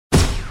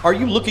Are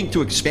you looking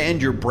to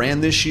expand your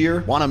brand this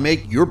year? Want to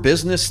make your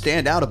business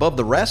stand out above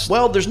the rest?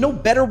 Well, there's no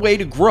better way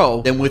to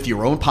grow than with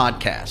your own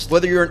podcast.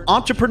 Whether you're an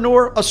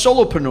entrepreneur, a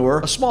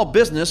solopreneur, a small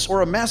business,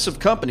 or a massive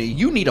company,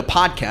 you need a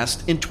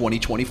podcast in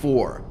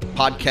 2024.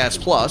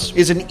 Podcast Plus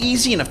is an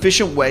easy and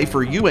efficient way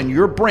for you and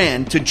your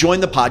brand to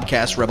join the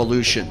podcast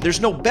revolution. There's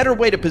no better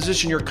way to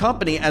position your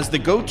company as the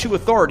go-to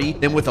authority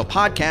than with a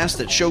podcast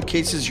that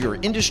showcases your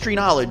industry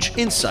knowledge,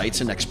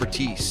 insights, and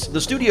expertise.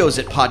 The studios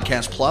at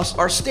Podcast Plus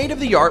are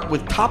state-of-the-art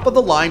with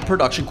top-of-the-line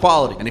production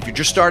quality. And if you're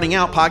just starting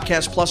out,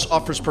 Podcast Plus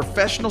offers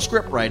professional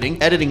script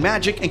writing, editing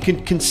magic, and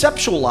can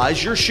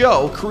conceptualize your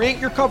show, create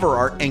your cover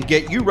art, and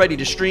get you ready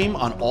to stream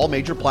on all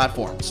major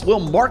platforms. We'll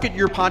market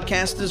your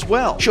podcast as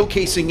well,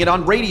 showcasing it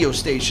on radio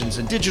stations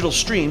and digital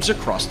streams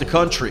across the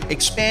country.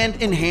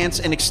 Expand, enhance,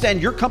 and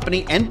extend your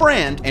company and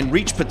brand and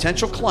reach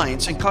potential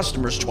clients and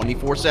customers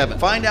 24/7.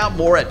 Find out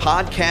more at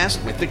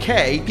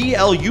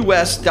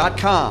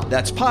podcastwithak.plus.com.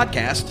 That's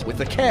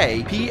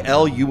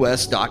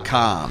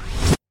podcastwithak.plus.com.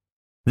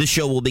 This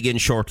show will begin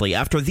shortly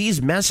after these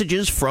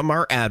messages from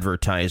our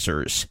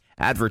advertisers.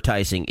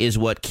 Advertising is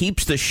what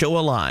keeps the show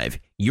alive.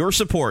 Your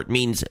support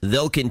means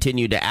they'll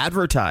continue to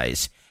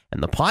advertise,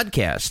 and the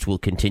podcast will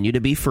continue to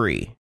be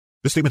free.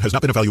 This statement has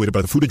not been evaluated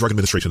by the Food and Drug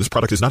Administration. This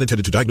product is not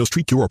intended to diagnose,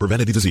 treat, cure, or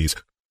prevent any disease.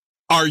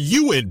 Are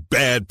you in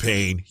bad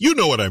pain? You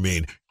know what I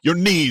mean. Your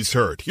knees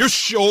hurt, your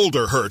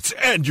shoulder hurts,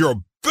 and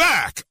your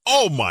back.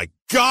 Oh my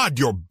God,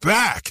 your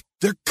back.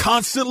 They're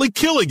constantly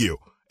killing you.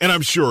 And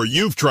I'm sure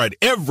you've tried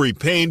every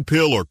pain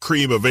pill or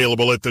cream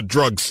available at the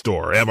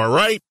drugstore. Am I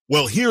right?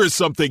 Well, here is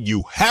something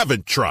you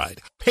haven't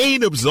tried.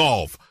 Pain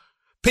Absolve.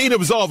 Pain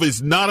Absolve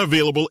is not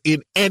available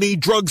in any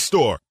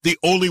drugstore. The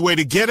only way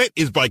to get it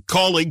is by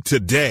calling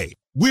today.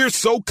 We're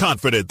so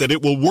confident that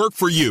it will work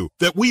for you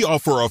that we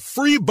offer a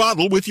free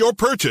bottle with your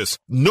purchase.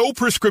 No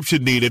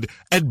prescription needed.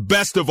 And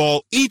best of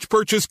all, each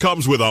purchase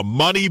comes with a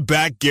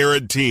money-back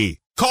guarantee.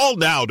 Call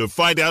now to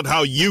find out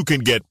how you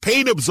can get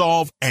Pain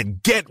Absolve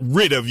and get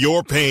rid of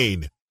your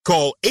pain.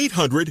 Call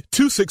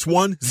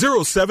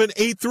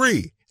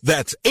 800-261-0783.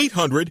 That's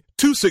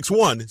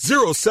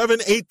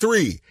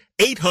 800-261-0783.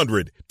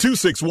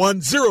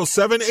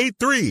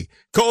 800-261-0783.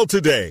 Call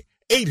today.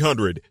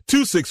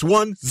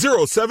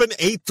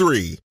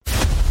 800-261-0783.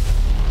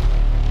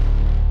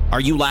 Are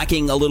you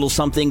lacking a little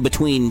something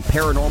between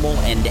paranormal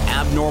and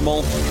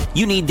abnormal?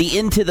 You need the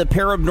Into the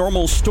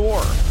Paranormal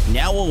store,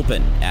 now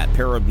open at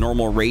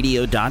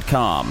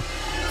paranormalradio.com.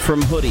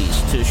 From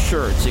hoodies to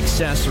shirts,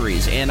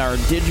 accessories, and our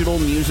digital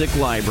music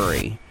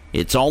library,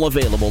 it's all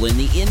available in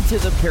the Into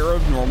the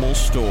Paranormal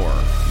store.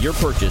 Your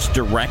purchase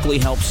directly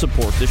helps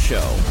support the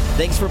show.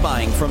 Thanks for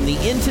buying from the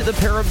Into the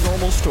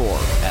Paranormal store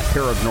at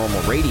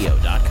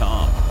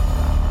paranormalradio.com.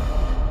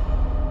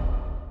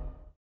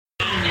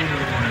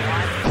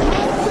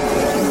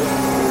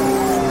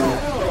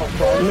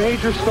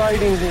 Major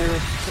sighting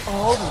here.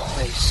 All over the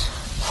place.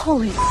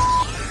 Holy.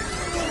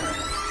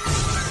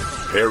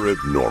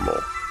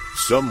 Paranormal.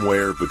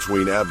 Somewhere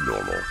between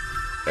abnormal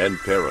and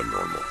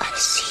paranormal. I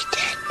see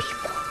dead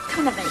people.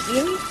 Kind of an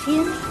eerie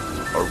feeling.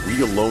 Are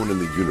we alone in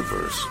the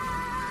universe?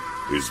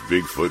 Is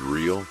Bigfoot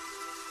real?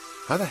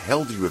 How the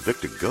hell do you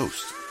evict a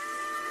ghost?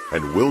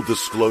 And will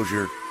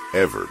disclosure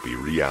ever be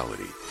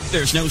reality?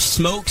 There's no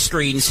smoke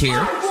screens here.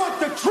 I want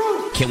the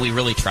truth! Can we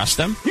really trust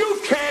them? You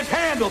can't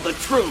handle the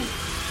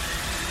truth!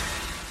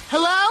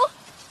 Hello?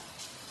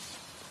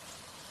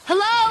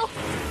 Hello?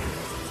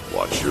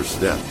 Watch your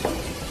step.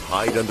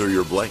 Hide under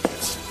your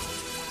blankets.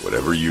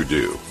 Whatever you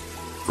do,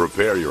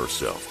 prepare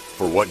yourself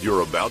for what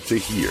you're about to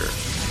hear.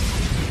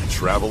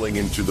 Traveling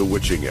into the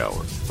witching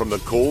hour from the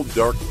cold,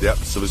 dark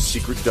depths of a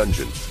secret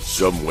dungeon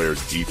somewhere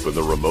deep in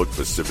the remote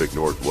Pacific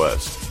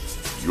Northwest.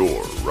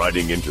 You're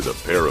riding into the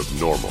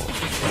paranormal.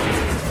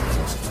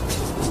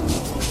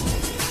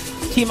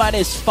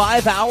 T-minus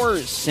 5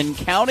 hours and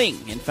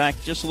counting. In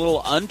fact, just a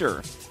little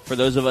under for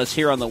those of us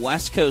here on the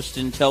West Coast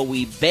until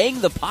we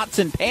bang the pots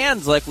and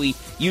pans like we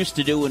used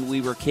to do when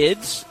we were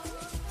kids.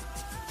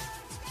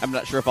 I'm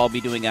not sure if I'll be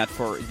doing that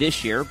for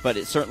this year, but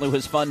it certainly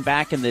was fun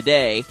back in the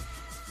day.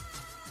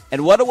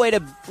 And what a way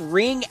to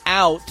ring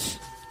out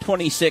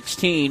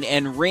 2016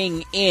 and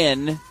ring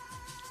in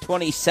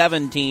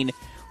 2017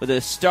 with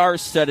a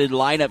star-studded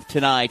lineup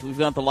tonight. We've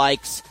got the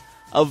likes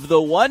of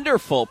the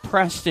wonderful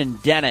Preston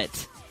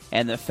Dennett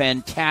and the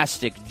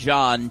fantastic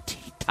John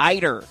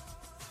Titor.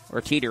 Or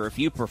Titor if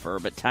you prefer,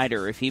 but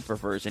Titor if he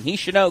prefers. And he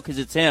should know because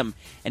it's him,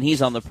 and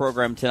he's on the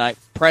program tonight.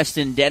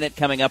 Preston Dennett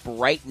coming up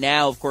right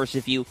now. Of course,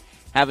 if you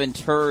haven't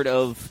heard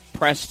of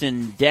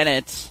Preston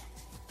Dennett,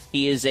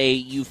 he is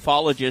a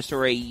ufologist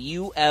or a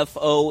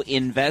UFO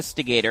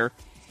investigator.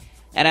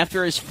 And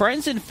after his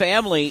friends and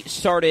family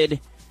started,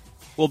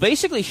 well,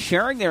 basically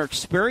sharing their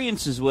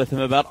experiences with him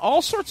about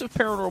all sorts of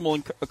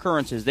paranormal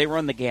occurrences, they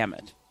run the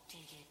gamut.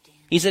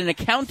 He's an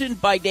accountant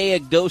by day, a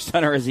ghost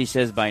hunter, as he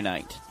says, by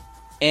night.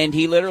 And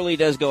he literally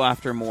does go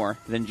after more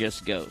than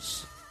just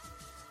ghosts.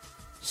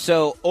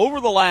 So over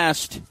the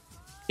last,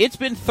 it's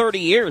been 30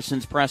 years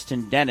since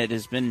Preston Dennett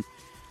has been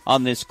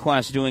on this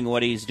quest doing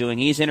what he's doing.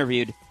 He's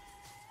interviewed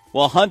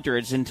well,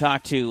 hundreds, and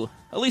talked to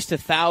at least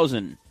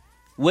 1,000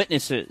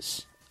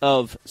 witnesses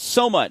of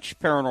so much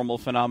paranormal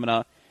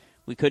phenomena,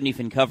 we couldn't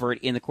even cover it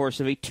in the course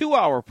of a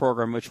 2-hour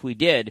program, which we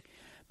did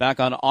back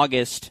on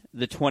August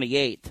the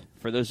 28th.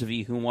 For those of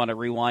you who want to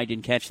rewind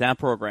and catch that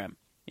program,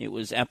 it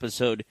was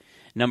episode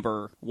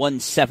number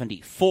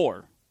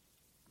 174,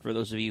 for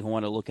those of you who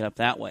want to look it up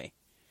that way.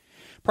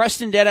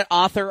 Preston Dennett,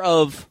 author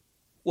of,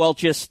 well,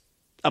 just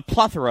a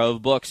plethora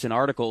of books and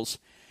articles.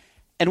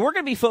 And we're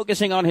going to be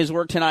focusing on his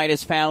work tonight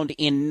as found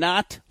in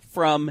Not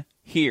From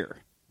Here,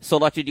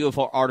 Selected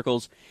UFO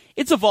Articles.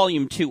 It's a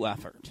Volume 2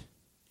 effort.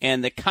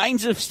 And the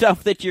kinds of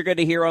stuff that you're going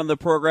to hear on the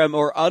program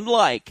are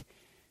unlike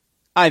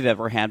I've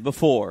ever had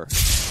before.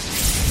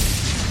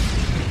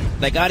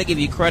 I got to give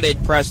you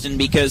credit, Preston,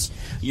 because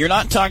you're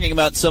not talking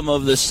about some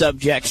of the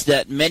subjects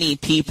that many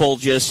people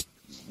just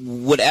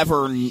would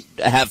ever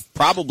have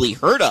probably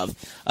heard of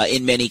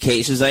in many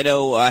cases. I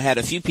know I had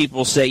a few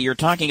people say, you're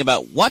talking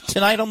about what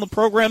tonight on the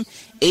program?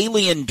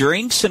 Alien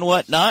drinks and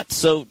whatnot.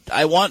 So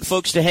I want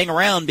folks to hang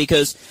around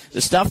because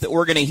the stuff that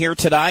we're going to hear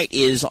tonight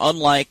is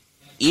unlike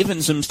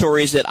even some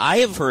stories that I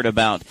have heard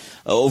about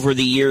over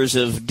the years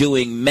of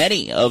doing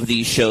many of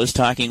these shows,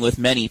 talking with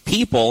many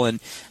people, and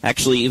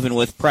actually even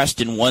with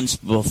Preston once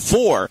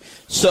before.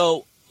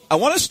 So I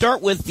want to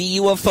start with the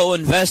UFO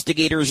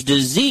investigator's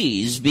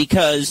disease,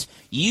 because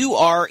you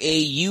are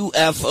a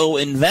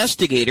UFO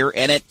investigator,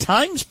 and at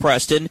times,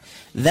 Preston,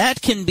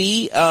 that can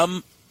be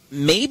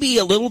maybe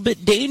a little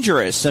bit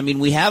dangerous. I mean,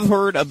 we have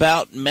heard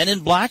about Men in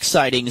Black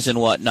sightings and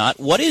whatnot.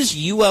 What is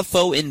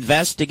UFO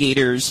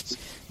investigator's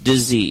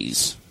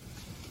disease?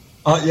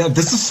 Yeah,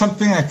 this is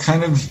something I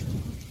kind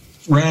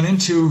of ran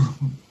into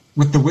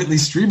with the Whitley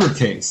Strieber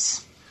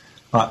case.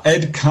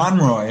 Ed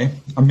Conroy,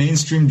 a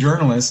mainstream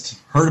journalist,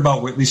 heard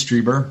about Whitley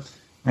Strieber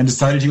and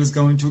decided he was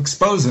going to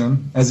expose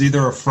him as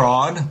either a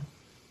fraud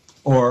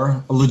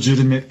or a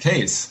legitimate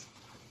case.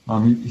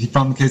 He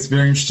found the case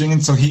very interesting,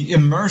 and so he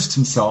immersed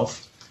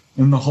himself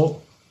in the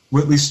whole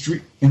Whitley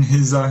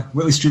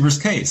Strieber's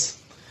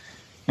case.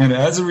 And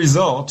as a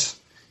result,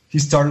 he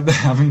started to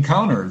have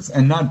encounters,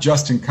 and not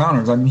just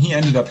encounters. I mean, he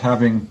ended up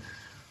having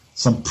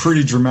some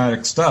pretty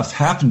dramatic stuff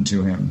happen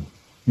to him,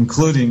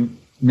 including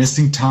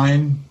missing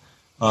time,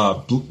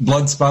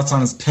 blood spots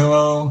on his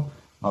pillow,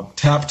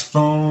 tapped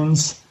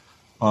phones,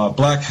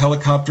 black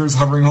helicopters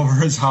hovering over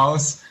his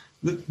house,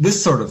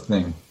 this sort of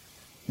thing.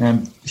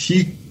 And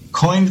he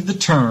coined the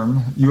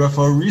term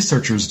UFO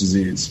researcher's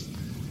disease.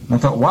 And I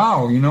thought,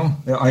 wow,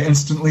 I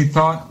instantly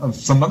thought of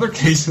some other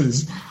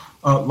cases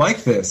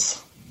like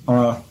this.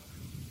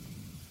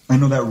 I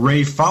know that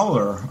Ray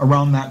Fowler,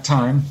 around that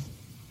time,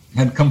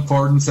 had come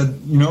forward and said,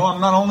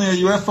 I'm not only a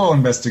UFO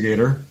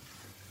investigator.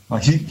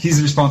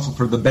 He's responsible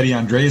for the Betty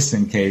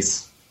Andreasson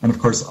case, and of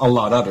course a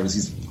lot others.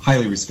 He's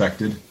highly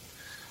respected,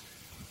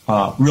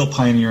 real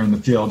pioneer in the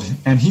field.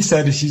 And he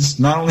said he's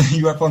not only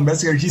a UFO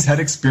investigator, he's had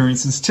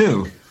experiences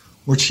too,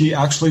 which he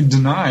actually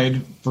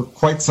denied for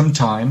quite some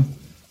time,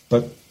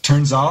 but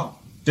turns out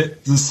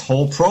fit this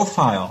whole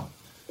profile.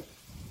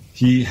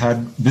 He had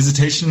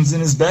visitations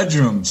in his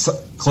bedroom,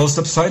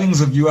 close-up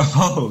sightings of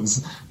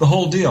UFOs, the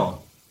whole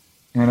deal.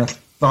 And I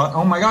thought,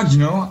 oh my God,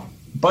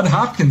 Bud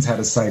Hopkins had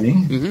a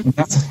sighting, and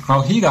that's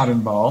how he got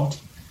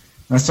involved.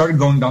 And I started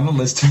going down the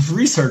list of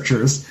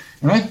researchers,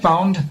 and I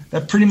found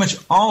that pretty much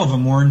all of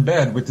them were in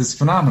bed with this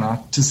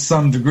phenomena to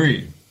some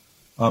degree.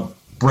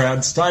 Brad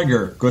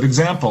Steiger, good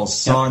example,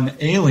 saw an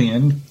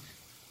alien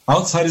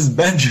outside his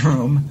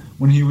bedroom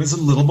when he was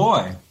a little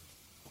boy.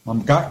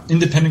 Got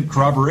independent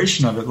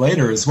corroboration of it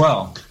later as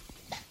well.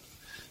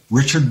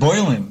 Richard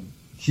Boylan,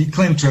 he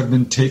claimed to have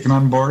been taken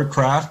on board a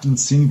craft and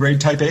seen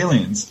gray-type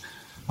aliens.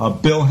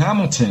 Bill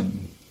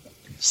Hamilton,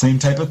 same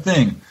type of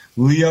thing.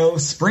 Leo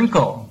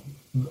Sprinkle,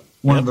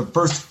 one of the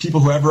first people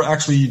who ever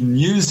actually even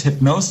used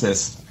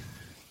hypnosis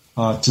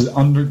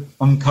to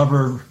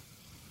uncover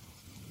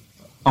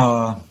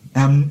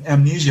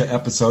amnesia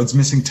episodes,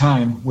 missing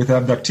time with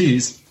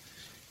abductees.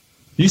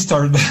 He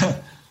started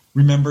to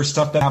remember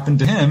stuff that happened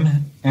to him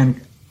and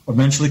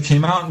eventually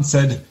came out and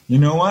said, you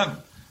know what,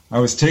 I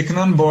was taken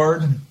on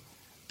board.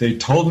 They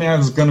told me I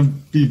was going to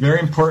be very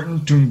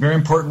important, doing very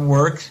important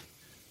work,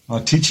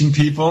 teaching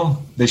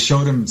people. They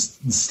showed him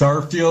the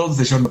star fields.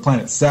 They showed him the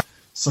planet Saturn.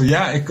 So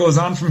yeah, it goes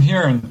on from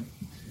here.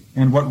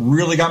 And what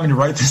really got me to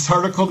write this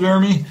article,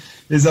 Jeremy,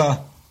 is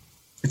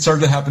it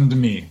started to happen to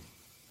me.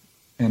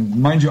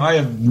 And mind you, I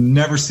have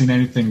never seen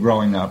anything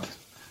growing up.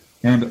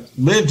 And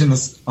lived in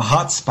a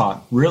hot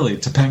spot, really.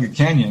 Topanga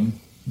Canyon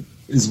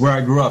is where I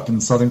grew up in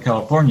Southern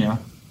California,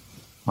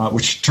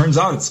 which turns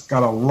out it's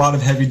got a lot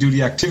of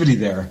heavy-duty activity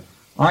there.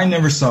 I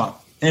never saw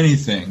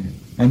anything,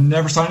 and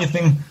never saw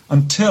anything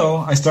until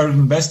I started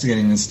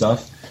investigating this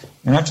stuff.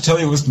 And I have to tell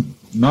you, it was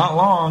not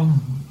long,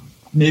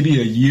 maybe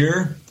a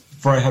year,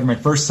 before I had my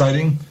first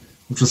sighting,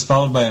 which was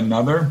followed by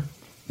another,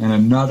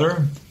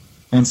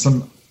 and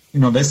some,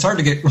 they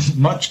started to get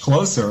much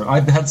closer.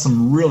 I've had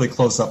some really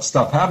close-up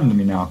stuff happen to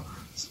me now.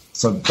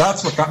 So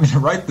that's what got me to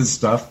write this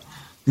stuff,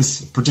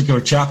 this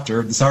particular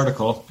chapter, this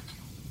article.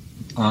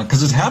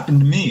 because it happened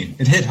to me.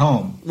 It hit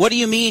home. What do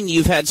you mean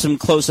you've had some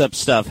close-up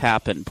stuff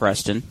happen,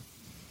 Preston?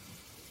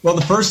 Well,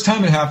 the first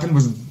time it happened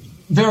was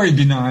very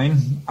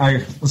benign.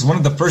 I was one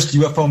of the first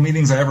UFO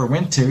meetings I ever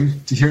went to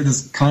hear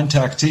this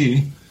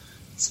contactee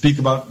speak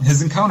about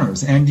his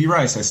encounters, Andy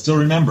Rice. I still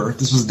remember.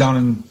 This was down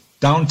in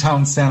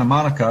downtown Santa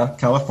Monica,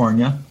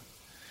 California.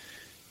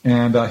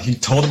 And he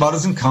told about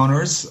his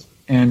encounters,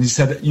 and he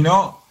said,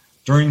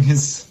 during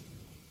his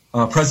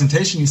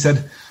presentation, he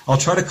said, I'll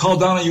try to call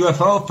down a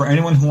UFO for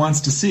anyone who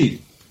wants to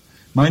see.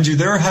 Mind you,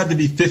 there had to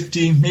be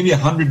 50, maybe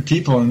 100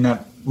 people in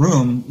that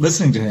room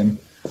listening to him.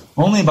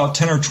 Only about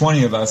 10 or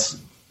 20 of us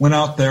went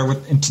out there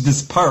into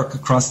this park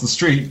across the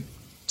street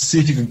to see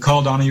if he could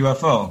call down a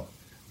UFO,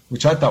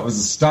 which I thought was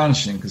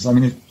astonishing, because,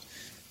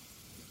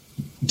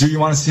 do you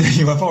want to see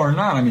a UFO or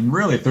not?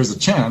 Really, if there's a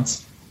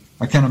chance,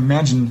 I can't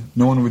imagine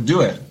no one would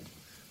do it.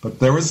 But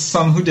there was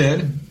some who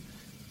did,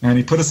 and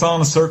he put us all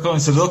in a circle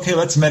and said, okay,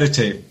 let's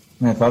meditate.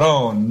 And I thought,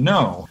 oh,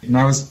 no. And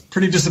I was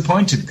pretty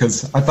disappointed,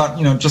 because I thought,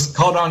 just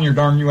call down your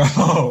darn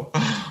UFO.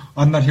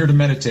 I'm not here to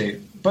meditate.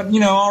 But,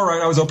 all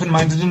right, I was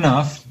open-minded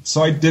enough,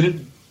 so I did it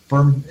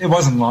it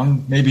wasn't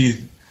long,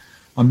 maybe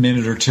a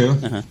minute or two.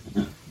 Uh-huh.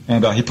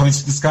 And he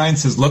points to the sky and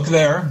says, look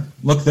there,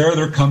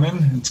 they're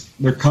coming,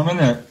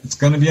 it's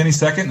going to be any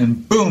second,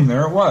 and boom,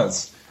 there it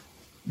was.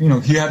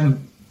 He hadn't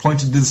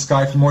pointed to the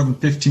sky for more than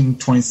 15,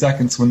 20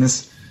 seconds when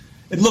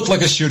it looked like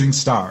a shooting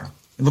star.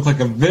 It looked like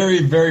a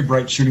very, very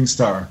bright shooting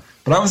star.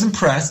 But I was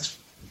impressed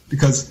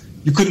because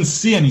you couldn't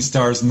see any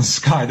stars in the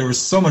sky. There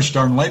was so much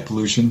darn light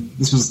pollution.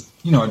 This was,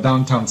 a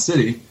downtown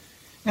city.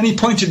 And he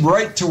pointed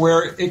right to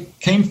where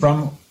it came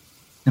from,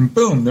 and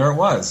boom, there it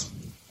was.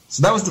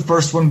 So that was the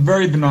first one,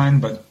 very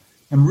benign,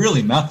 and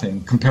really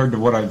nothing compared to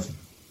what I've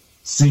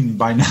seen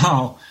by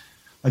now.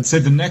 I'd say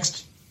the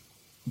next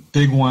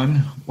big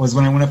one was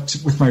when I went up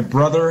with my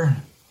brother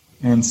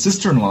and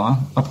sister-in-law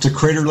up to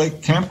Crater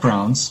Lake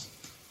campgrounds.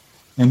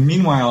 And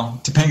meanwhile,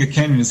 Topanga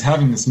Canyon is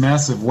having this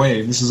massive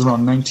wave. This is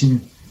around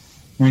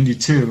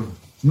 1992.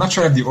 I'm not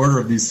sure I have the order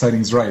of these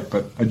sightings right,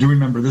 but I do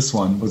remember this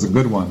one was a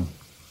good one.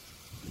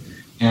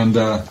 And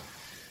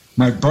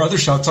my brother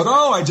shouts out,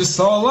 oh, I just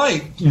saw a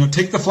light.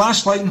 Take the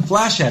flashlight and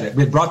flash at it.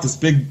 We had brought this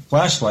big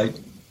flashlight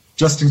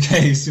just in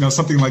case,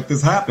 something like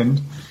this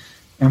happened.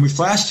 And we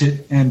flashed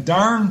it, and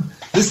darn,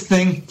 this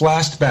thing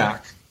flashed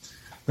back.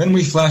 Then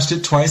we flashed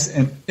it twice,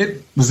 and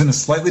it was in a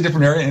slightly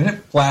different area, and it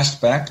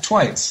flashed back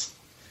twice.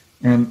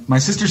 And my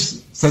sister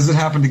says it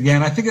happened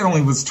again. I think it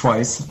only was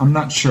twice. I'm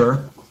not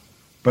sure.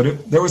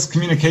 But there was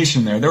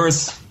communication there. There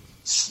was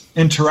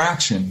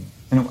interaction.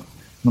 And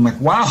I'm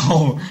like,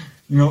 wow,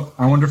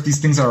 I wonder if these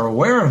things are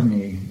aware of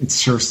me. It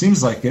sure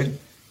seems like it.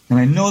 And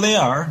I know they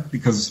are,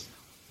 because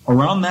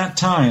around that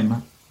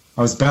time,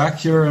 I was back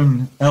here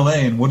in L.A.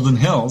 in Woodland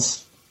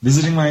Hills,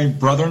 visiting my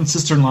brother and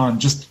sister-in-law and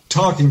just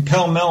talking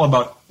pell-mell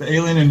about the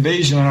alien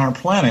invasion on our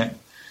planet.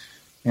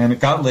 And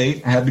it got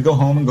late. I had to go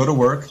home and go to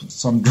work.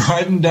 So I'm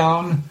driving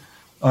down,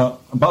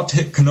 about to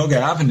hit Canoga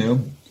Avenue.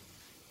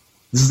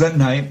 This is at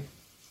night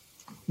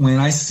when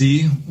I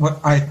see what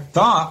I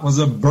thought was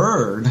a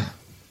bird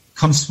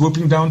come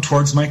swooping down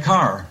towards my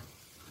car.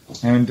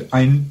 And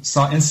I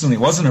saw instantly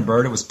it wasn't a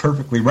bird. It was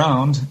perfectly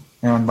round.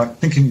 And I'm like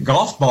thinking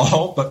golf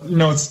ball, but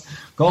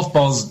golf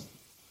balls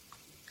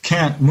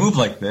can't move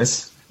like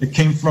this. It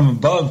came from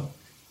above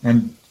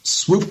and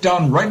swooped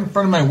down right in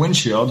front of my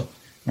windshield.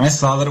 And I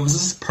saw that it was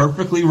this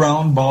perfectly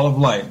round ball of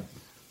light,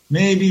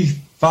 maybe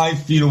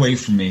 5 feet away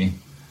from me.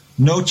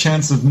 No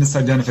chance of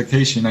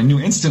misidentification. I knew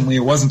instantly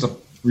it wasn't a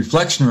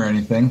reflection or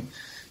anything,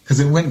 because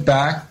it went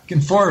back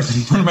and forth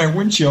in front of my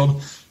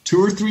windshield 2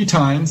 or 3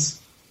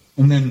 times,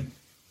 and then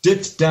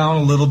dipped down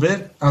a little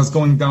bit. I was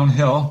going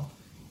downhill,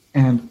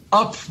 and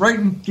up right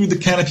through the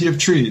canopy of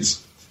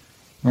trees.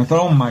 And I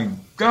thought, oh my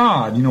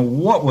God,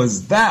 what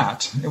was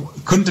that?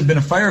 It couldn't have been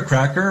a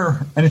firecracker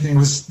or anything.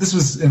 This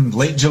was in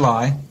late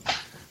July.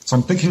 So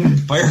I'm thinking,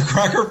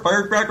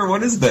 firecracker,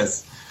 what is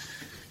this?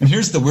 And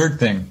here's the weird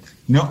thing.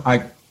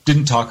 I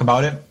didn't talk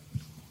about it.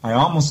 I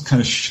almost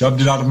kind of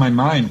shoved it out of my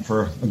mind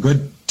for a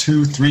good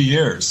 2-3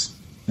 years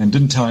and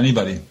didn't tell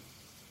anybody.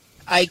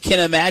 I can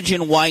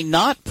imagine why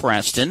not,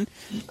 Preston,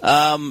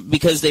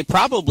 because they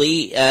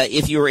probably,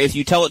 if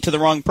you tell it to the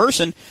wrong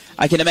person,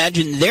 I can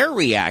imagine their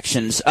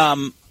reactions.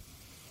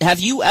 Have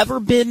you ever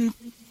been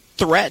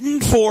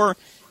threatened for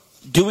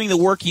doing the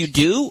work you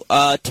do,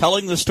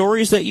 telling the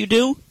stories that you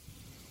do?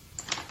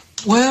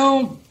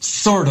 Well,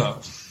 sort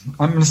of.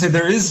 I'm going to say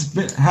there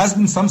has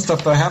been some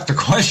stuff that I have to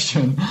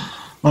question.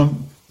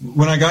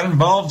 When I got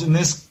involved in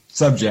this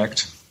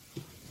subject,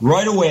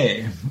 right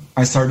away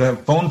I started to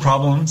have phone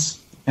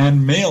problems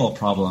and mail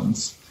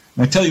problems.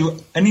 And I tell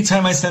you,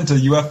 anytime I sent a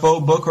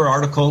UFO book or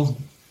article,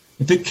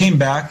 if it came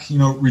back,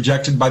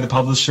 rejected by the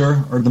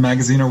publisher or the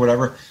magazine or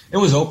whatever, it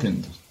was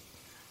opened.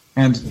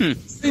 And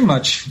pretty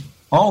much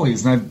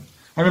always. And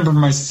I remember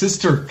my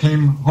sister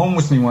came home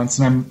with me once,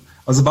 and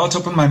I was about to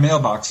open my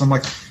mailbox. I'm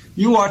like,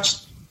 you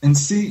watch and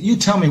see, you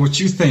tell me what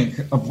you think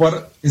of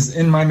what is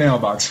in my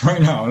mailbox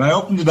right now. And I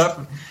opened it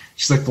up.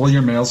 She's like, well,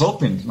 your mail's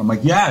opened. And I'm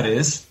like, yeah, it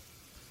is.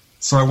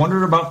 So I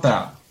wondered about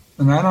that.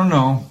 And I don't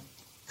know,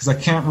 because I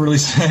can't really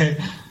say.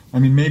 I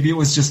mean, maybe it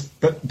was just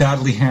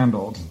badly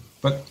handled.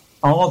 But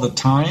all the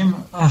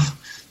time,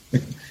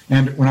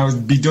 and when I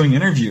would be doing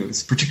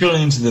interviews,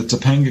 particularly into the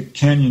Topanga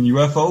Canyon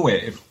UFO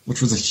wave,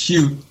 which was a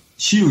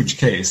huge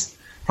case,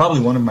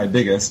 probably one of my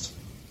biggest,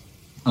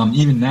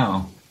 even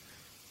now.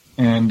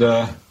 And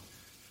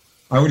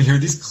I would hear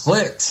these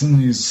clicks and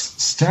these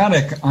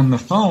static on the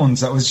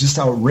phones that was just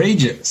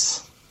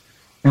outrageous.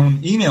 And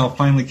when email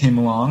finally came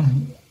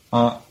along,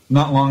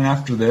 not long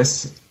after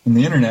this, in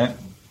the internet,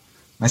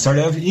 I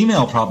started to have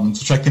email problems,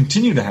 which I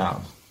continue to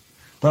have.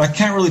 But I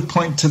can't really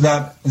point to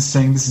that as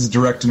saying this is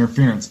direct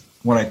interference.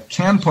 What I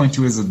can point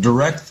to is a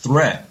direct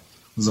threat.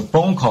 It was a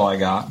phone call I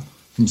got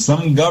from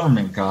some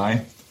government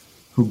guy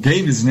who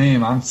gave his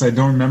name. Honestly, I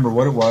don't remember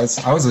what it was.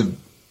 I was a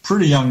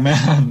pretty young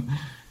man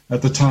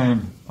at the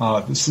time.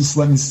 Let me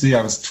see,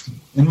 I was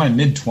in my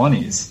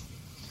mid-20s.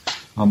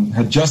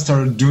 Had just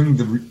started doing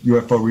the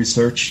UFO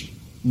research,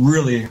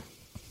 really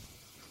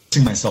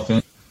putting myself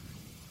in.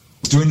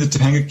 Doing the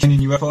Topanga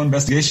Canyon UFO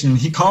investigation, and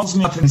he calls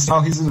me up and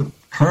says he's a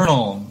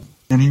colonel,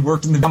 and he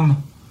worked in the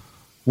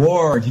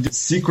war, and he did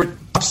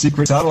top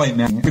secret satellite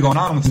mapping going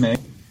on with me. And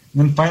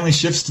then finally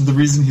shifts to the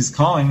reason he's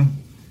calling,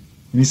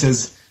 and he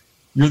says,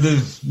 "You're the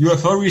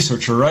UFO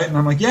researcher, right?" And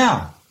I'm like,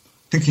 "Yeah,"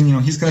 thinking,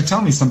 he's going to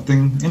tell me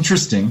something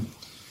interesting.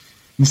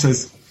 He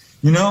says,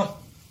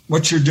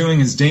 "What you're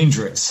doing is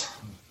dangerous."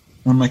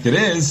 And I'm like, "It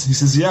is?" He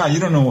says, "Yeah, you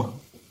don't know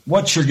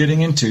what you're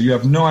getting into. You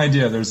have no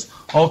idea. There's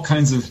all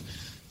kinds of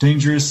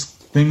dangerous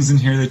things in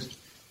here that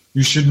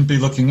you shouldn't be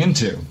looking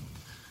into."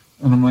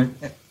 And I'm like,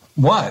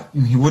 "What?"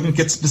 And he wouldn't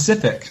get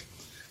specific.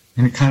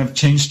 And he kind of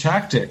changed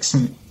tactics.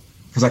 And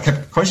because I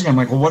kept questioning, I'm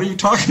like, "Well, what are you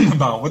talking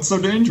about? What's so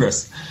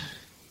dangerous?"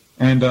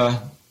 And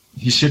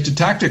he shifted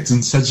tactics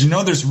and says,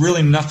 "There's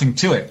really nothing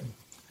to it.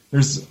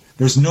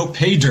 There's no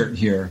pay dirt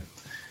here."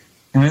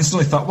 And I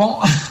instantly thought,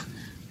 well,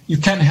 you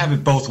can't have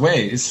it both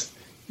ways.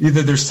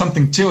 Either there's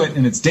something to it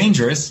and it's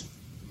dangerous,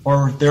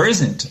 or there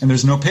isn't and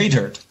there's no pay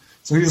dirt.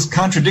 So he was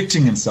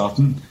contradicting himself,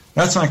 and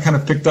that's when I kind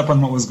of picked up on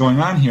what was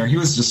going on here. He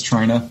was just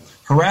trying to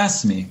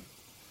harass me.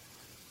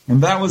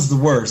 And that was the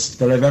worst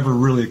that I've ever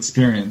really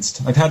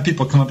experienced. I've had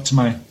people come up to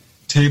my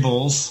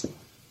tables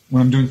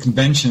when I'm doing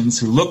conventions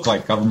who look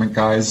like government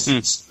guys,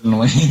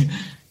 certainly,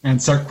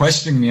 and start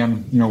questioning me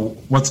on,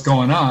 what's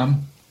going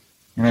on.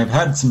 And I've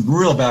had some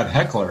real bad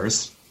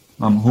hecklers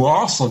who are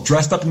also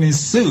dressed up in these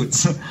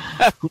suits.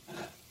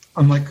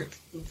 I'm like,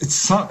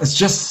 it's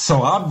just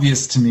so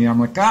obvious to me. I'm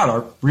like,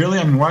 God, really?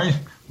 I mean, why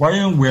are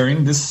you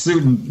wearing this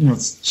suit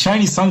and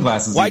shiny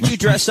sunglasses? Why'd you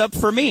dress up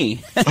for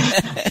me?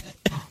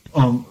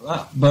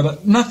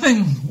 But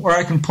nothing where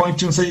I can point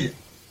to and say,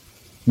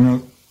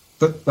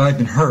 that I've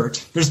been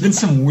hurt. There's been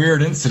some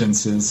weird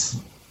incidences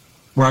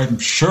where I'm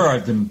sure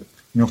I've been,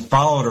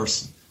 followed or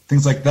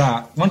things like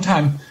that. One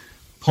time,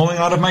 pulling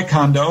out of my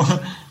condo,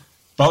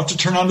 about to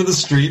turn onto the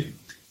street,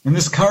 and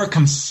this car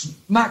comes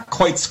not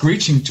quite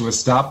screeching to a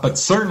stop, but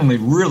certainly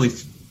really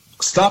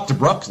stopped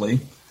abruptly,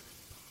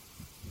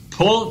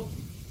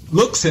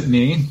 looks at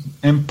me,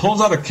 and pulls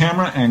out a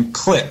camera and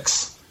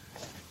clicks.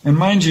 And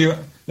mind you,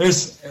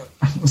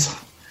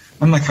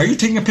 I'm like, "Are you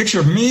taking a picture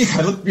of me?"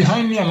 I look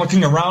behind me, I'm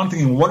looking around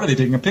thinking, what are they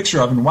taking a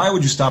picture of, and why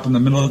would you stop in the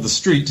middle of the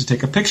street to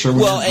take a picture?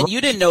 Well, and you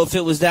didn't know if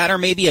it was that or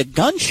maybe a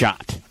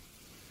gunshot.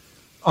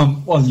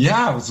 Well,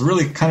 yeah, it was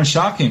really kind of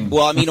shocking.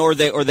 Well, I mean, or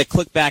the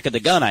click back of the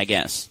gun, I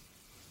guess.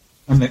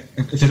 I mean,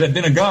 if it had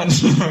been a gun,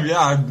 yeah,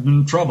 I'd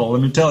been in trouble,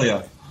 let me tell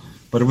you.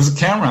 But it was a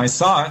camera. I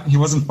saw it. He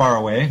wasn't far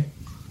away.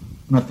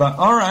 And I thought,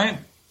 all right.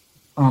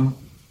 I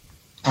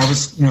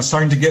was,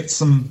 starting to get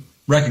some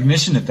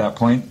recognition at that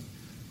point.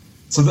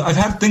 So I've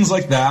had things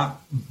like that,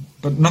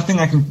 but nothing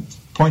I can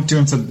point to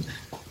and said,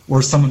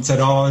 where someone said,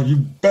 "Oh, you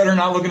better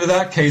not look into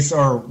that case,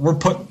 or we're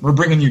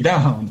bringing you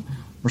down,"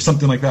 or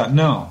something like that.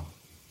 No,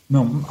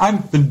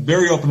 I've been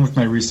very open with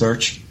my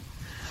research.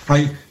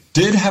 I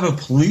did have a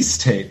police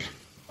tape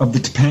of the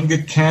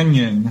Topanga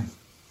Canyon,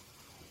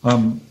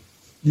 in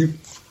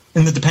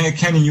the Topanga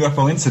Canyon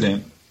UFO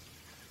incident.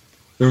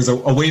 There was a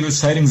wave of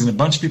sightings, and a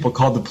bunch of people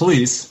called the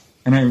police,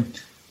 and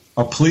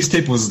a police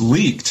tape was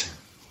leaked,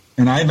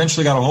 and I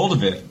eventually got a hold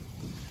of it,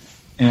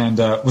 and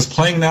was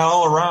playing that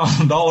all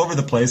around, all over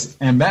the place,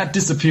 and that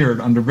disappeared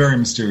under very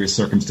mysterious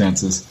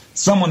circumstances.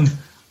 Someone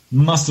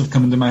must have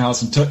come into my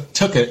house and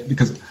took it,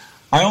 because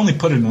I only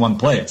put it in one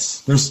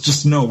place. There's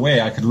just no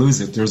way I could lose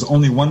it. There's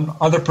only one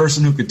other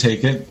person who could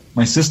take it,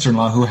 my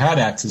sister-in-law, who had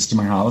access to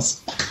my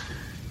house,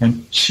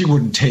 and she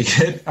wouldn't take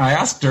it. I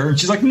asked her, and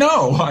she's like,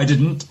 "No, I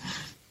didn't."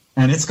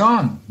 And it's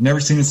gone. Never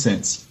seen it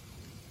since.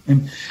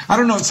 And I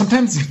don't know,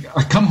 sometimes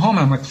I come home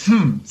and I'm like,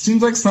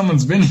 seems like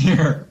someone's been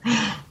here.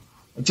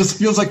 It just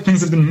feels like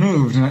things have been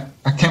moved, and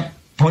I can't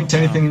point to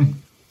anything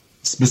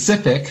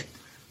specific,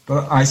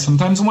 but I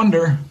sometimes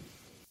wonder.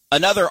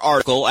 Another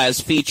article, as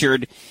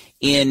featured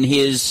in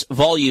his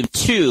Volume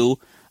 2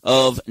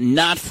 of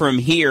Not From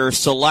Here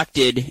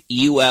selected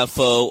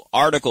UFO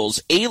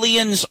articles.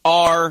 Aliens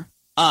Are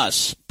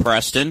Us,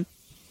 Preston.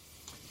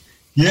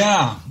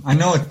 Yeah, I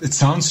know it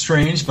sounds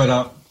strange,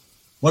 but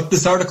what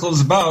this article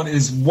is about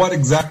is what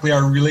exactly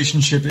our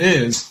relationship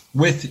is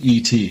with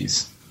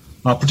ETs,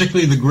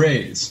 particularly the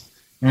Greys.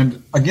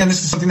 And again,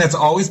 this is something that's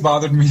always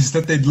bothered me, is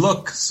that they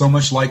look so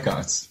much like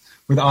us,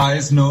 with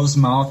eyes, nose,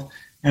 mouth.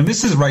 And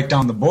this is right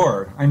down the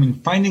board. I mean,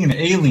 finding an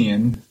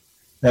alien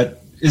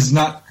that is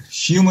not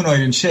humanoid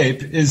in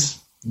shape is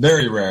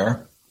very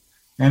rare.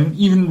 And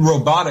even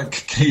robotic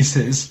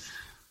cases,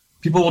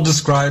 people will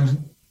describe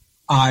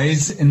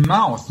eyes and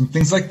mouth and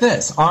things like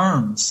this,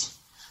 arms.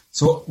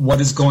 So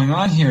what is going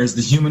on here? Is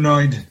the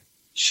humanoid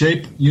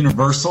shape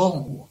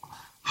universal?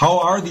 How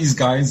are these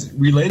guys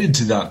related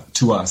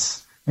to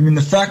us? I mean,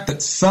 the fact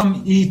that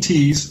some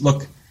ETs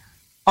look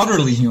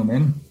utterly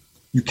human,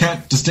 you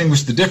can't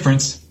distinguish the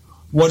difference.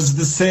 What does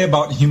this say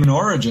about human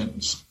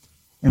origins?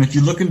 And if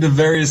you look into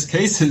various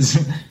cases,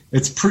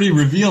 it's pretty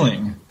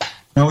revealing.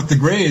 Now with the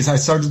Greys, I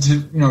started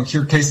to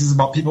hear cases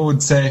about people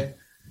would say,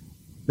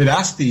 they'd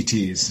ask the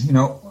ETs,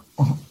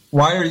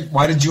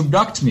 why did you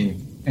abduct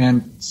me?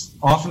 And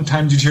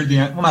oftentimes you'd hear the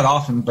answer, well, not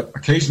often, but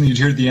occasionally you'd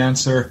hear the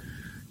answer,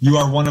 you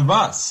are one of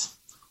us,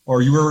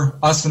 or you were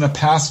us in a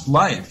past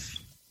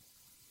life,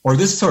 or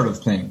this sort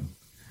of thing.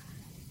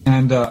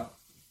 And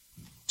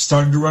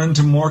started to run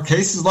into more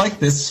cases like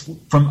this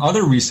from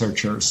other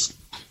researchers.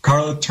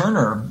 Carla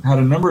Turner had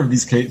a number of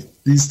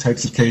these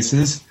types of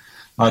cases.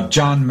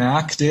 John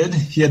Mack did.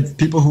 He had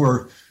people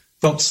who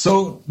felt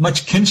so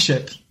much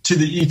kinship to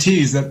the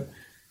ETs that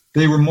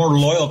they were more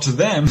loyal to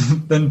them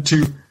than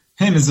to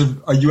him as a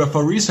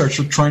UFO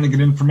researcher trying to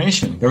get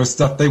information. There was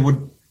stuff they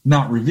would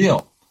not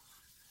reveal.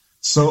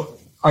 So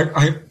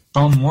I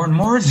found more and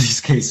more of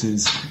these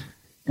cases,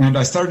 and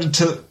I started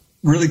to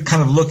really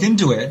kind of look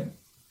into it.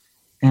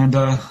 And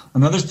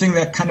another thing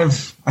that kind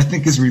of, I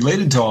think, is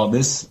related to all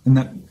this and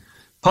that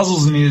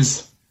puzzles me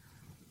is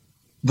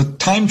the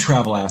time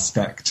travel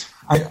aspect.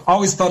 I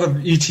always thought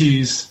of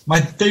ETs,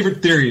 my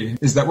favorite theory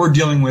is that we're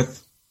dealing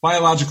with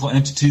biological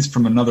entities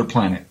from another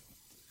planet.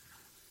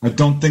 I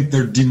don't think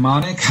they're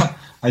demonic.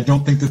 I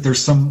don't think that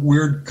there's some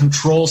weird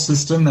control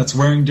system that's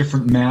wearing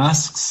different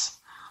masks.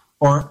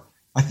 Or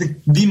I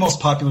think the most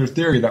popular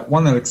theory, that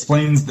one that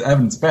explains the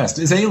evidence best,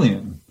 is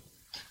alien.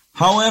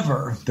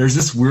 However, there's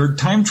this weird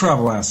time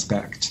travel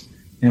aspect.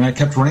 And I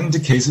kept running into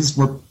cases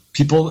where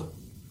people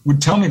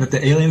would tell me that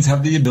the aliens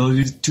have the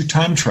ability to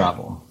time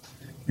travel.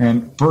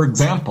 And for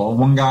example,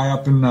 one guy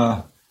up in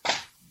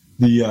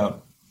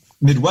the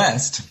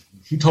Midwest,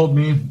 he told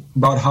me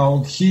about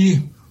how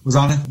he was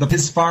on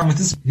his farm with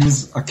he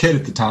was a kid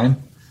at the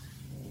time.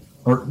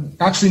 Or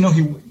actually, no,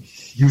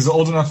 he was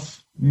old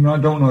enough, I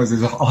don't know his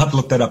age, I'll have to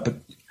look that up. But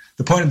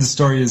the point of the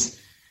story is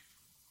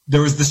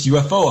there was this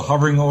UFO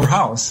hovering over a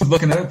house.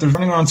 Looking at it, they're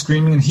running around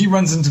screaming, and he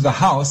runs into the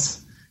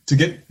house to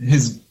get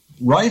his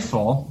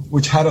rifle,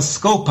 which had a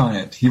scope on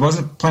it. He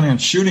wasn't planning on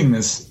shooting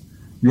this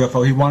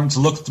UFO. He wanted to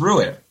look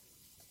through it.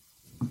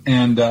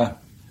 And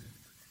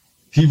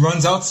he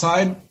runs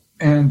outside,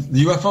 and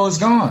the UFO is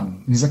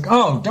gone. He's like,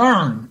 oh,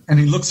 darn. And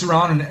he looks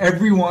around, and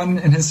everyone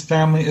in his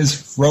family is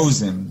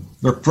frozen.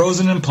 They're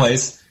frozen in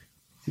place.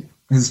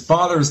 His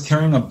father is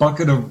carrying a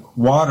bucket of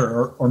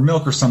water or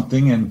milk or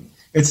something, and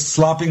it's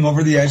slopping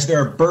over the edge.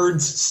 There are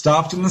birds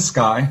stopped in the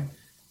sky,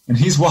 and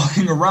he's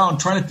walking around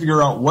trying to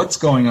figure out what's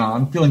going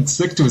on, feeling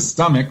sick to his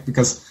stomach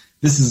because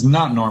this is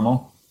not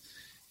normal,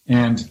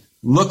 and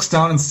looks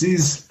down and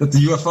sees that the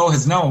UFO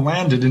has now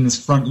landed in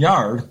his front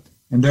yard,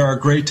 and there are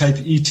gray-type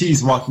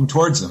ETs walking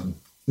towards him.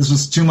 This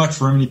was too much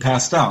for him, and he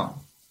passed out.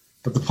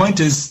 But the point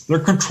is, they're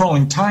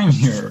controlling time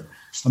here.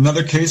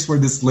 Another case where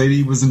this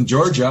lady was in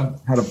Georgia,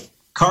 had a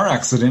car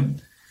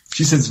accident.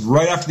 She says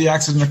right after the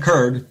accident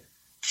occurred,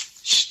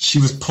 she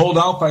was pulled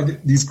out by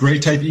these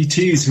gray-type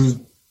ETs who've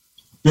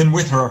been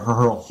with her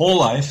whole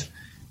life,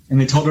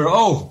 and they told her,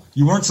 oh,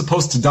 you weren't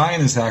supposed to die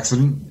in this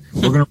accident.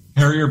 We're going to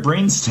repair your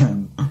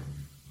brainstem.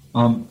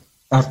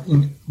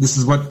 This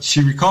is what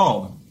she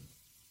recalled.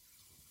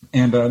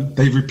 And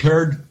they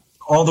repaired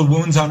all the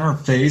wounds on her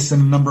face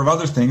and a number of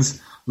other things,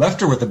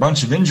 left her with a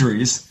bunch of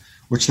injuries,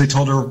 which they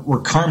told her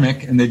were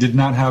karmic, and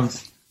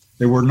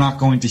they were not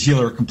going to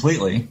heal her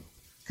completely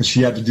because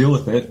she had to deal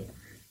with it,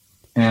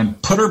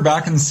 and put her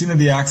back in the scene of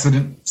the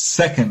accident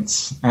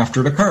seconds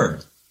after it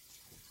occurred.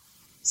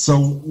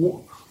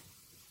 So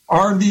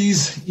are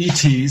these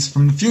ETs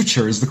from the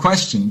future is the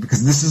question,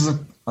 because this is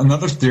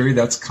another theory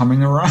that's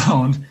coming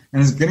around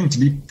and is getting to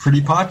be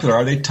pretty popular.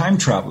 Are they time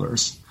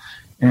travelers?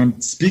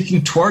 And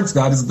speaking towards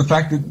that is the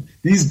fact that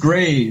these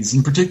Greys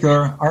in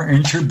particular are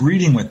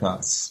interbreeding with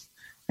us.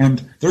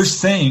 And they're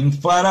saying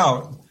flat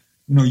out,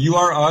 you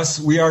are us,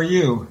 we are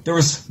you. There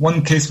was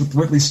one case with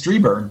Whitley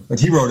Strieber that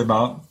he wrote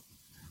about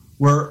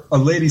where a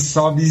lady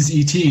saw these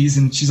ETs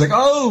and she's like,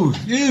 oh,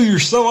 you're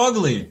so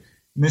ugly.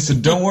 And they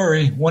said, don't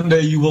worry, one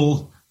day you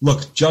will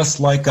look just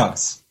like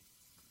us.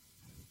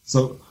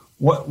 So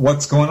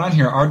what's going on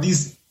here? Are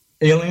these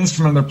aliens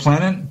from another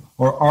planet,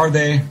 or are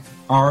they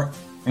our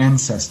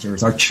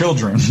ancestors, our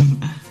children,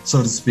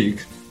 so to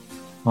speak,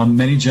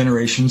 many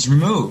generations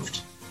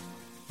removed?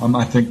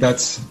 I think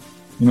that's,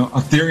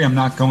 a theory I'm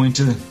not going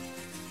to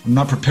I'm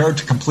not prepared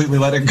to completely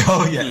let it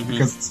go yet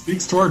because it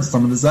speaks towards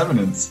some of this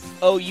evidence.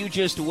 Oh, you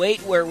just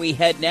wait where we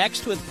head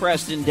next with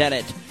Preston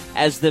Dennett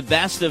as the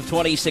best of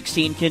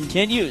 2016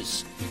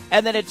 continues.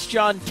 And then it's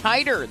John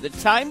Titor, the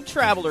time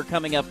traveler,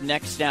 coming up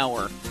next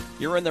hour.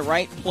 You're in the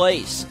right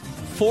place.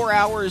 4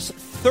 hours,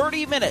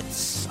 30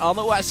 minutes on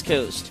the West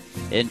Coast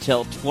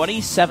until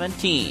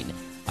 2017.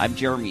 I'm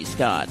Jeremy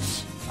Scott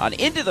on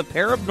Into the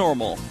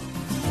Paranormal.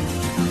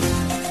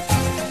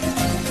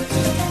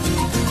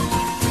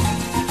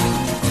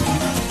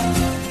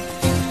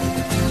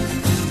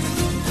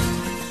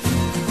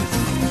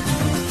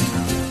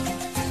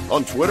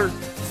 On Twitter,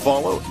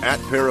 follow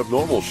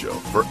 @Paranormal Show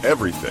for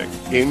everything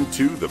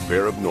Into the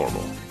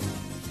Paranormal.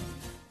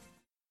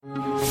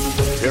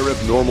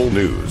 Paranormal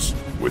News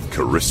with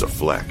Carissa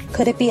Fleck.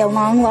 Could it be a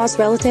long-lost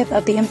relative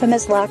of the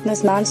infamous Loch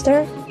Ness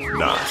Monster?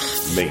 Not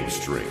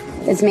mainstream.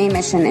 Its main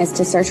mission is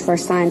to search for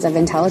signs of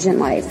intelligent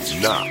life.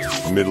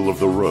 Not middle of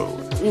the road.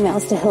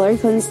 Emails to Hillary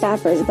Clinton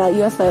staffers about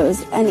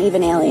UFOs and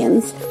even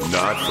aliens.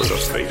 Not for the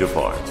faint of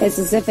heart. It's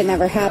as if it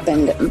never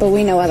happened, but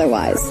we know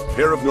otherwise.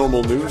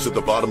 Paranormal News at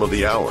the bottom of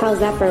the hour. How's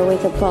that for a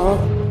wake-up call?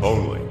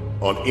 Only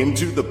on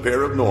Into the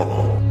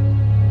Paranormal.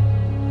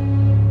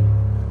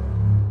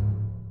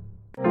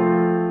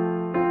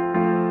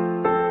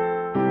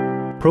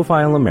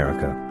 Profile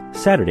America,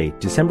 Saturday,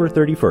 December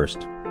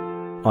 31st.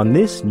 On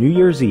this New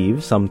Year's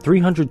Eve, some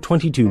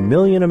 322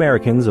 million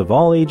Americans of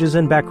all ages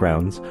and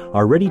backgrounds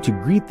are ready to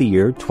greet the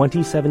year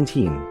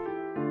 2017.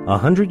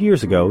 100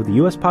 years ago, the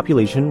U.S.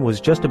 population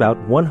was just about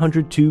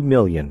 102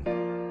 million.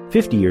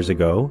 50 years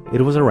ago, it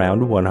was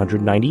around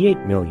 198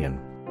 million.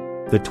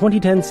 The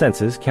 2010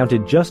 census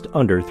counted just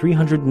under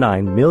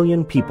 309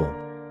 million people.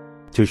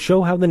 To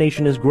show how the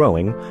nation is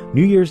growing,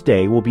 New Year's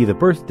Day will be the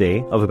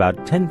birthday of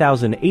about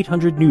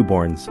 10,800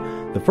 newborns,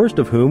 the first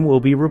of whom will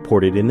be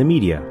reported in the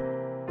media.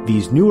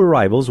 These new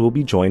arrivals will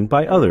be joined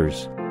by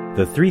others,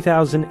 the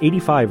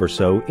 3,085 or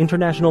so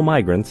international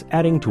migrants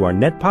adding to our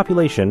net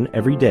population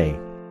every day.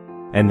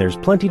 And there's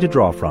plenty to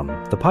draw from.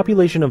 The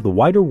population of the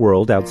wider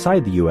world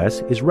outside the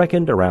U.S. is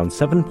reckoned around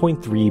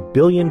 7.3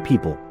 billion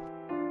people.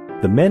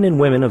 The men and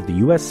women of the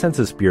U.S.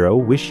 Census Bureau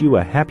wish you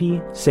a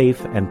happy,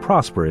 safe, and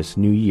prosperous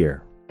new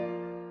year.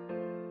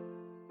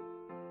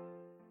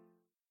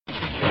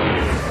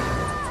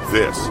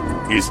 This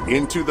is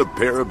Into the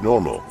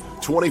Paranormal,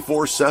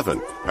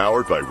 24/7,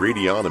 powered by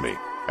Radionomy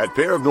at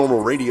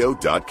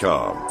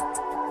ParanormalRadio.com.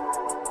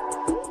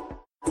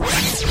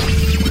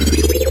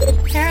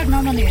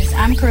 Paranormal News,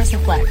 I'm Carissa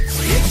Fleck.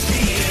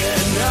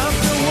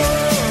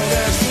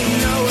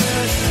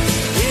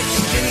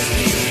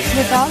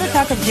 With all the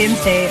talk of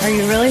doomsday, are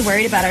you really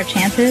worried about our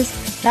chances?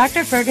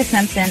 Dr. Fergus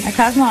Simpson, a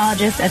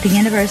cosmologist at the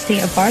University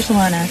of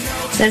Barcelona,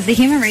 says the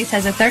human race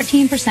has a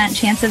 13%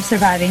 chance of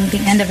surviving the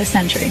end of a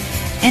century.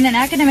 In an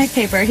academic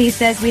paper, he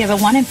says we have a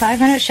 1 in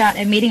 500 shot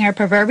at meeting our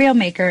proverbial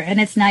maker,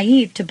 and it's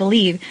naive to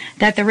believe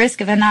that the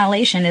risk of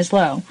annihilation is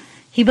low.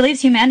 He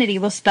believes humanity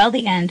will spell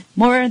the end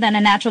more than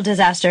a natural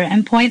disaster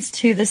and points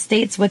to the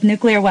states with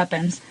nuclear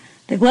weapons.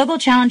 The Global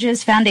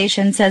Challenges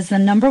Foundation says the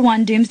number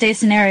one doomsday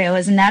scenario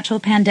is a natural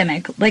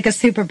pandemic, like a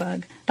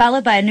superbug,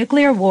 followed by a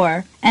nuclear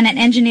war and an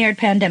engineered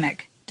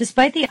pandemic.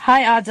 Despite the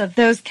high odds of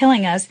those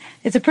killing us,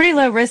 it's a pretty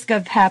low risk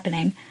of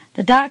happening.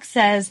 The doc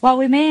says, while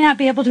we may not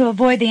be able to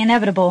avoid the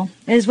inevitable,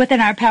 it is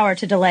within our power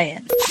to delay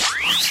it.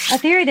 A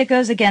theory that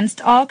goes against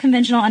all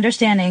conventional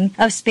understanding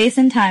of space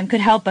and time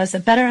could help us a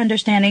better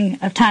understanding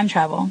of time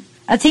travel.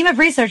 A team of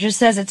researchers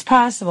says it's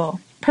possible.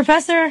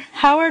 Professor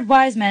Howard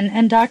Wiseman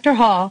and Dr.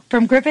 Hall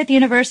from Griffith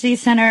University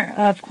Center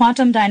of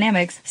Quantum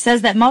Dynamics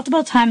says that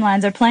multiple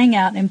timelines are playing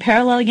out in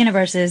parallel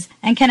universes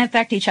and can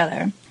affect each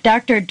other.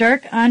 Dr.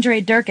 Dirk Andre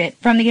Durkett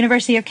from the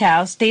University of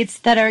Cal states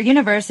that our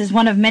universe is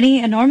one of many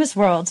enormous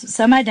worlds,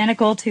 some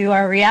identical to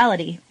our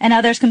reality, and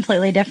others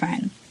completely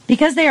different.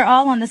 Because they are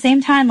all on the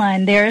same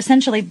timeline, they are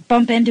essentially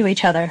bump into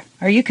each other.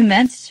 Are you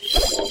convinced?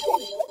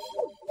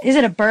 Is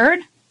it a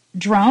bird?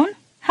 Drone?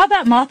 How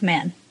about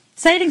Mothman?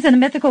 Sightings of the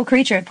mythical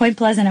creature at Point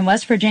Pleasant in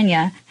West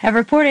Virginia have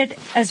reported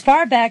as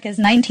far back as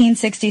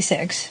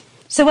 1966.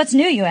 So what's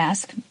new, you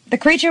ask? The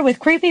creature with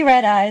creepy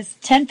red eyes,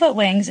 10-foot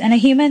wings, and a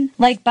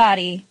human-like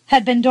body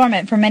had been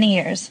dormant for many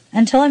years,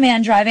 until a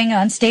man driving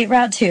on State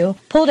Route 2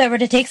 pulled over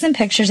to take some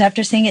pictures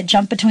after seeing it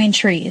jump between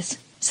trees.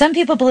 Some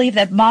people believe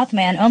that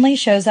Mothman only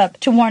shows up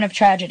to warn of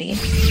tragedy.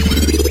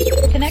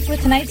 Connect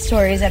with tonight's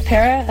stories at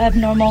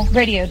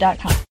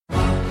paraabnormalradio.com.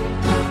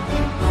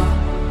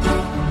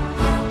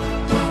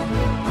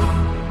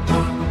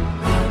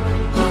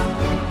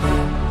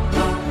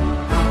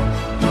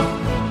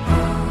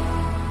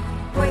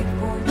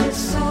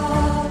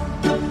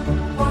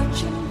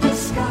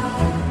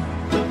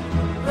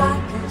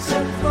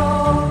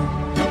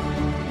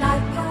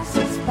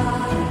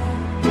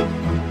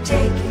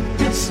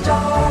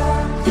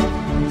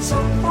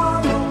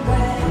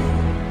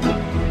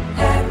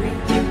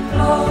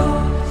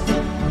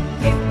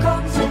 Here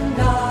comes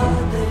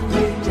another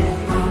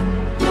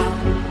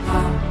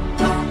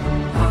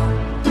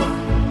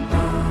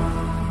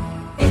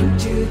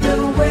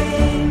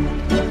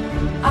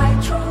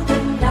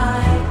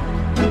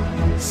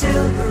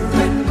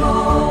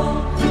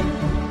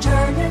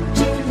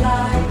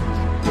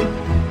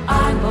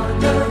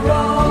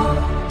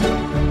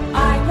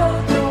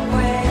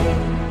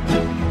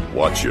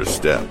Watch your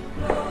step.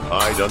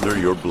 Hide under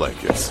your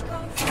blankets.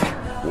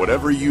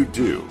 Whatever you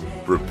do,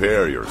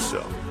 prepare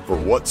yourself for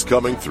what's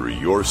coming through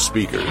your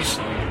speakers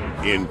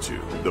into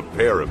the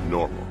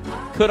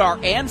Paranormal. Could our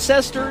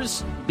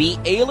ancestors be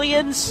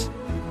aliens?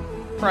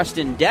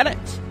 Preston Dennett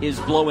is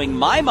blowing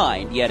my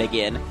mind yet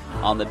again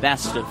on the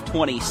best of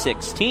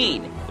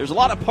 2016. There's a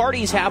lot of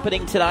parties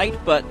happening tonight,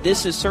 but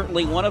this is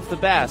certainly one of the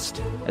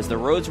best, as the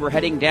roads we're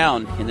heading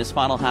down in this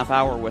final half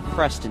hour with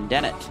Preston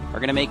Dennett are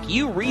going to make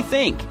you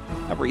rethink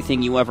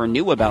everything you ever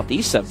knew about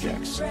these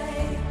subjects.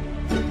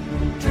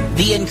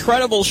 The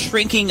Incredible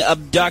Shrinking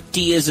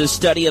Abductee is a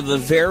study of a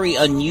very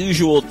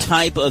unusual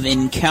type of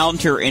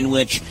encounter in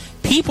which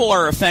people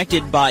are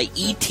affected by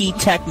ET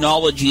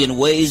technology in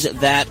ways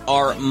that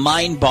are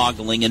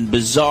mind-boggling and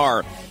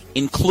bizarre,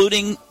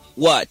 including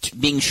what?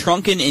 Being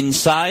shrunken in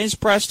size,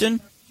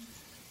 Preston?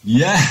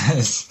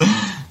 Yes.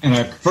 And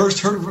I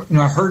first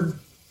heard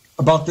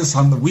about this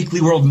on the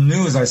Weekly World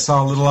News. I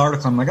saw a little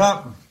article. I'm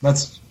like,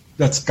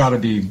 that's got to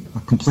be a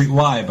complete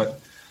lie. But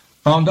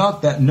found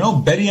out that no,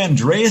 Betty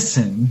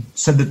Andreasen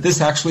said that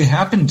this actually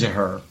happened to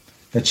her,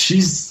 that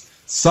she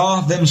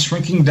saw them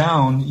shrinking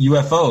down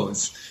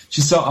UFOs.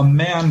 She saw a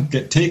man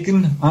get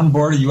taken on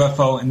board a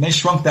UFO, and they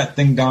shrunk that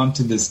thing down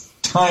to this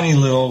tiny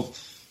little,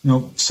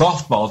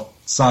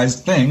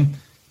 softball-sized thing,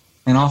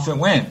 and off it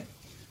went.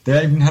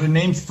 They even had a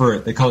name for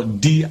it. They call it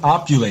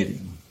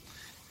de-opulating.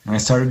 And I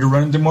started to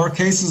run into more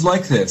cases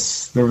like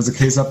this. There was a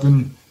case up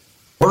in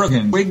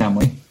Oregon,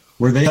 family,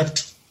 where they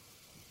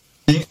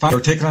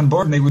were taken on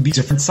board, and they would be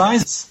different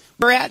sizes.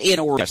 We're at in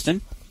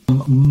Oregon.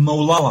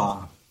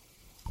 Molalla,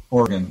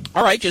 Oregon.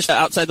 All right, just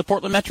outside the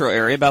Portland metro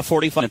area, about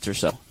 45 minutes or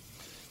so.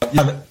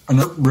 Yeah,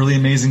 another really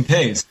amazing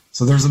case.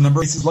 So there's a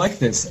number of cases like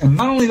this. And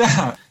not only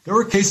that, there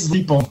were cases of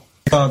people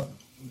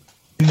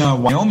in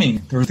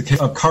Wyoming. There was the case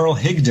of Carl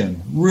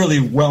Higdon, really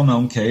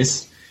well-known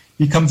case.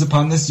 He comes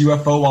upon this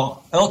UFO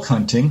while elk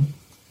hunting,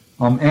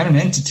 and an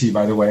entity,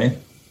 by the way.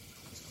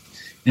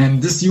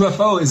 And this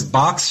UFO is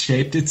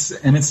box-shaped,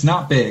 and it's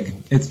not big.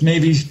 It's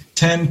maybe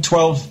 10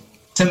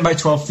 by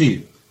 12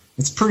 feet.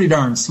 It's pretty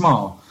darn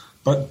small.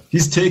 But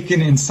he's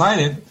taken inside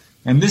it,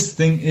 and this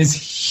thing is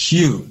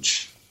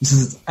huge. He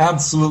says it's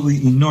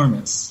absolutely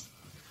enormous.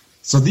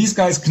 So these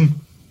guys can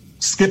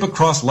skip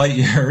across light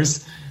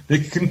years. They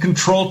can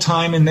control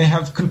time, and they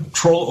have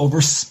control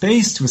over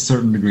space to a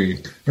certain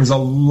degree. There's a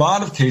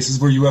lot of cases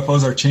where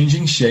UFOs are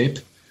changing shape,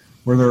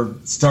 where they're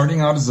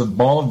starting out as a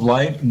ball of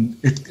light, and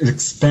it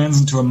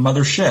expands into a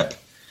mother ship.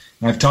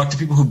 And I've talked to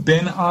people who've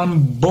been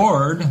on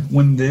board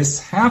when this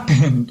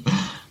happened.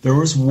 There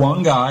was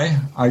one guy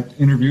I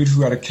interviewed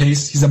who had a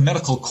case. He's a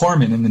medical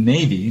corpsman in the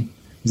Navy. He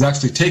was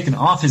actually taken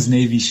off his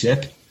Navy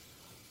ship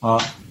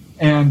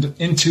and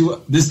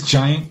into this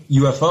giant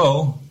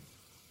UFO,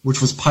 which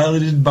was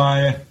piloted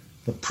by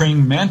the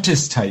praying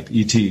mantis type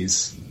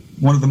ETs,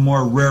 one of the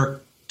more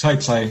rare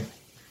types I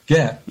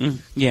get.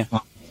 Yeah.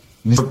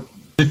 These are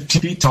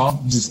 15 feet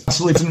tall. Just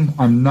absolutely,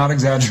 I'm not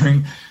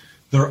exaggerating.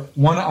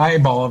 One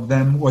eyeball of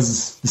them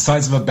was the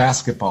size of a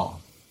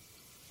basketball.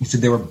 He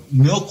said they were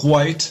milk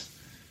white,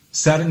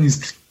 sat in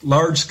these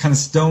large kind of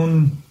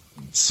stone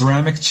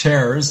ceramic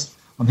chairs.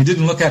 He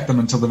didn't look at them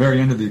until the very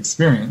end of the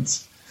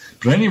experience.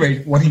 But at any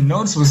rate, what he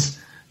noticed was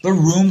the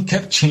room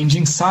kept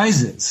changing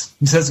sizes.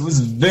 He says it was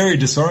very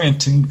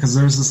disorienting because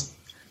there was this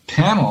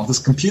panel, this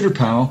computer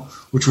panel,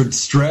 which would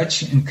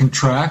stretch and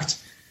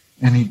contract,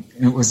 and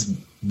it was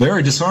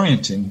very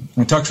disorienting.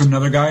 I talked to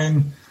another guy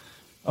in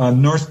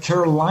North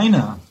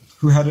Carolina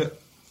who had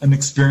an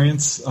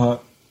experience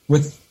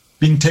with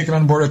being taken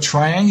on board a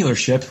triangular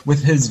ship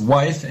with his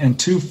wife and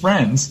two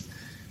friends,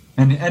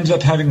 and he ended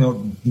up having a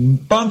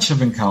bunch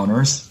of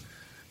encounters.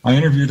 I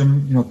interviewed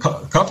him, a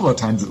couple of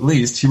times at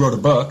least. He wrote a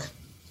book,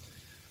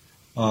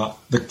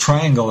 The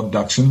Triangle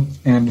Abduction,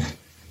 and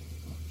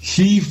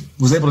he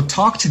was able to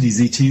talk to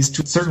these ETs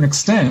to a certain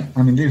extent,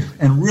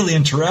 and really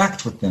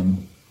interact with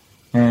them,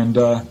 and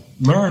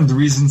learn the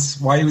reasons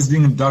why he was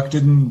being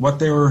abducted and what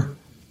they were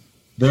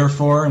there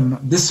for, and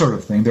this sort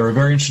of thing. They were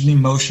very interested in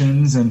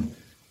emotions and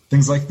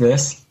things like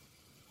this.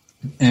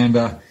 And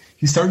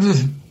he started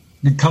to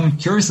become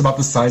curious about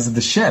the size of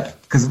the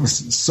ship, because it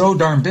was so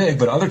darn big,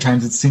 but other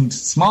times it seemed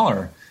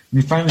smaller.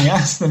 And he finally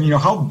asked them,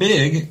 how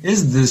big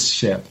is this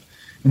ship?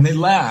 And they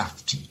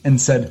laughed and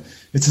said,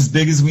 it's as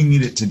big as we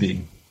need it to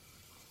be.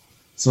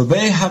 So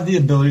they have the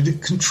ability to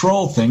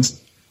control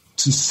things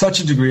to such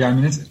a degree.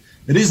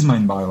 It is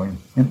mind-boggling.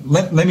 And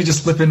let me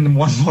just slip in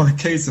one more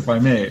case, if I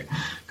may,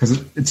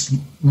 because it's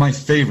my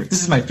favorite.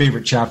 This is my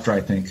favorite chapter, I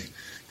think,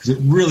 because it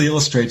really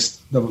illustrates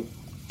the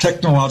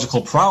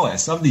technological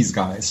prowess of these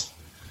guys.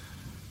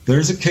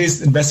 There's a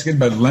case investigated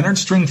by Leonard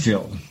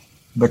Stringfield,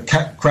 the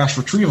crash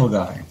retrieval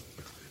guy,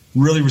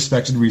 really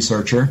respected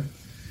researcher,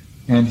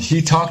 and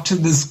he talked to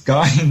this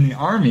guy in the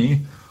Army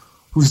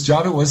whose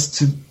job it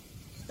was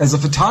as a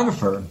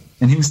photographer,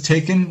 and he was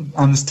taken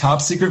on this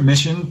top-secret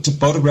mission to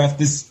photograph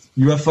this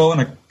UFO in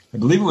I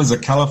believe it was a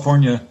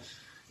California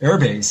air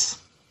base.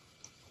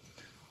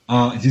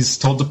 He's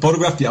told to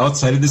photograph the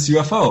outside of this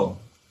UFO.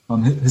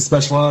 His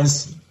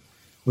specialty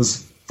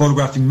was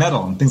photographing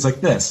metal and things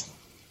like this.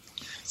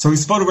 So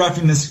he's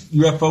photographing this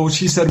UFO, which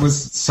he said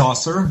was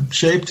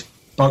saucer-shaped,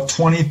 about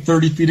 20,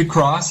 30 feet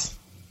across,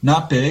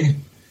 not big.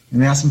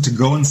 And they asked him to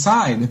go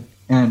inside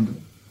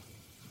and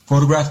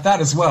photograph that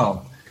as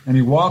well. And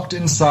he walked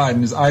inside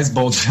and his eyes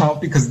bulged out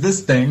because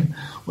this thing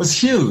was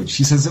huge.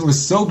 He says it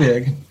was so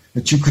big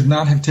that you could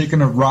not have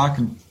taken a rock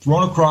and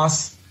thrown it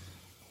across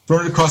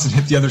and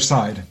hit the other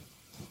side.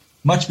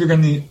 Much bigger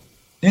on the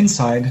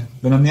inside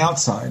than on the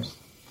outside.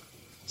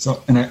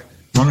 So, and I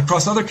run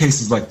across other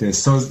cases like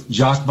this. So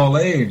Jacques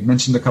Vallée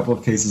mentioned a couple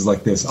of cases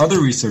like this. Other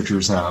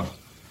researchers have.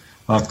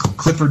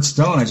 Clifford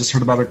Stone, I just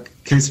heard about a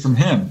case from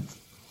him.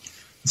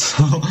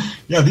 So,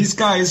 yeah, these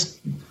guys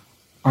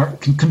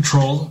can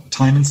control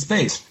time and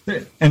space.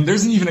 And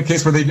there's even a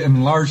case where they've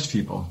enlarged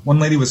people. One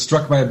lady was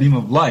struck by a beam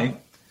of light,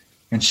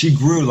 and she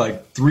grew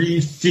like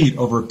 3 feet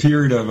over a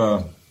period of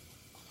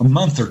a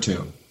month or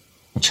two,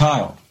 a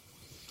child.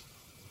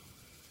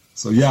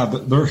 So, yeah,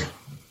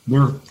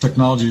 their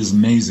technology is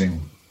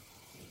amazing.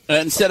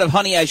 Instead of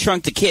Honey, I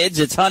Shrunk the Kids,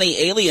 it's Honey,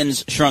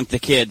 Aliens Shrunk the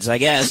Kids, I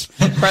guess.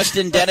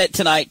 Preston Dennett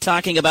tonight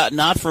talking about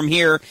Not From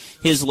Here,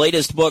 his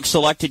latest book,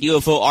 Selected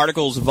UFO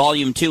Articles,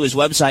 Volume 2, his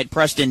website,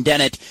 Preston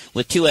Dennett,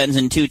 with 2 N's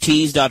and 2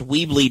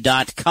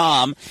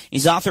 T's.weebly.com.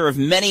 He's author of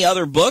many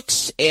other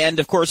books, and,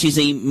 of course, he's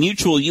a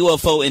mutual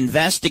UFO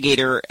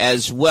investigator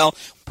as well.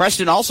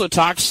 Preston also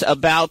talks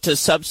about a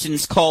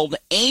substance called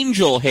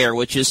angel hair,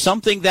 which is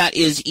something that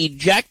is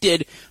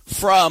ejected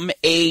from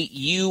a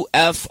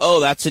UFO.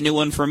 That's a new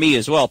one for me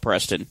as well,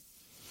 Preston.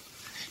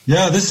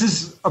 Yeah, this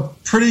is a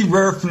pretty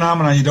rare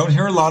phenomenon. You don't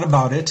hear a lot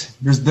about it.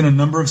 There's been a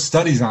number of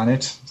studies on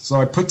it. So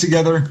I put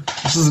together,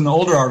 this is an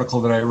older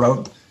article that I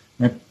wrote,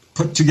 and I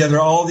put together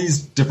all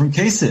these different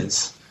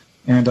cases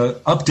and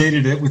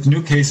updated it with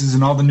new cases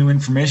and all the new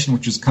information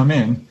which has come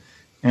in.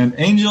 And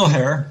angel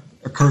hair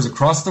occurs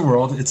across the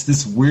world. It's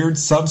this weird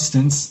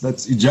substance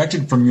that's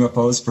ejected from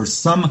UFOs for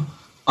some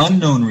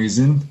unknown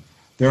reason.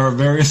 There are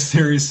various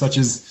theories such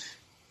as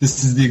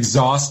this is the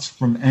exhaust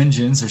from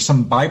engines or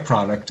some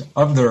byproduct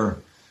of their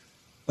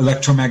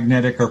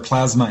electromagnetic or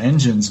plasma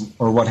engines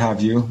or what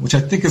have you, which I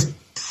think is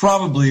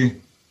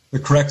probably the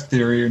correct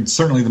theory and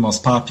certainly the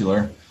most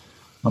popular.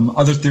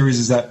 Other theories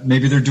is that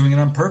maybe they're doing it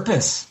on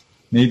purpose.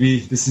 Maybe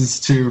this is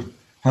to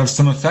have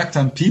some effect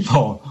on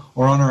people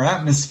or on our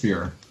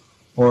atmosphere,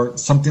 or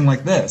something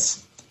like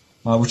this,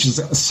 which is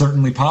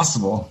certainly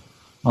possible.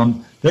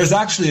 There's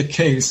actually a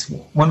case,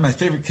 one of my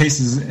favorite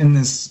cases in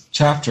this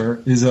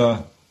chapter is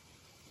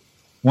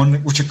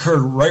one which occurred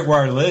right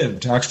where I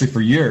lived, actually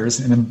for years,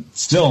 and I'm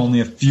still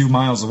only a few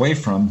miles away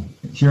from,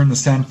 here in the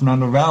San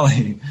Fernando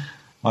Valley.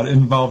 It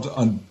involved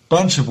a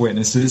bunch of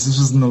witnesses. This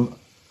was in the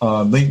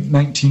late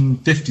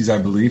 1950s, I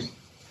believe.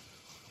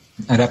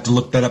 I'd have to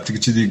look that up to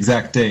get you the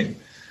exact date.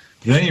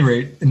 But at any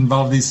rate, it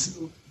involved these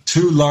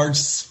 2 large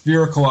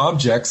spherical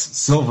objects,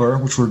 silver,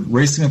 which were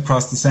racing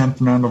across the San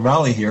Fernando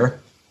Valley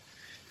here,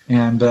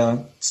 and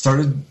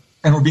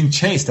were being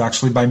chased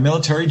actually by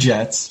military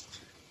jets.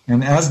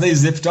 And as they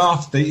zipped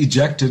off, they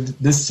ejected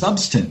this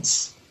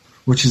substance,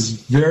 which is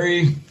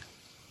very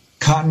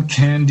cotton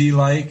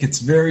candy-like. It's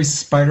very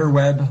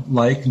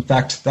spiderweb-like. In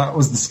fact, that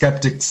was the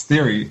skeptics'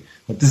 theory,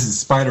 that this is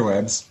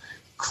spiderwebs.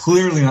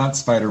 Clearly not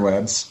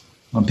spiderwebs.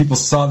 People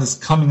saw this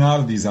coming out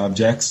of these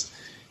objects.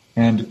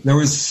 And there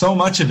was so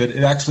much of it,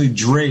 it actually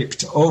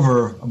draped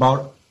over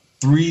about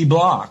 3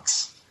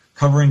 blocks,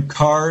 covering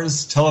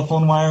cars,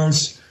 telephone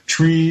wires,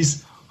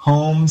 trees,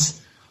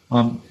 homes.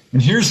 And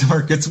here's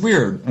where it gets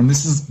weird. And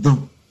this is the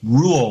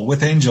rule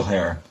with angel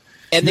hair.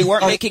 And they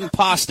weren't making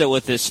pasta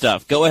with this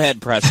stuff. Go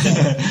ahead,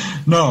 Preston.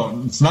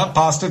 No, it's not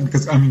pasta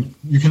because,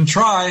 you can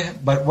try,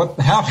 but what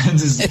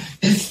happens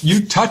is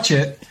you touch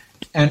it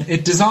and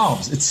it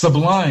dissolves. It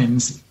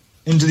sublimes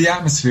into the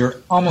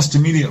atmosphere almost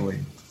immediately.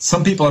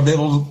 Some people are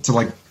able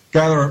to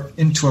gather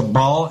into a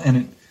ball,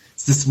 and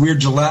it's this weird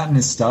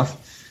gelatinous stuff,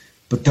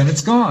 but then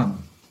it's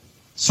gone.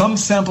 Some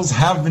samples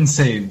have been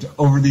saved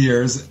over the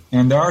years,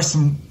 and there are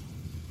some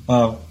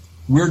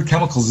weird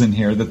chemicals in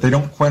here that they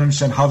don't quite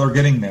understand how they're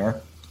getting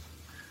there.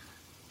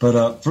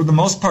 But for the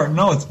most part,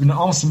 no, it's been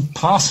almost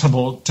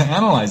impossible to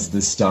analyze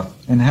this stuff,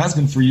 and has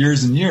been for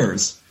years and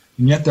years.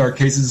 And yet there are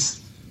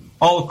cases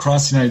all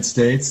across the United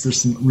States. There's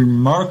some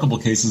remarkable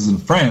cases in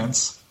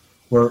France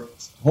where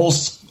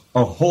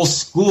a whole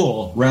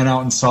school ran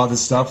out and saw this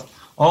stuff.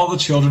 All the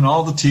children,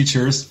 all the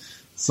teachers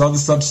saw the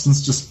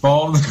substance just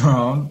fall to the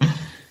ground.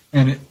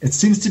 And it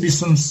seems to be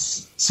some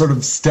sort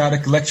of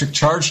static electric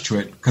charge to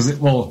it, because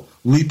it will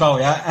leap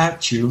out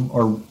at you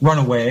or run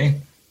away,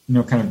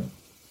 kind of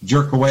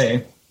jerk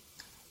away.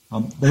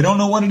 They don't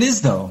know what it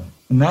is, though.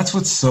 And that's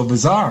what's so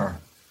bizarre.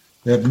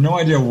 They have no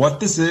idea what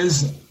this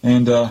is,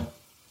 and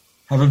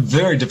have a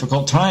very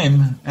difficult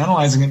time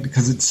analyzing it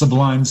because it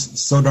sublimes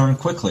so darn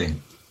quickly.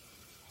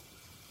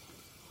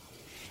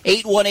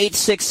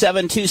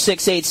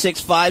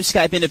 818-672-6865.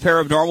 Skype into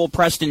Paranormal.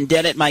 Preston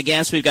Dennett, my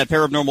guest. We've got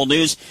Paranormal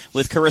News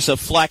with Carissa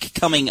Fleck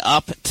coming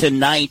up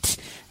tonight.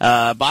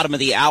 Bottom of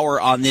the hour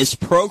on this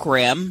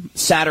program,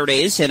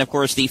 Saturdays, and, of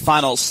course, the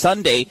final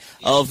Sunday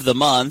of the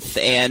month.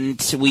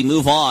 And we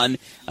move on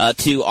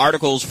to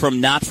articles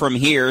from Not From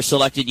Here,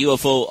 Selected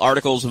UFO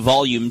Articles,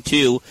 Volume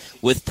 2,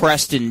 with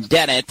Preston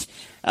Dennett.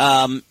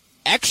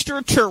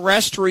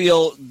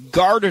 Extraterrestrial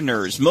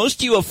gardeners.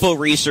 Most UFO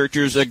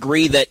researchers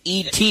agree that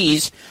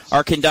ETs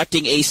are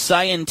conducting a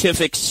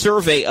scientific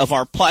survey of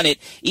our planet,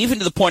 even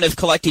to the point of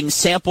collecting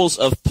samples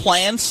of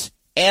plants,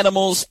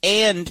 animals,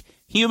 and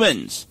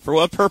humans. For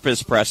what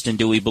purpose, Preston,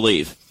 do we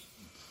believe?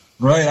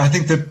 Right. I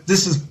think that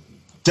this is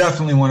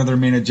definitely one of their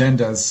main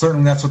agendas.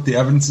 Certainly that's what the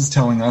evidence is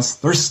telling us.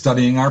 They're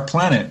studying our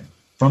planet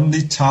from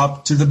the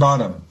top to the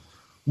bottom.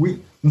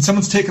 When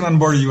someone's taken on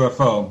board a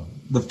UFO,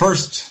 the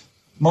first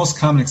most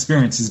common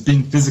experience is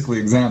being physically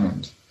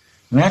examined.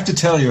 And I have to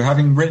tell you,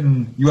 having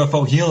written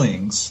UFO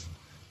Healings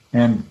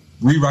and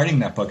rewriting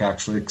that book,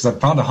 actually, because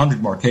I've found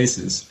 100 more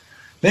cases,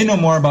 they know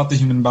more about the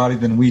human body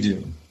than we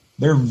do.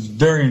 They're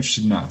very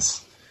interested in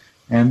us.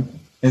 And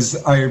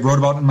as I wrote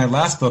about in my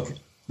last book,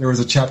 there was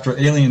a chapter,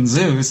 Alien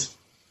Zoos,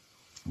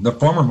 the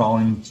former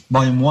volume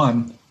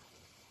 1.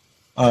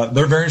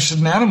 They're very interested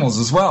in animals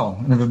as well,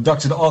 and have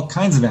abducted all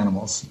kinds of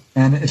animals.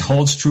 And it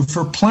holds true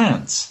for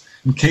plants.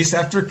 In case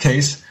after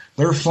case,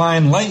 they're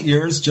flying light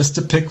years just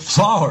to pick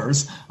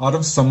flowers out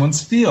of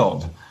someone's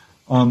field.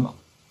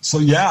 So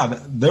yeah,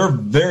 they're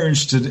very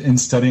interested in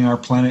studying our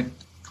planet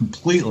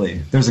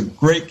completely. There's a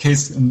great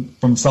case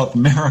from South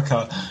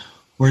America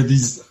where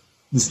this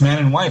man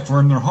and wife were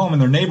in their home,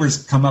 and their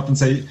neighbors come up and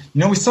say,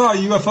 we saw a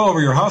UFO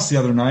over your house the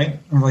other night.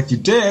 And we're like, you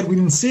did? We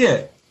didn't see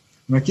it.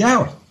 I'm like,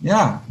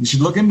 yeah, you should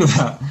look into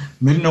that. And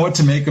they didn't know what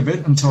to make of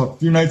it until a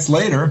few nights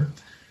later,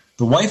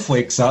 the wife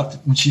wakes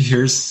up and she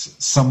hears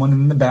someone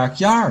in the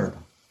backyard.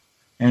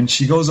 And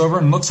she goes over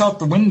and looks out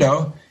the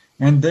window,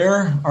 and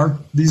there are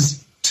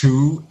these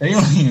two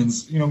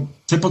aliens,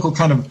 typical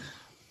kind of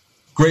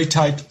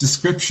gray-type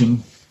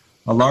description,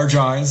 large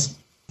eyes,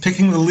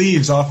 picking the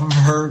leaves off of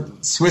her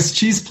Swiss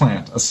cheese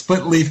plant, a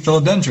split-leaf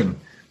philodendron,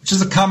 which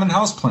is a common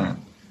house plant.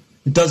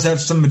 It does have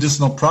some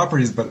medicinal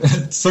properties, but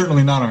it's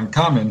certainly not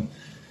uncommon.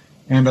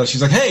 And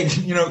she's like, hey,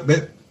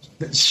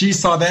 she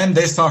saw them,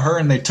 they saw her,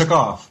 and they took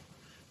off.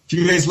 A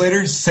few days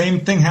later,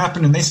 same thing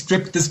happened, and they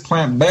stripped this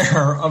plant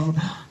bare of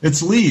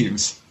its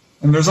leaves.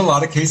 And there's a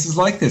lot of cases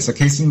like this. A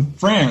case in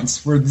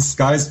France where this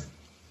guy's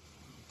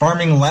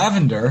farming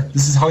lavender.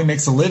 This is how he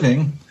makes a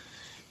living.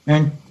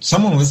 And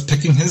someone was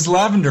picking his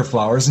lavender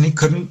flowers, and he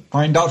couldn't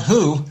find out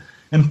who,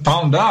 and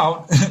found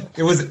out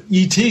it was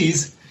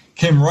ETs,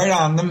 came right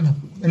on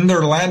them in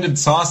their landed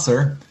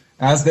saucer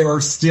as they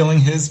were stealing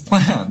his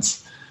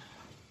plants.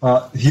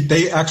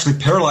 They actually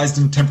paralyzed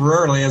him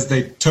temporarily as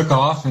they took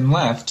off and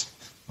left.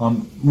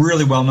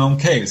 Really well-known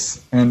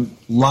case, and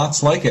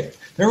lots like it.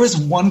 There was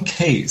one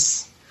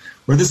case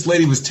where this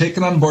lady was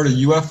taken on board a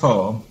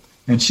UFO,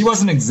 and she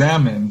wasn't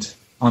examined,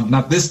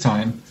 not this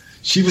time.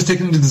 She was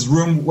taken into this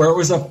room where it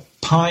was a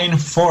pine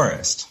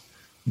forest.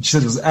 And she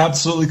said it was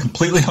absolutely,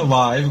 completely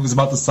alive. It was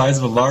about the size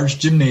of a large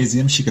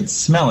gymnasium. She could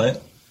smell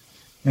it.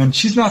 And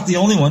she's not the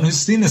only one who's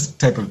seen this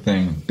type of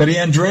thing. Betty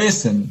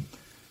Andreasen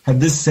had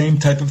this same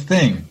type of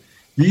thing.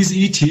 These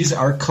ETs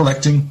are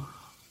collecting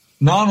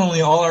not only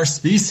all our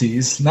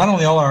species, not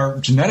only all our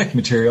genetic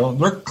material,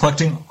 they're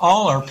collecting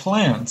all our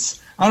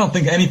plants. I don't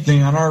think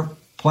anything on our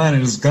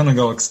planet is going to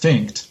go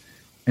extinct.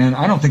 And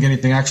I don't think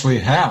anything actually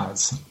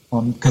has.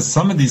 Because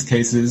some of these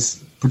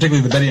cases,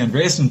 particularly the Betty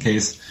Andreasen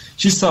case,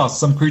 she saw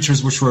some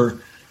creatures which were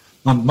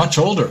much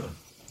older.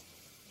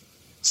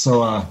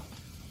 So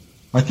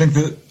I think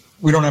that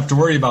we don't have to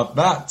worry about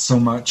that so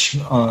much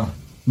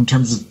in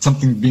terms of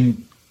something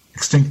being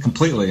extinct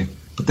completely.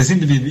 But they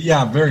seem to be,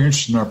 very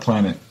interested in our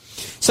planet.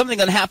 Something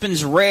that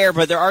happens rare,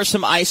 but there are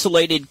some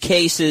isolated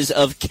cases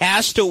of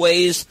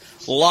castaways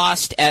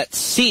lost at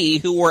sea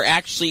who were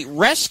actually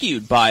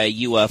rescued by a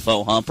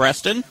UFO, huh,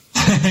 Preston?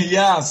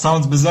 Yeah,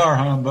 sounds bizarre,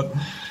 huh? But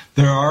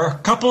there are a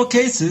couple of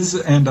cases,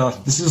 and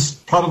this is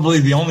probably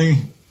the only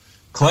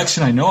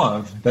collection I know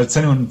of that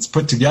anyone's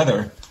put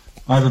together.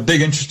 I have a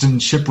big interest in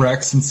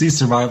shipwrecks and sea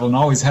survival, and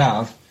always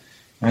have.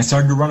 And I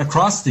started to run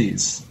across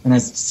these, and I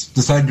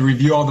decided to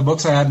review all the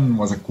books I had, and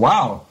was like,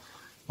 wow.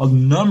 A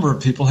number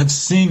of people have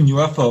seen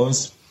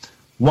UFOs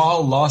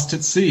while lost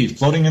at sea,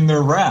 floating in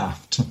their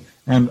raft.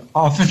 And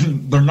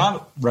often they're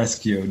not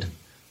rescued,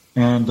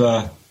 and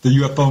the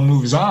UFO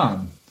moves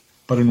on.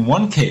 But in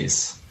one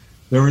case,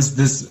 there was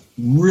this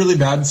really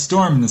bad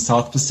storm in the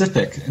South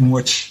Pacific in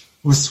which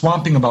it was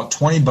swamping about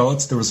 20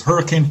 boats. There was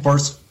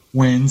hurricane-force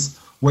winds,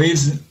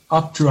 waves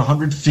up to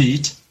 100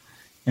 feet,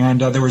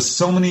 and there were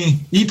so many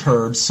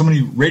EPIRBs, so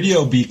many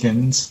radio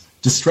beacons,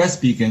 distress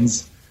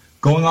beacons,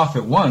 going off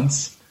at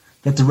once,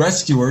 that the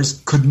rescuers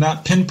could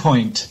not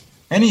pinpoint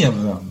any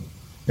of them.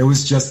 It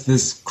was just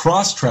this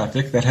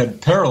cross-traffic that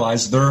had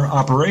paralyzed their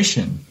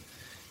operation.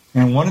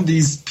 And one of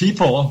these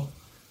people,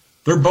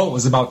 their boat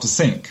was about to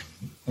sink.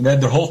 And they had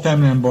their whole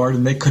family on board,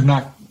 and they could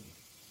not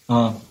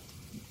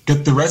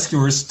get the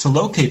rescuers to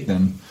locate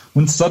them,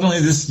 when suddenly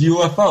this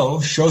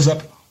UFO shows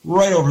up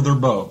right over their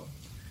boat.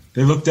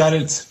 They looked at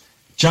its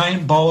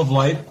giant ball of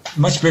light,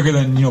 much bigger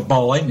than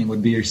ball lightning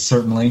would be,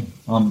 certainly.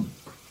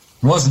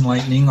 Wasn't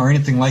lightning or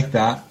anything like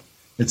that.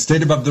 It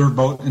stayed above their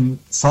boat in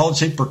solid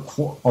shape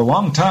for a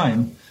long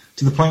time,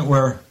 to the point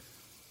where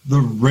the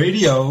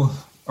radio,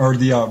 or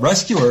the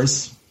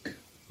rescuers,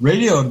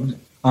 radioed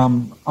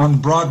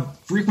on broad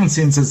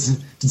frequency and says,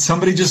 "Did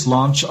somebody just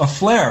launch a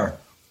flare?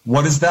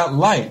 What is that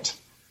light?"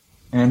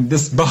 And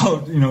this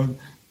boat,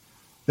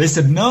 they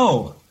said,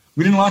 "No,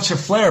 we didn't launch a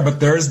flare, but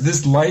there's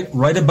this light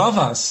right above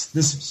us,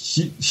 this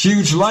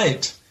huge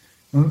light."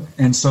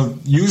 And so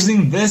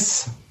using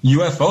this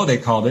UFO, they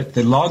called it,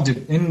 they logged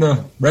it in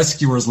the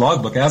rescuer's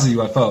logbook as a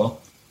UFO,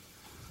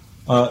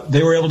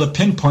 they were able to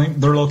pinpoint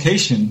their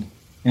location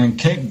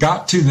and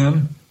got to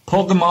them,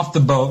 pulled them off the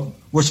boat,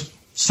 which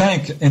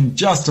sank in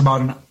just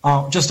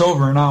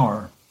over an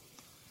hour.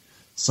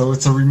 So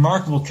it's a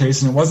remarkable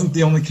case, and it wasn't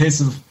the only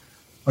case of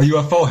a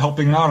UFO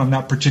helping out on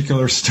that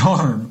particular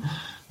storm,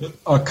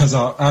 because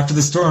after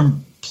the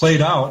storm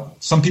played out,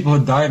 some people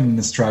had died in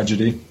this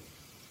tragedy.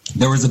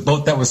 There was a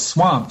boat that was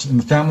swamped, and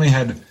the family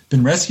had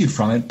been rescued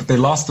from it, but they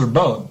lost their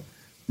boat,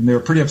 and they were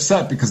pretty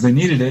upset because they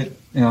needed it.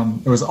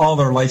 It was all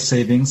their life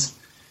savings,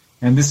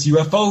 and this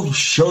UFO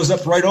shows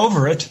up right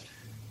over it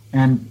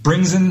and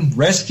brings in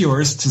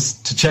rescuers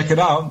to check it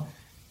out,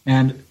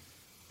 and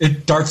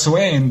it darts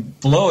away, and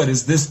below it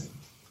is this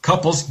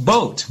couple's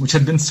boat, which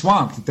had been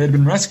swamped, that they had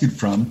been rescued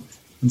from.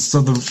 And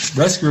so the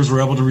rescuers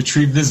were able to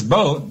retrieve this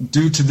boat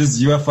due to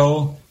this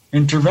UFO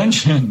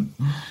intervention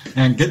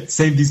and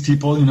save these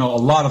people, a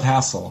lot of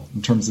hassle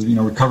in terms of,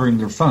 recovering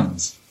their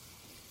funds.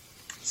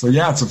 So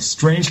yeah, it's a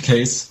strange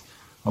case.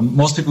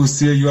 Most people who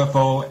see a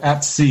UFO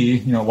at sea,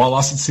 while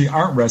lost at sea,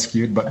 aren't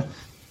rescued, but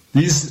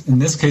in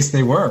this case,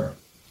 they were.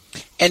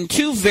 And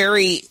two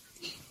very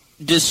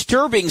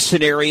disturbing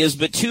scenarios,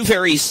 but two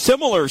very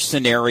similar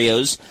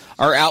scenarios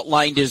are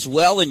outlined as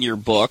well in your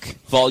book,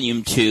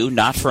 Volume 2,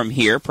 Not From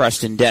Here,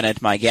 Preston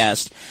Dennett, my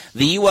guest.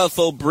 The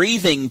UFO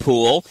breathing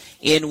pool,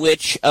 in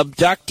which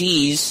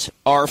abductees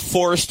are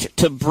forced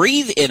to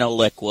breathe in a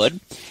liquid,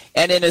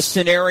 and in a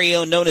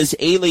scenario known as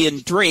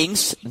alien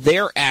drinks,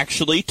 they're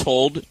actually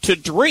told to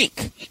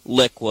drink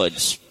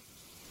liquids.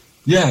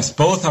 Yes,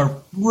 both are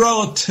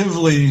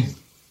relatively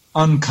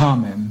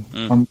uncommon.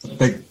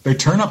 They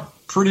turn up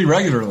pretty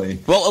regularly.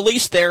 Well, at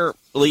least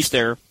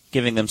they're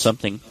giving them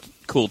something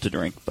cool to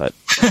drink, but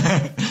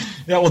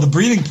yeah, well, the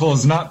breathing pool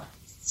is not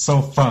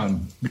so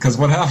fun, because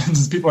what happens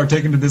is people are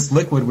taken to this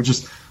liquid, which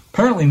is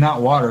apparently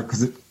not water,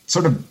 because it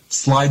sort of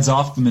slides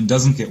off them and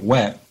doesn't get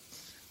wet.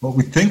 What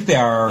we think they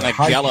are like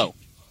Jello.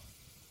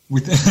 We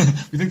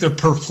think they're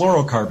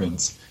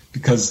perfluorocarbons,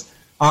 because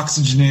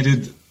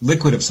oxygenated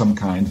liquid of some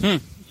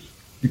kind.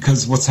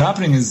 Because what's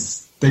happening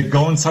is they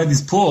go inside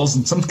these pools.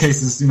 In some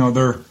cases,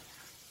 they're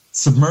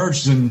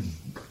submerged and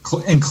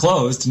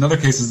enclosed. In other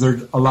cases,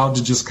 they're allowed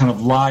to just kind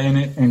of lie in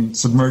it and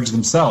submerge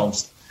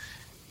themselves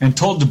and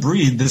told to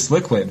breathe this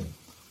liquid.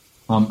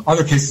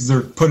 Other cases,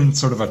 they're put in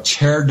sort of a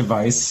chair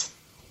device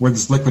where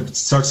this liquid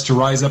starts to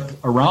rise up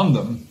around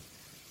them.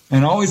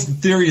 And always the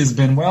theory has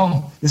been,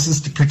 well, this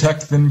is to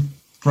protect them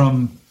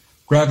from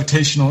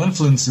gravitational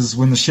influences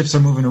when the ships are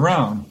moving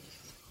around,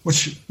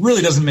 which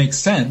really doesn't make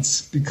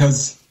sense,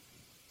 because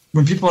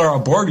when people are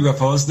aboard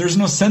UFOs, there's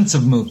no sense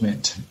of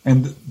movement,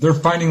 and they're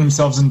finding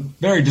themselves in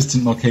very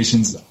distant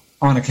locations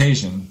on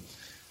occasion,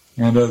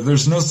 and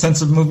there's no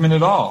sense of movement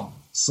at all.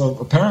 So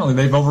apparently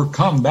they've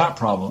overcome that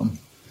problem.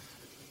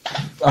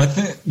 I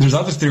think there's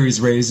other theories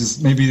raised,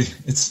 is maybe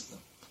it's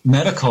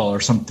medical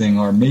or something,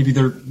 or maybe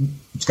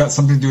it's got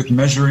something to do with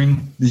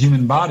measuring the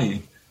human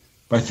body.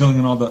 By filling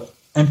in all the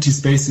empty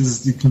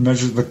spaces, you can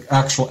measure the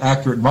actual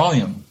accurate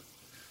volume.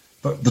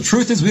 But the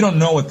truth is, we don't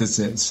know what this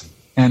is.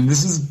 And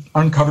this is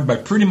uncovered by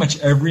pretty much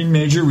every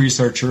major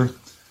researcher.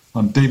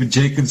 David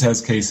Jacobs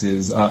has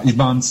cases.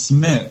 Yvonne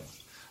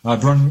Smith.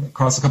 I've run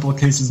across a couple of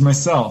cases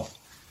myself.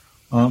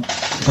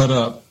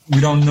 But we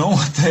don't know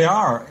what they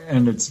are.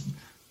 And it's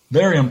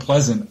very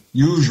unpleasant,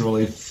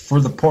 usually, for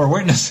the poor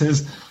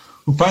witnesses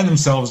who find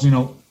themselves,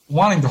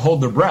 wanting to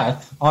hold their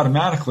breath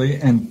automatically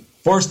and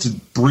forced to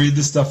breathe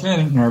this stuff in,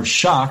 and are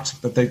shocked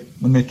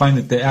when they find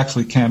that they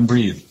actually can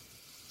breathe.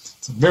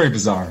 It's very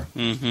bizarre.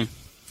 Mm-hmm.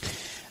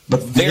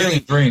 But very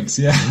drinks,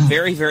 yeah.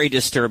 Very, very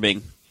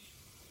disturbing.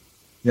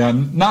 Yeah,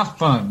 not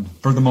fun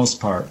for the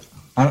most part.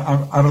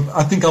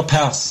 I think I'll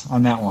pass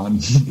on that one.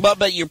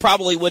 But you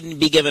probably wouldn't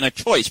be given a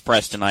choice,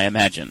 Preston, I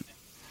imagine.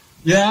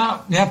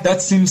 Yeah,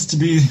 that seems to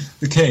be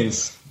the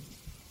case.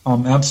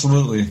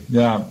 Absolutely.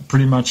 Yeah,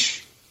 pretty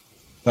much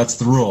that's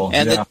the rule.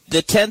 And yeah.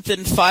 the 10th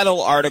and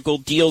final article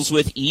deals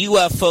with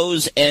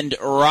UFOs and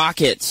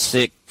rockets,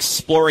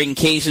 exploring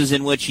cases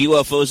in which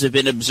UFOs have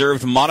been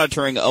observed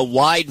monitoring a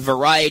wide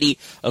variety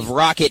of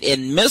rocket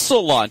and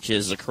missile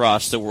launches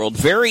across the world.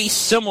 Very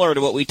similar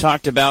to what we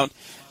talked about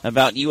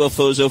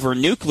UFOs over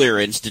nuclear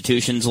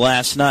institutions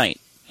last night.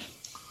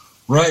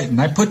 Right,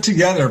 and I put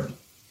together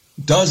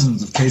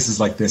dozens of cases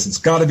like this. It's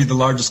got to be the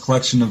largest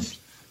collection of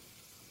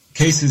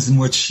cases in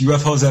which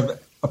UFOs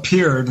have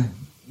appeared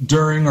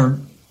during or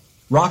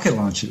rocket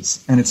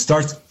launches. And it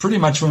starts pretty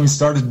much when we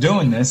started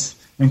doing this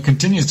and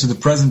continues to the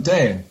present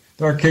day.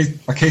 A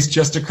case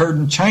just occurred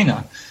in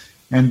China.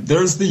 And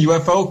there's the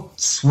UFO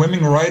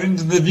swimming right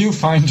into the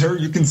viewfinder.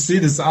 You can see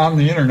this on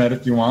the internet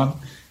if you want.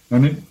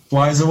 And it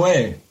flies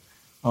away.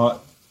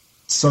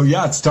 So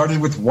yeah, it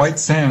started with White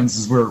Sands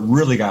is where it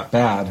really got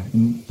bad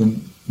in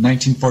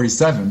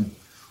 1947,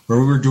 where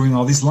we were doing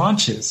all these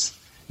launches.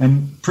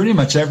 And pretty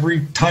much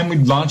every time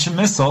we'd launch a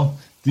missile,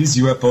 these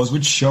UFOs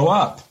would show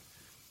up.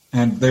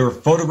 And they were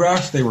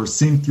photographed, they were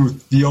seen through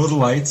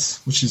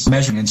theodolites, which is a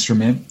measuring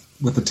instrument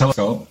with the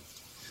telescope.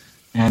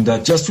 And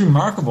just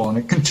remarkable. And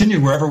it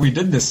continued wherever we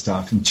did this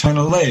stuff, in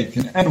China Lake,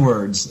 in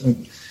Edwards,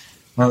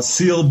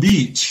 Seal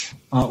Beach,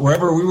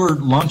 wherever we were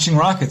launching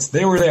rockets,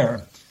 they were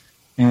there.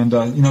 And,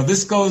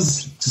 this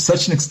goes to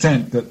such an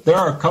extent that there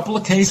are a couple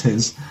of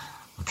cases,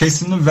 a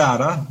case in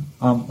Nevada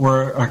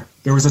where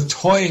there was a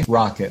toy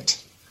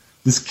rocket.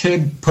 This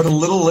kid put a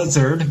little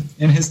lizard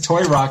in his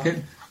toy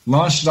rocket,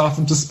 launched it off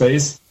into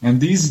space, and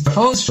these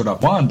UFOs showed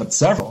up, one, but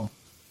several,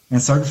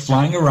 and started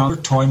flying around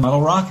their toy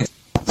model rocket.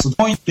 So the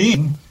point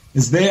being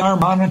is they are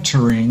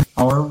monitoring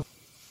our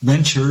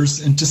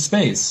ventures into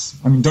space.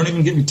 I mean, don't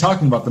even get me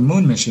talking about the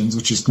moon missions,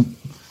 which is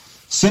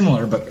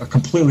similar, but a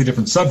completely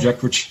different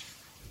subject, which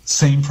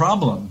same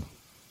problem.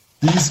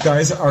 These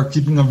guys are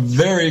keeping a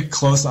very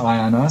close eye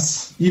on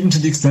us, even to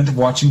the extent of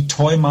watching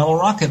toy model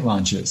rocket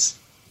launches.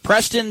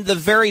 Preston, the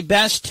very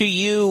best to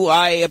you.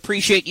 I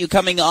appreciate you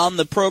coming on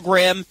the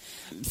program.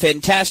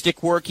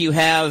 Fantastic work you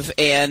have,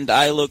 and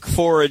I look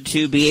forward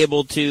to be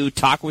able to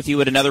talk with you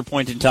at another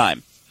point in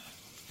time.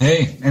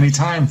 Hey,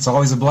 anytime. It's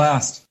always a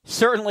blast.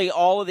 Certainly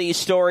all of these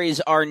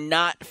stories are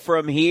not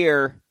from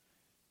here.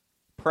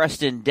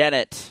 Preston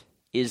Dennett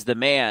is the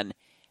man.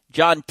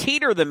 John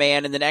Titor, the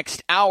man, in the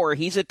next hour.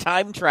 He's a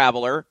time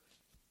traveler.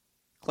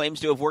 Claims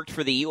to have worked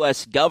for the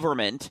U.S.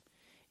 government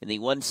in the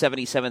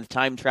 177th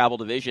Time Travel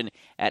Division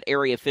at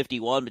Area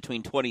 51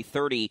 between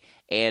 2030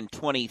 and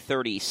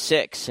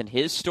 2036. And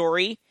his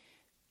story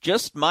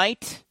just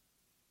might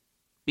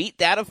beat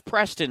that of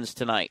Preston's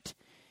tonight.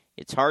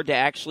 It's hard to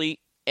actually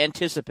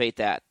anticipate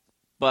that.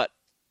 But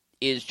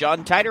is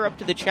John Titor up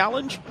to the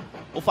challenge?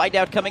 We'll find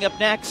out coming up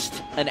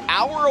next. An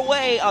hour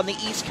away on the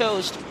East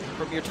Coast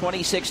from your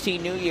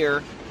 2016 New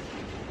Year.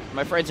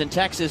 My friends in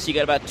Texas, you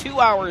got about 2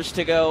 hours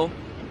to go.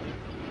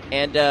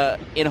 And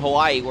in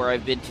Hawaii, where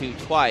I've been to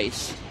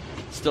twice,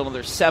 still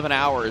another 7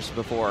 hours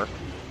before,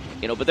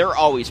 but they're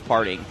always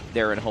partying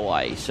there in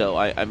Hawaii. So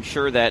I'm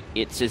sure that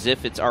it's as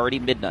if it's already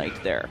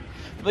midnight there.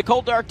 From the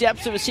cold, dark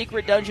depths of a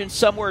secret dungeon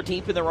somewhere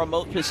deep in the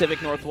remote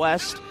Pacific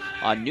Northwest,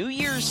 on New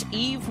Year's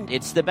Eve,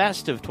 it's the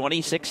best of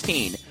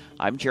 2016.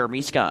 I'm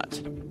Jeremy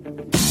Scott.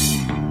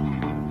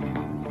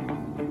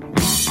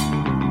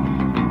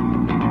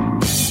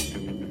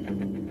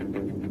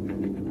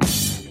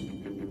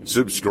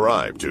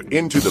 Subscribe to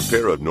Into the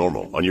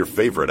Paranormal on your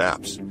favorite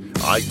apps.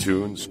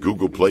 iTunes,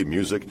 Google Play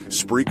Music,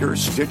 Spreaker,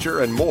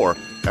 Stitcher, and more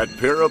at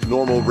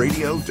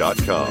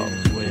ParanormalRadio.com.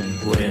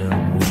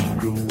 When we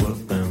grew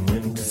up and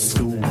went to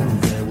school,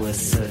 there were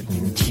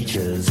certain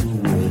teachers who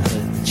would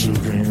hurt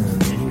children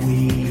any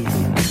way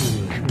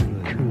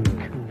they could.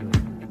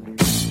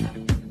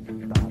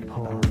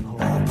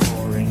 By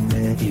pouring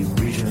their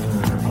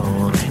derision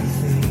upon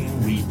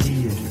anything we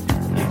did,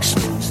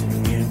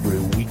 exposing every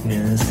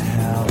weakness,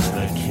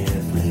 however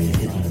carefully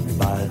hidden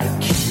by the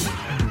kid.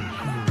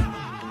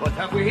 What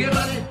have we here,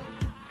 buddy?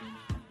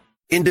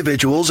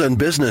 Individuals and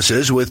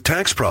businesses with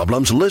tax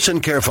problems, listen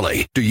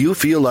carefully. Do you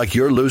feel like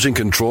you're losing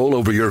control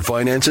over your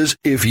finances?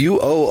 If you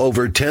owe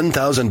over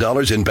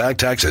 $10,000 in back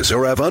taxes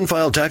or have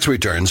unfiled tax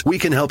returns, we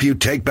can help you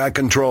take back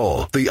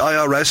control. The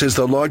IRS is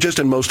the largest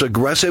and most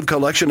aggressive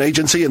collection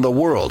agency in the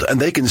world, and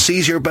they can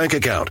seize your bank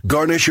account,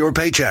 garnish your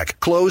paycheck,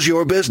 close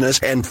your business,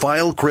 and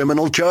file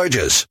criminal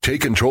charges.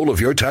 Take control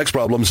of your tax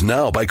problems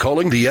now by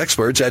calling the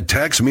experts at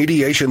Tax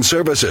Mediation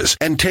Services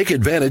and take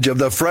advantage of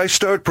the Fresh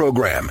Start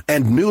program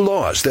and new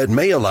laws that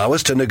may allow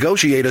us to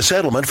negotiate a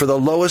settlement for the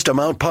lowest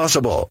amount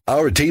possible.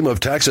 Our team of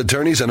tax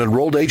attorneys and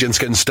enrolled agents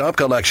can stop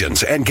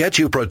collections and get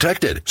you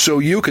protected so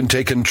you can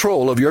take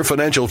control of your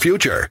financial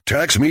future.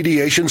 Tax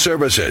Mediation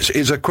Services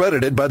is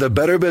accredited by the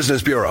Better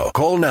Business Bureau.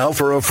 Call now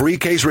for a free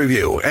case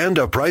review and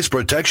a price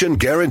protection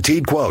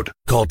guaranteed quote.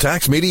 Call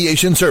Tax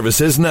Mediation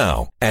Services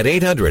now at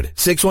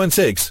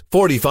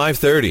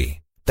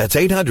 800-616-4530. That's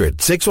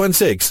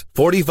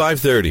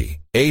 800-616-4530.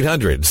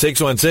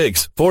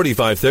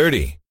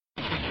 800-616-4530.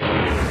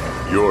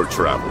 You're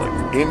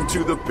traveling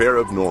into the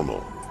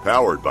paranormal,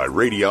 powered by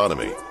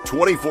Radionomy,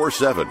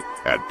 24/7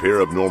 at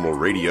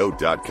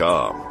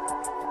ParanormalRadio.com.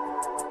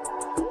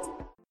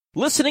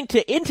 Listening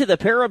to Into the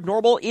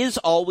Paranormal is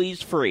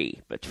always free,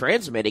 but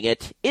transmitting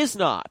it is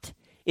not.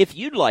 If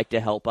you'd like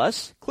to help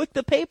us, click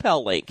the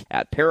PayPal link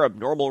at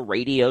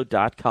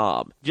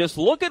ParanormalRadio.com. Just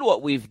look at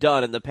what we've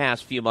done in the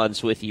past few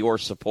months with your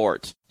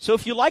support. So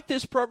if you like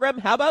this program,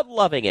 how about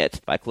loving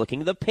it by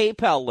clicking the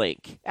PayPal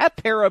link at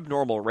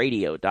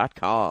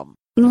ParanormalRadio.com.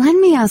 Let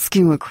me ask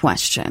you a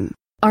question.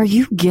 Are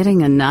you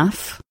getting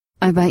enough?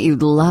 I bet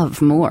you'd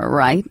love more,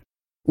 right?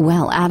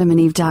 Well,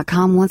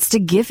 AdamandEve.com wants to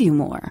give you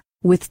more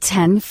with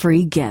 10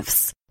 free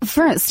gifts.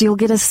 First, you'll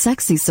get a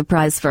sexy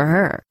surprise for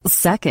her.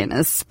 Second,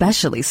 a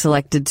specially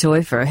selected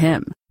toy for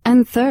him.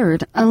 And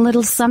third, a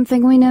little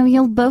something we know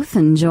you'll both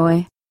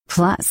enjoy.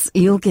 Plus,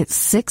 you'll get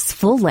 6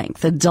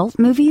 full-length adult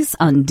movies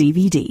on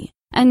DVD.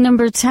 And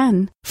number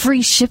 10,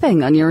 free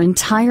shipping on your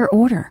entire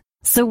order.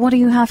 So what do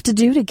you have to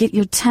do to get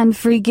your 10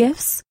 free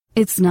gifts?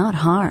 It's not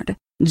hard.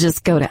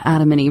 Just go to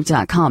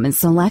AdamandEve.com and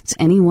select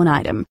any one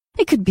item.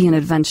 It could be an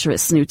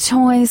adventurous new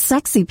toy,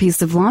 sexy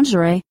piece of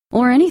lingerie,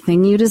 or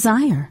anything you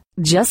desire.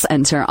 Just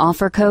enter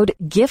offer code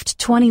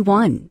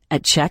GIFT21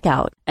 at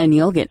checkout, and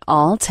you'll get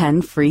all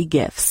 10 free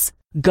gifts.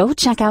 Go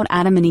check out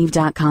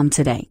AdamandEve.com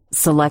today.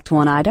 Select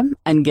one item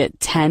and get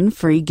 10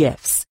 free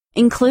gifts,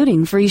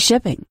 including free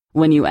shipping,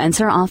 when you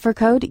enter offer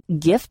code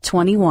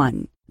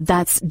GIFT21.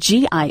 That's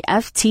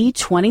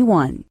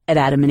GIFT21 at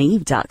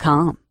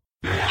AdamandEve.com.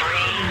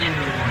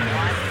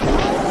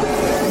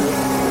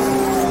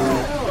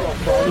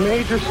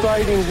 Major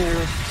sighting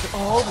here.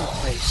 All over the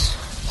place.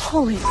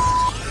 Holy.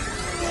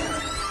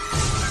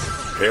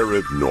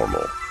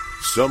 Paranormal.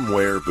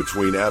 Somewhere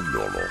between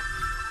abnormal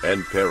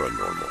and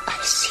paranormal. I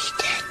see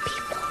dead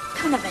people.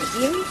 Kind of an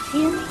eerie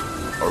feeling.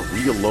 Are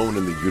we alone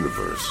in the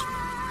universe?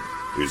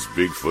 Is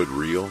Bigfoot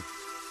real?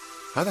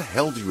 How the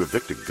hell do you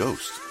evict a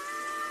ghost?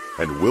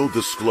 And will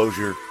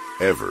disclosure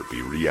ever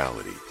be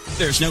reality?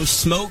 There's no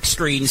smoke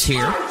screens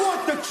here. I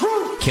want the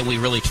truth! Can we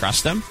really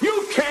trust them?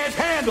 You can't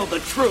handle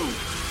the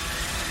truth!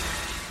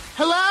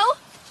 Hello?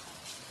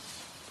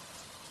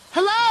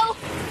 Hello?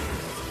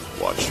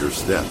 Watch your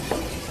step.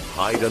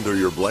 Hide under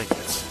your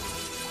blankets.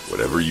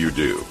 Whatever you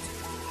do,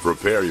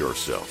 prepare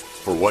yourself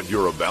for what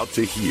you're about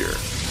to hear.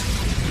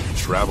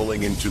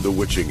 Traveling into the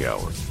witching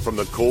hour from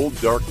the cold,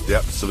 dark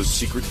depths of a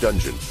secret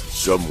dungeon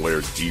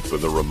somewhere deep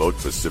in the remote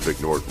Pacific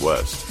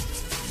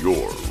Northwest.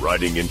 You're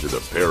riding into the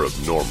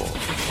paranormal.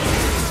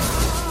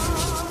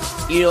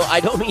 You know, I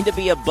don't mean to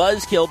be a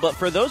buzzkill, but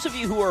for those of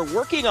you who are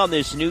working on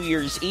this New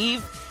Year's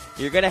Eve,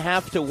 you're going to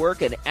have to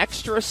work an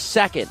extra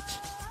second.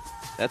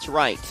 That's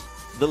right.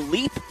 The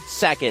leap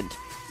second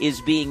is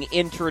being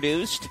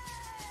introduced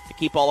to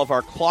keep all of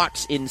our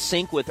clocks in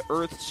sync with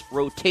Earth's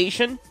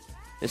rotation.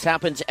 This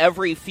happens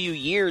every few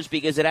years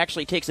because it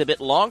actually takes a bit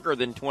longer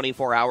than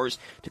 24 hours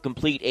to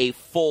complete a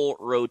full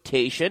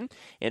rotation.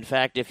 In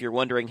fact, if you're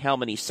wondering how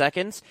many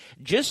seconds,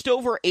 just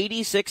over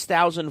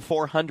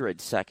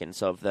 86,400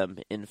 seconds of them,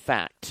 in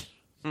fact.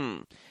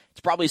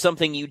 It's probably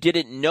something you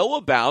didn't know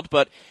about,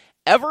 but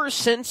ever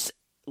since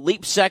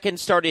leap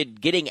seconds started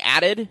getting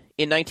added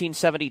in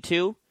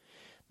 1972,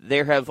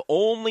 there have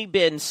only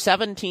been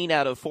 17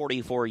 out of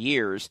 44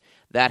 years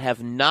that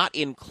have not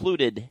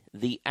included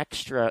the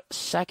extra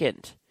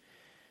second.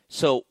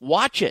 So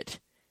watch it.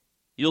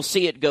 You'll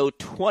see it go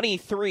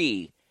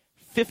 23,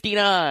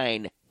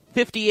 59,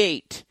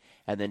 58,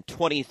 and then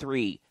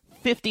 23,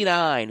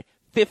 59,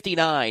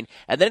 59,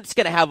 and then it's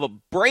going to have a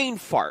brain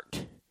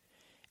fart,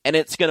 and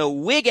it's going to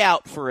wig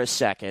out for a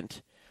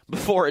second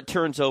before it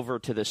turns over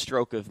to the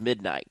stroke of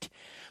midnight,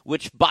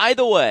 which, by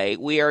the way,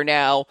 we are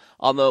now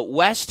on the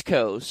West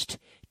Coast,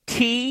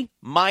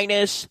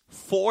 T-minus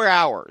 4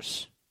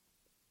 hours.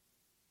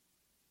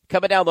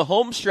 Coming down the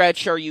home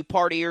stretch are you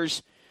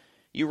partiers,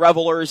 you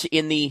revelers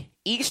in the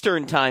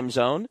Eastern time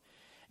zone,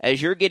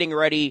 as you're getting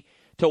ready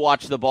to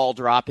watch the ball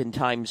drop in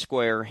Times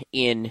Square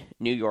in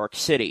New York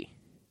City.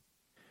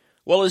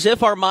 Well, as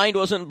if our mind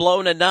wasn't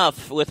blown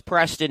enough with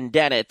Preston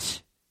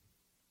Dennett,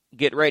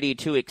 get ready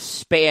to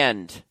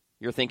expand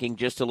your thinking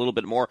just a little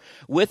bit more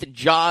with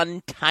John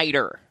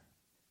Titor.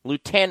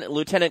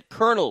 Lieutenant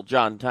Colonel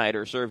John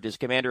Titor served as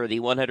commander of the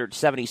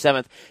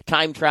 177th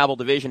Time Travel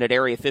Division at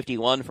Area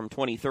 51 from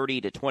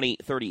 2030 to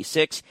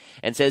 2036,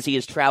 and says he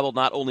has traveled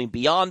not only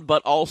beyond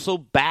but also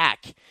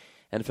back.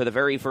 And for the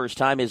very first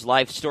time, his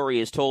life story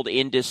is told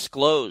in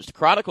Disclosed,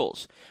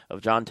 Chronicles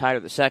of John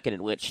Titor II,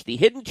 in which the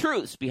hidden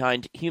truths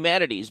behind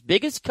humanity's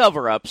biggest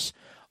cover-ups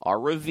are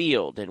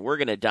revealed. And we're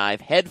going to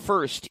dive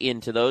headfirst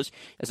into those.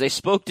 As I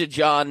spoke to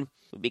John,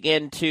 we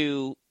began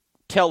to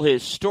tell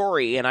his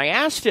story, and I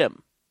asked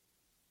him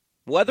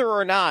whether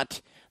or not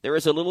there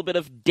is a little bit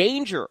of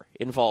danger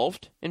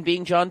involved in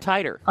being John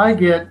Titor. I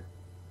get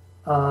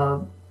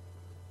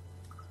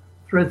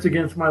threats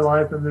against my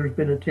life, and there's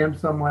been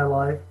attempts on my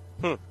life.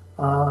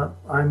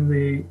 I'm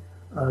the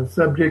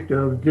subject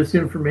of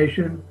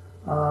disinformation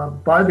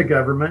by the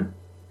government,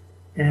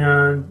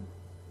 and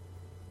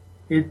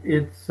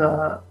it's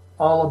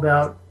all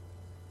about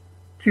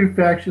two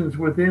factions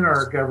within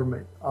our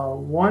government.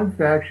 One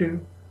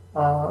faction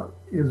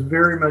is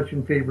very much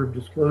in favor of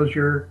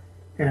disclosure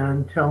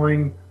and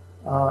telling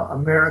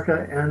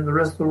America and the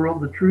rest of the world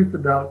the truth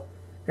about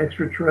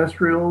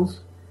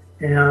extraterrestrials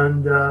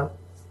and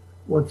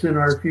what's in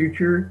our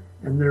future.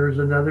 And there's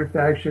another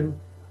faction,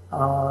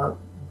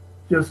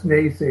 just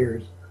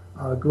naysayers.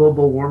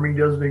 Global warming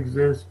doesn't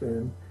exist,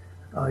 and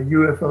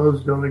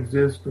UFOs don't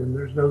exist, and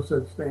there's no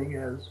such thing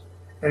as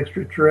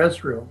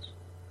extraterrestrials.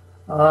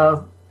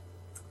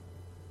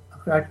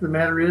 fact of the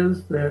matter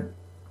is that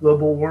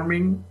global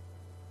warming,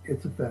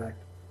 it's a fact.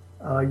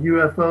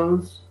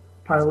 UFOs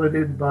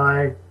piloted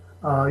by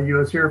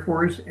U.S. Air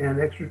Force and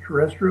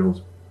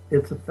extraterrestrials,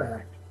 it's a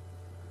fact.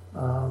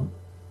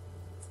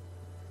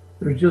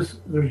 There's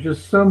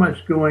just so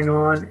much going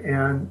on,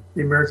 and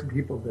the American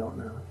people don't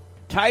know.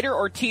 Titor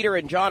or Titor?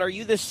 And John, are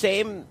you the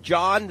same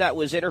John that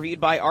was interviewed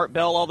by Art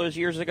Bell all those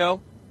years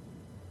ago?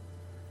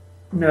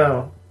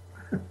 No.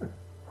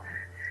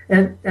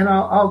 and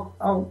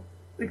I'll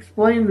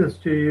explain this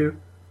to you.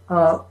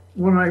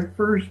 When I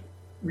first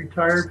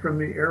retired from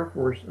the Air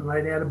Force, and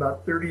I'd had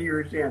about 30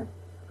 years in,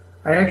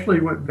 I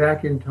actually went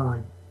back in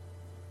time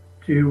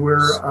to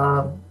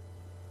where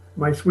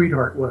my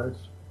sweetheart was.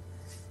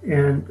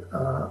 And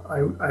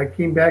I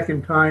came back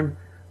in time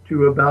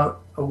to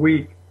about a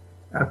week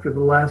after the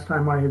last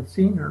time I had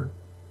seen her.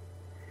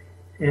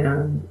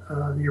 And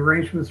the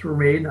arrangements were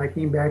made, and I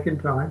came back in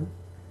time.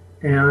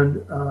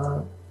 And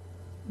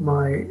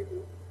my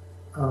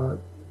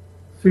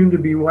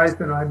soon-to-be wife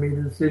and I made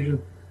a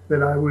decision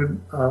that I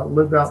would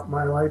live out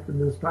my life in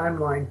this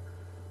timeline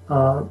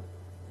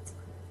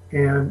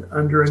and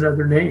under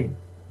another name.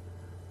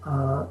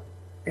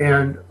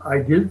 And I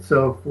did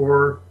so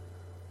for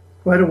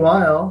quite a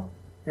while,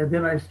 and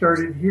then I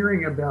started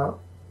hearing about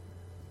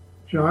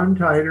John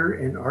Titor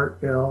and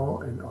Art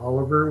Bell and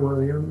Oliver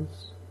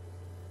Williams,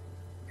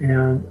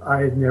 and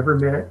I had never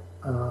met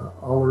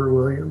Oliver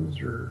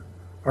Williams or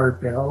Art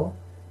Bell,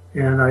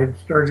 and I'd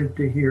started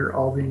to hear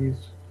all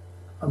these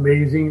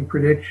amazing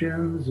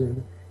predictions,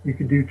 and you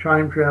could do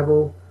time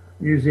travel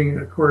using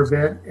a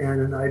Corvette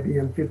and an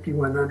IBM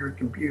 5100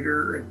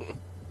 computer, and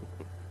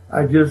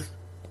I just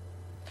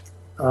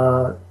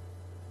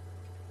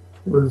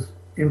was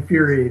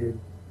infuriated.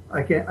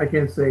 I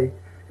can't say.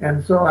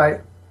 And so I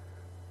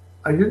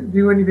didn't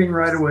do anything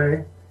right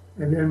away.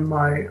 And then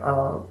my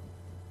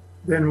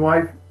then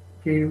wife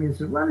came to me and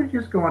said, "Why don't you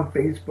just go on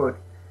Facebook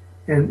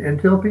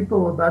and tell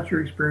people about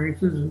your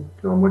experiences and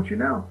tell them what you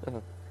know?" Uh-huh.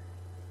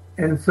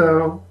 And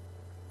so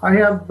I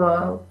have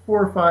 4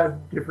 or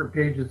 5 different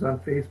pages on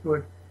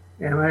Facebook,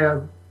 and I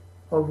have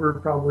over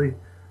probably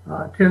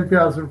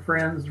 10,000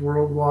 friends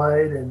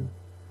worldwide, and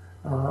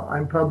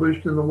I'm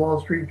published in the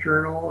Wall Street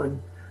Journal and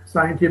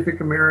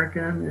Scientific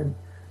American and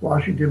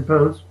Washington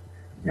Post,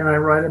 and I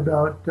write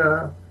about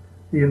the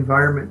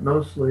environment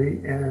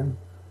mostly, and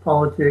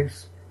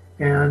politics,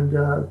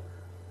 and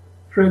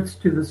threats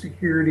to the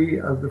security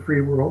of the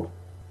free world.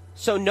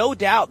 So no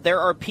doubt there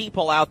are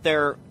people out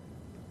there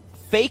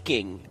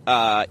faking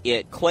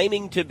it,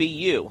 claiming to be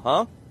you,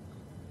 huh?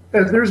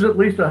 There's at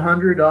least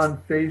 100 on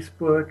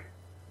Facebook.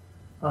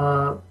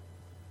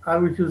 I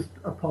was just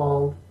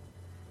appalled,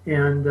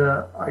 and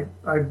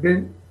I've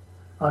been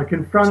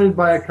confronted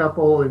by a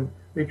couple, and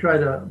they try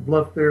to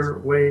bluff their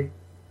way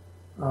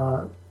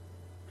to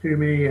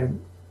me,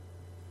 and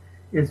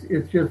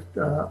it's just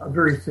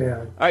very sad.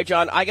 All right,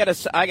 John, I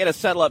gotta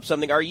settle up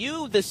something. Are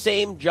you the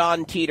same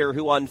John Titor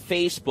who on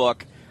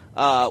Facebook,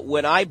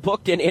 when I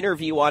booked an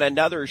interview on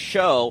another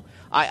show,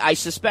 I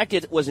suspect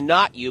it was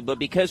not you, but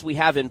because we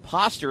have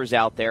imposters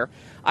out there,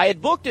 I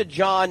had booked a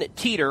John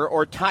Titor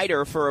or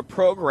Titor for a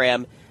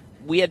program.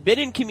 We had been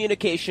in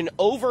communication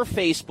over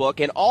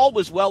Facebook, and all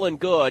was well and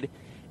good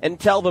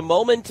until the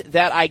moment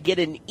that I get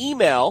an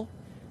email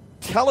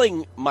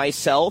telling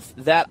myself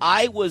that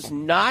I was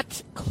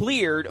not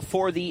cleared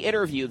for the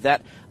interview,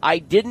 that I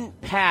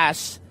didn't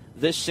pass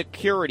the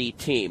security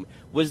team.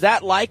 Was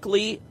that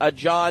likely a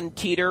John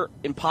Titor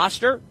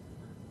imposter?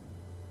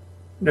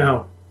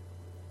 No.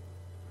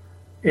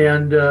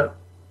 And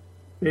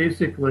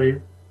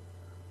basically,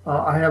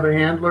 I have a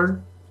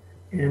handler,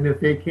 and if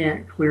they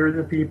can't clear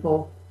the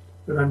people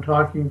that I'm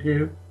talking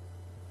to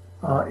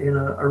in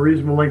a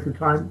reasonable length of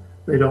time,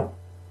 they don't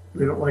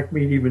like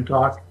me to even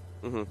talk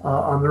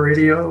on the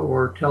radio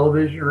or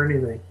television or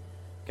anything.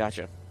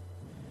 Gotcha.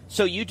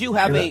 So you do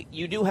have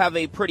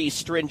a pretty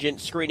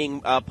stringent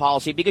screening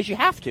policy because you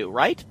have to,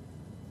 right?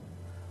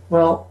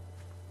 Well,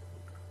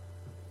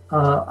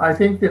 I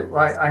think that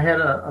I had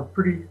a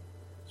pretty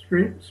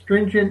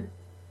stringent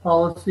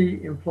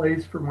policy in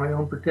place for my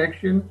own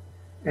protection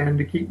and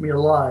to keep me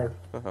alive.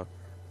 Uh-huh.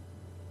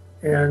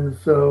 And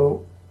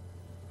so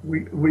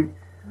we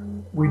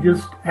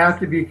just have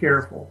to be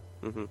careful.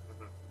 Mm-hmm.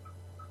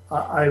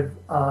 I've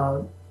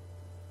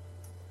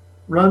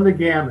run the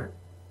gamut.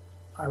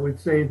 I would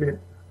say that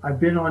I've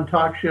been on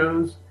talk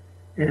shows,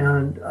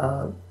 and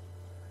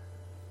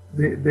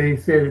they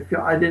said if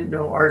I didn't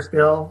know Art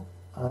Bell,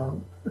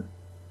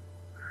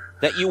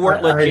 that you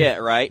weren't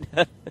legit, right?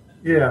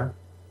 Yeah.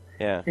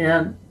 Yeah.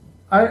 And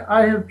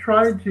I have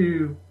tried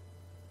to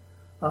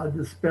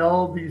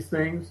dispel these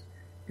things.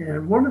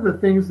 And one of the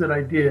things that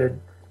I did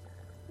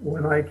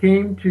when I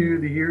came to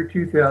the year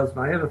 2000,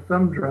 I had a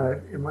thumb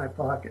drive in my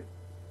pocket.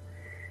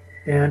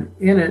 And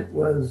in it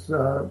was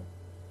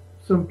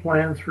some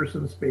plans for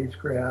some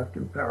spacecraft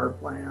and power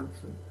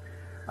plants. And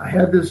I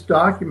had this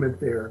document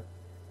there,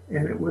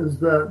 and it was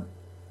the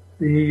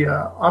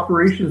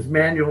operations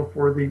manual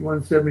for the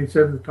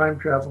 177th Time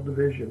Travel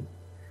Division.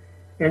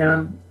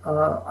 And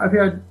I've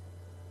had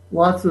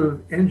lots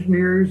of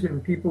engineers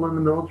and people in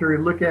the military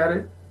look at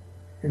it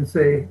and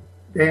say,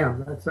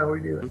 damn, that's how we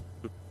do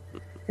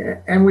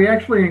it. And we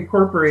actually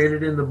incorporate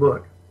it in the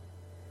book.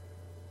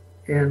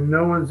 And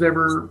no one's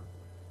ever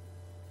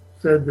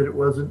said that it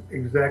wasn't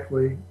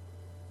exactly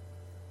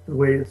the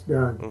way it's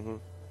done. Mm-hmm.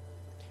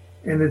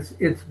 And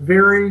it's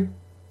very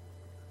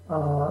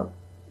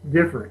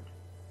different.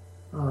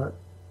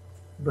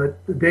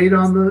 But the date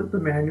on the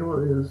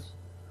manual is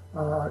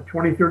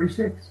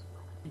 2036.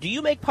 Do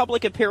you make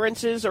public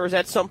appearances, or is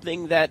that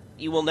something that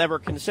you will never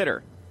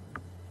consider?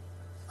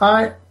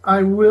 I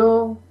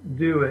will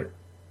do it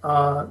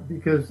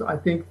because I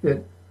think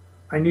that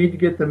I need to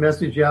get the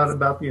message out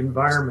about the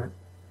environment.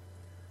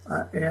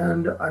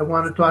 And I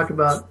want to talk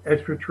about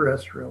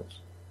extraterrestrials.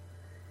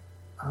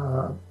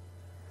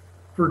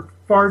 For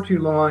far too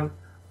long,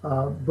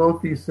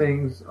 both these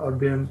things have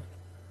been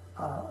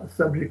a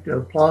subject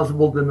of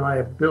plausible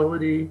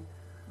deniability,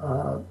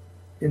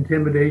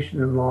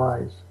 intimidation, and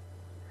lies.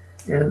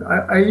 And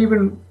I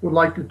even would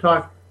like to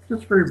talk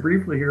just very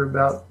briefly here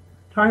about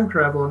time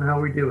travel and how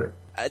we do it.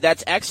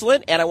 That's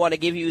excellent, and I want to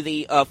give you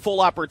the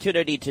full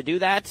opportunity to do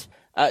that.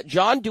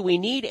 John, do we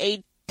need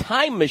a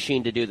time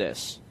machine to do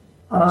this?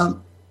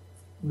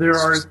 There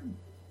are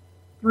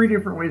 3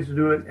 different ways to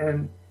do it,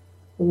 and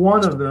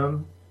one of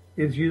them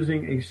is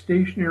using a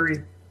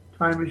stationary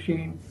time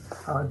machine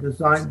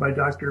designed by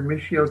Dr.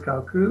 Michio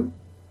Kaku,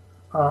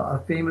 a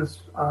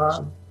famous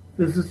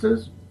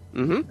physicist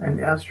and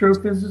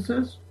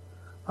astrophysicist.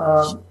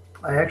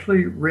 I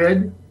actually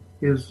read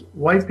his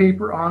white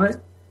paper on it,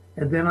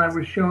 and then I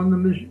was shown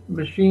the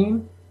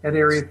machine at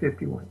Area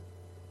 51.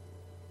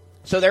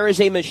 So there is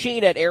a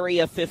machine at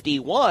Area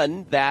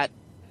 51 that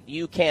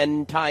you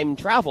can time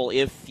travel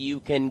if you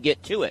can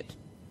get to it.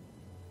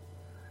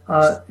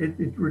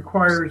 It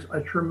requires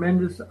a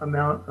tremendous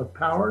amount of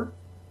power.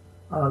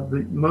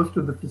 Most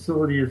of the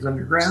facility is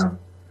underground,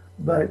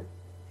 but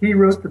he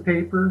wrote the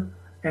paper,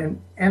 and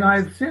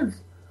I've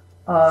since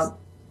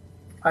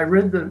I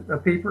read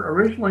the paper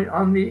originally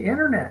on the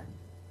internet.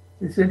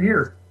 They said,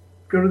 here,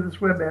 go to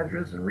this web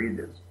address and read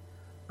this,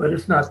 but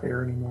it's not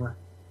there anymore.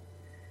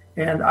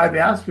 And I've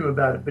asked him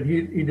about it, but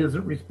he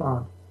doesn't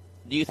respond.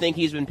 Do you think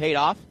he's been paid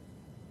off?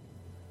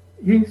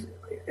 He's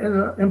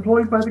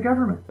employed by the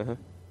government.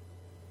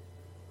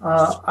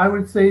 I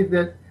would say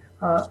that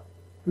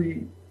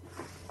the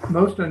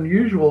most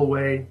unusual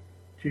way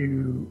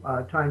to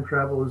time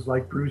travel is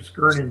like Bruce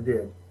Gernon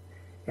did.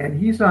 And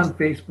he's on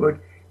Facebook,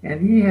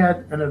 and he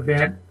had an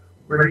event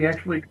where he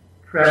actually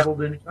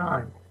traveled in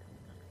time.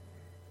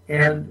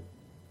 And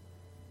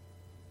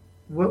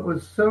what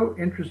was so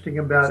interesting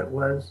about it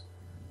was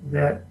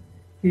that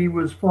he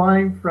was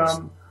flying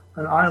from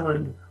an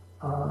island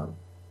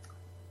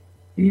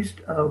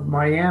east of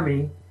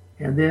Miami,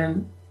 and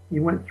then he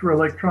went through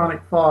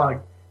electronic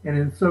fog, and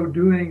in so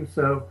doing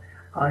so,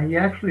 he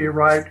actually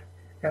arrived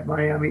at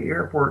Miami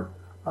Airport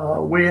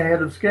way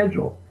ahead of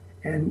schedule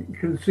and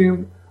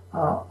consumed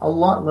a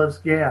lot less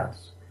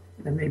gas.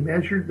 And they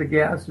measured the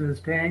gas in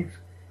his tanks,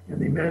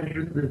 and they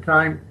measured the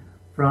time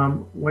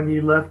from when he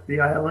left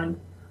the island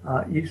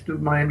east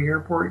of Miami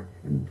Airport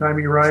and the time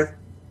he arrived,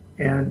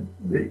 and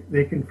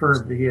they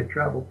confirmed that he had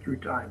traveled through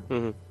time.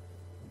 Mm-hmm.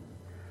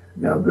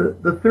 Now,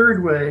 the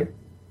third way,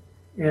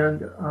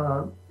 and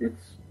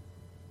it's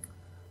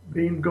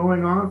been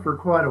going on for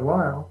quite a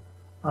while,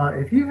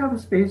 if you have a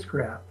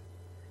spacecraft,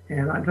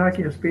 and I'm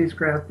talking a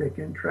spacecraft that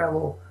can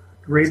travel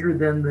greater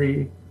than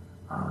the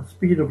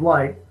speed of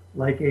light,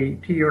 like a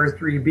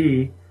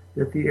TR-3B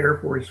that the Air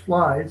Force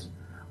flies,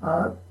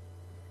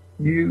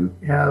 you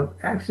have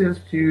access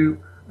to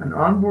an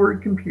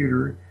onboard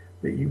computer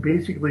that you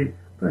basically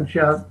punch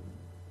out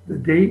the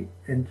date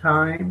and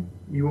time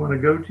you want to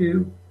go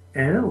to,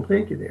 and it'll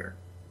take you there.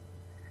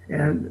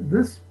 And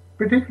this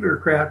particular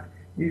craft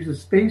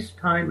uses space,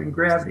 time, and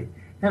gravity,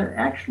 and it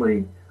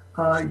actually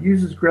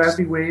uses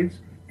gravity waves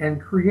and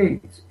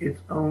creates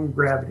its own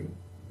gravity.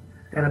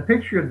 And a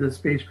picture of this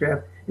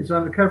spacecraft is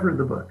on the cover of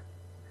the book.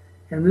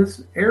 And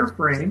this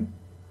airframe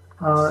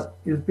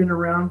has been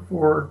around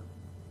for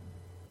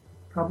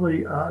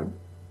probably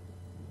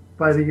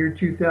by the year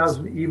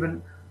 2000,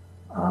 even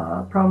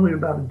probably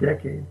about a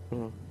decade.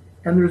 Mm-hmm.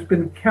 And there's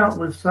been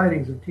countless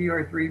sightings of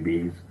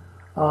TR-3Bs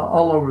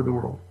all over the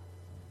world.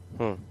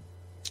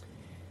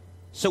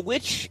 So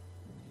which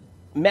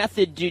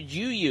method did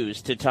you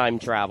use to time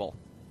travel?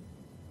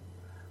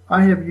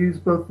 I have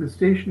used both the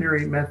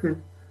stationary method,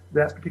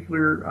 that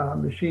particular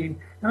machine,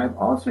 and I've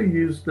also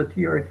used the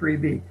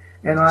TR-3B.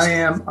 And I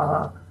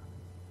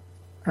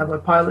have a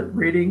pilot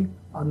rating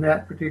on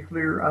that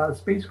particular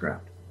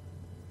spacecraft,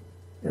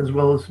 as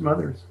well as some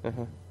others.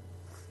 Uh-huh.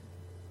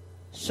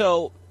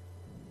 So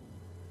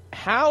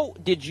how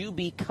did you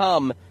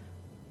become,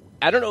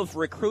 I don't know if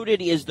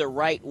recruited is the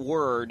right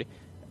word,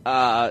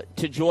 to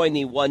join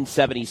the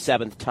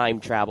 177th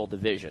Time Travel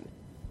Division?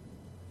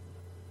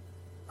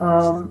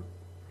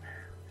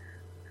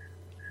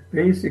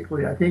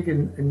 Basically, I think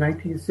in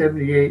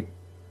 1978,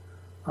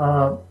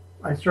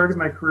 I started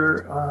my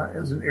career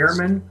as an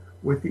airman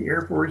with the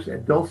Air Force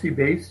at Dulce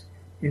Base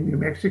in New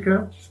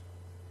Mexico.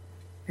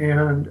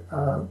 And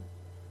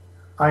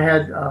I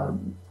had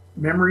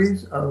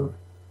memories of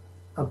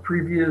a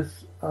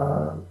previous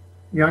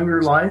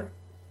younger life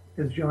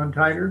as John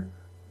Titor,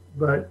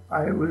 but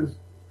I was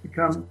to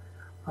come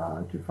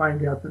to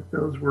find out that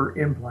those were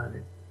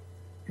implanted,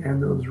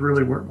 and those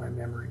really weren't my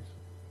memories.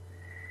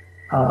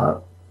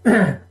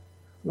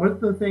 One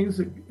of the things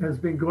that has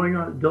been going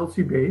on at Dulce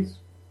Base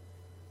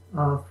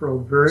for a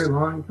very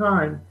long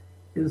time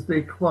is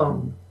they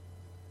clone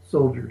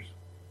soldiers.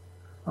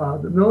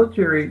 The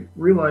military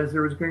realized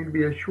there was going to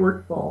be a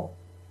shortfall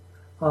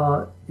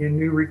in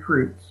new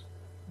recruits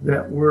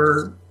that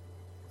were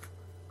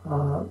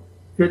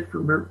fit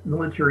for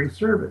military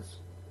service.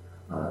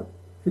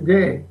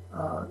 Today,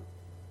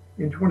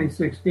 in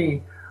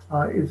 2016,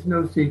 it's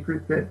no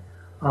secret that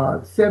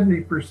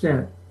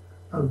 70%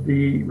 of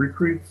the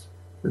recruits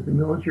that the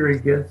military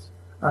gets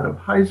out of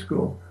high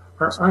school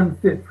are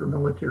unfit for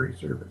military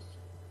service.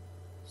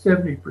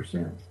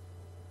 70%.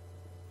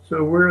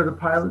 So where are the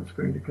pilots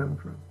going to come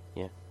from?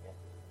 Yeah.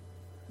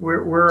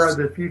 Where are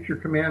the future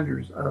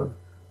commanders of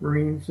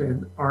Marines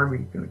and Army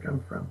going to come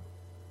from?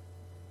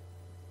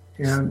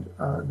 And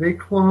they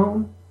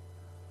clone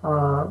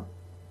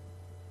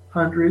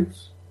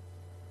hundreds.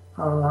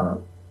 I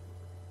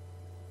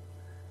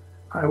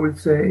would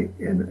say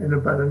in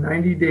about a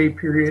 90-day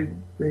period,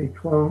 they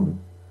clone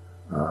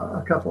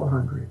a couple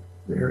hundred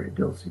there at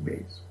Dulce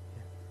Base.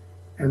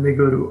 And they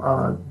go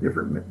to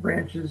different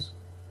branches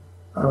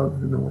of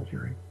the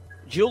military.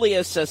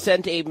 Julius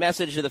sent a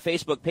message to the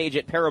Facebook page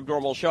at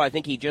Paranormal Show. I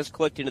think he just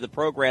clicked into the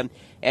program,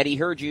 and he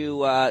heard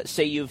you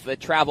say you've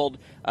traveled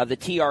the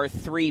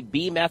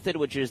TR-3B method,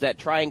 which is that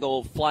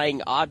triangle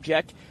flying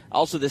object,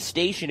 also the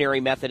stationary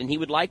method, and he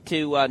would like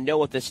to know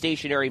what the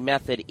stationary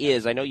method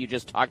is. I know you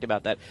just talked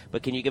about that,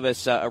 but can you give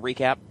us a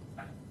recap?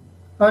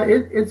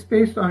 It's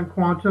based on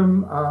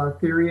quantum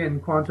theory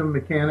and quantum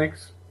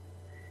mechanics,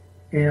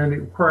 and it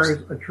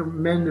requires a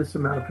tremendous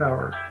amount of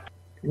power.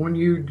 When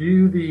you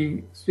do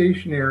the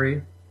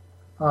stationary,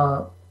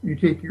 you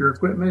take your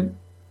equipment,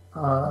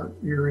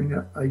 you're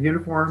in a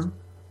uniform,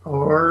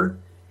 or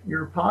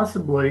you're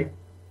possibly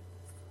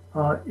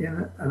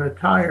in an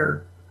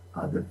attire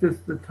that fits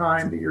the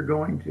time that you're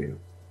going to,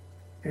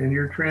 and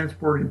you're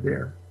transported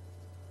there.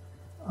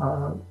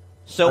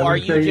 So are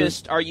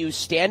you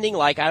standing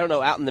like, I don't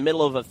know, out in the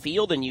middle of a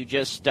field and you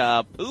just,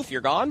 poof,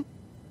 you're gone?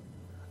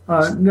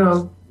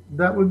 No,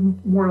 that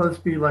would more or less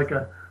be like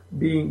a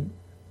being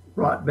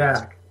brought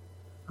back.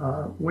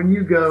 When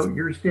you go,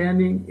 you're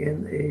standing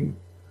in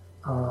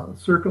a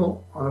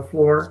circle on a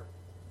floor,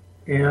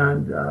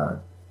 and the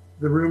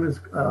room is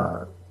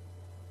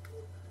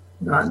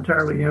not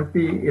entirely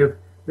empty. If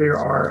there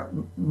are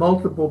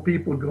multiple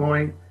people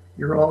going,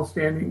 you're all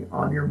standing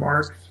on your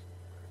marks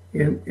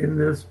in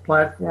this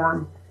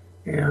platform,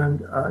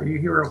 and you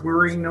hear a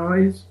whirring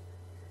noise,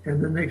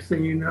 and the next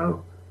thing you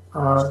know,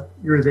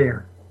 you're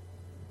there.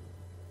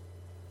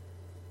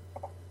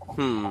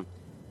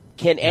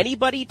 Can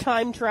anybody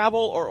time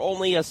travel, or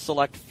only a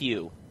select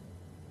few?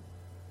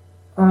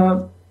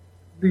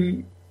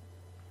 The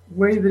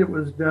way that it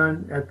was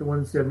done at the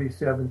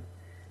 177th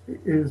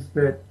is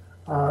that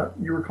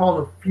you were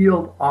called a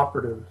field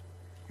operative,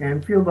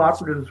 and field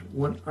operatives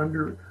went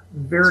under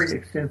very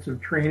extensive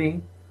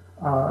training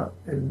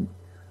in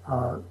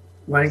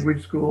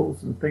language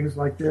schools and things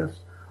like this.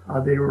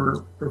 They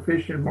were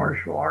proficient in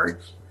martial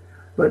arts,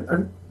 but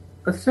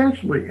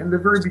essentially, in the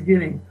very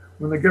beginning,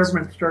 when the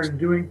government started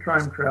doing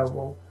time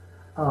travel,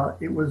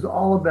 it was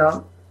all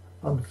about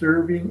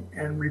observing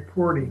and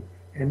reporting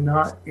and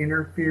not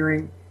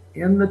interfering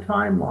in the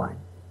timeline.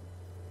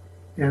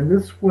 And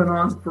this went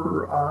on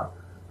for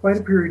quite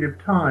a period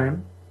of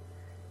time.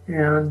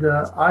 And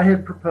I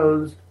had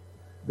proposed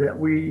that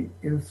we,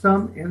 in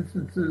some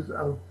instances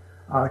of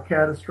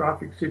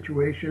catastrophic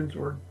situations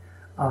or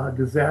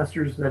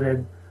disasters that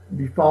had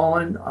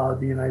befallen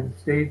the United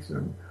States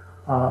and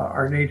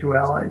our NATO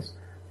allies,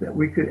 that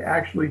we could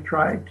actually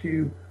try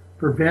to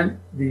prevent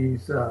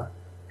these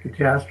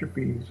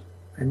catastrophes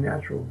and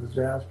natural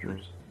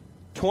disasters.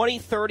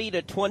 2030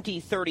 to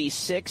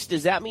 2036,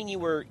 does that mean you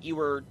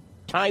were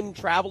time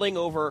traveling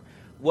over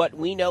what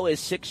we know as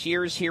 6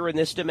 years here in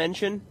this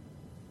dimension?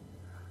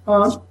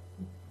 I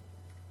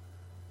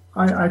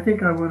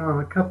think I went on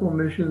a couple of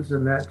missions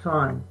in that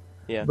time.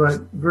 Yeah.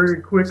 But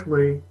very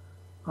quickly,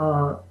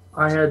 I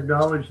had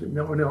knowledge that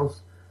no one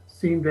else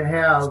seemed to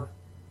have,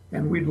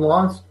 and we'd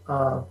lost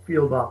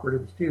field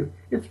operatives too.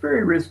 It's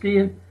very risky,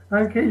 and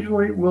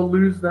occasionally we'll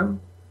lose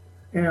them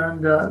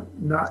and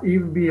not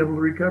even be able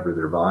to recover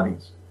their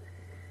bodies.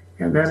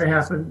 And that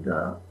happened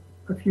a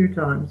few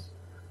times.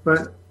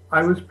 But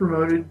I was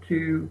promoted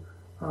to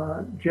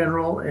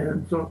general,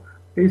 and so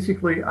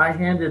basically I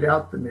handed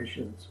out the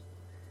missions.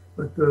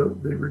 But the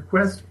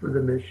requests for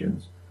the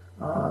missions,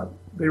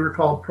 they were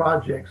called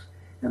projects,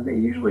 and they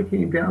usually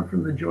came down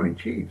from the Joint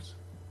Chiefs.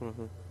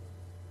 Mm-hmm.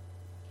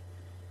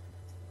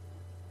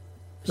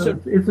 So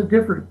it's a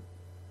different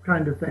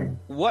kind of thing.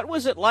 What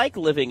was it like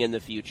living in the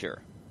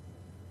future?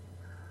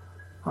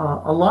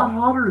 A lot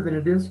hotter than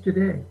it is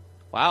today.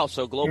 Wow,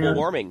 so global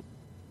warming.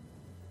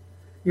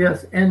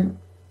 Yes, and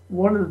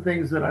one of the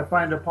things that I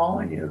find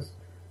appalling is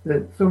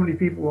that so many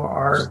people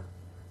are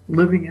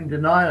living in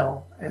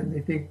denial, and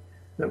they think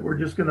that we're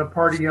just going to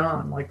party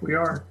on like we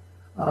are.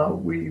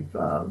 We've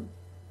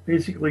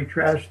basically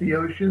trashed the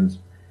oceans,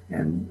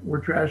 and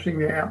we're trashing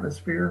the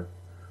atmosphere.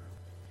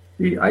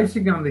 The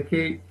icing on the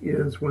cake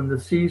is when the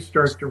seas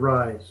start to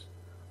rise.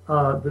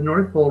 The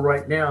North Pole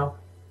right now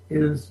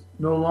is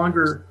no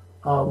longer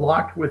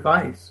locked with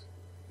ice.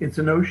 It's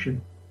an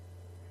ocean.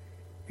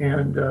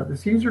 And the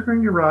seas are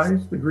going to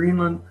rise. The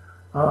Greenland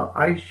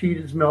ice sheet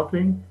is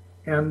melting,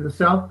 and the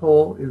South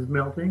Pole is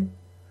melting.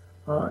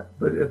 But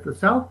at the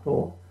South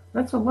Pole,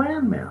 that's a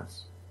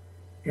landmass.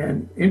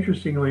 And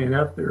interestingly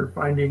enough, they're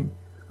finding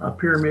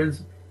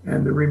pyramids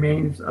and the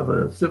remains of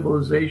a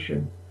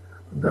civilization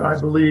that I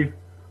believe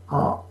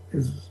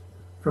is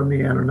from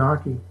the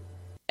Anunnaki.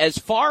 As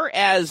far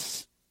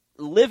as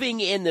living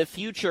in the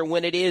future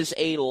when it is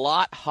a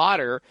lot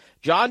hotter,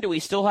 John, do we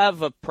still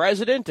have a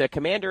president, a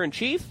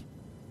commander-in-chief?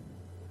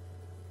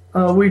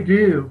 We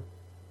do.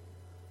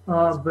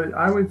 But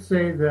I would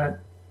say that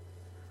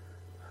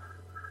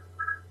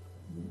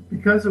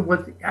because of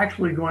what's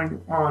actually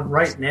going on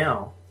right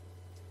now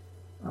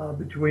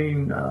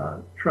between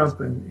Trump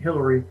and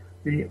Hillary,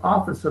 the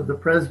office of the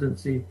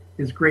presidency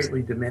is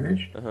greatly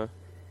diminished.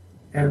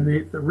 And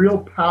the real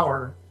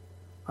power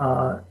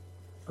of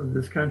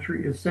this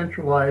country is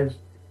centralized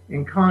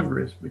in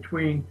Congress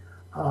between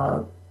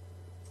the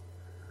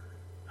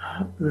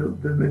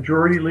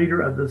majority leader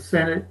of the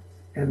Senate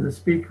and the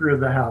Speaker of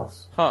the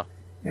House.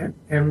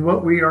 And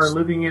what we are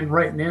living in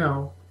right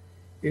now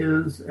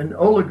is an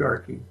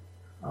oligarchy.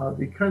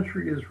 The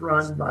country is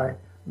run by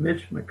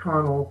Mitch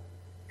McConnell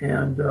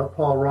and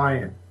Paul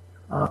Ryan.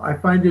 I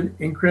find it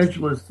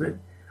incredulous that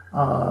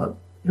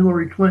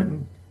Hillary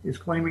Clinton is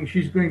claiming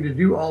she's going to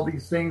do all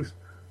these things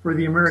for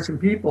the American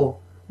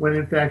people when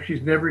in fact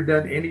she's never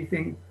done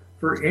anything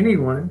for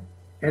anyone,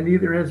 and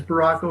neither has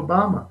Barack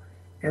Obama.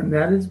 And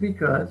that is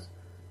because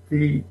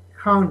the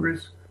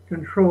Congress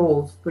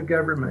controls the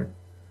government.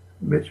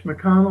 Mitch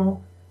McConnell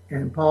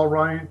and Paul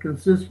Ryan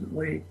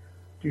consistently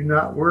do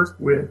not work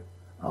with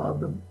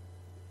the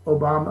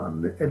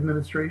Obama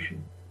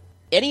administration.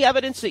 Any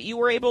evidence that you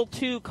were able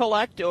to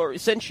collect, or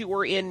since you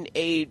were in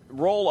a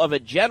role of a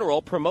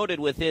general promoted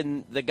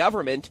within the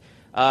government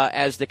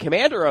as the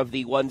commander of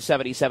the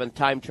 177th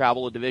Time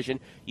Travel Division,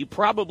 you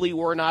probably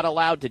were not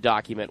allowed to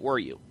document, were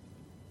you?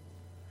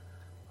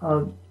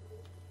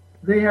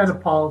 They had a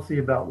policy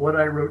about what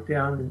I wrote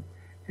down,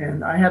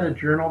 and I had a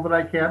journal that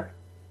I kept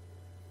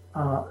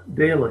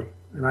daily,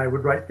 and I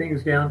would write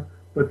things down,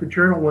 but the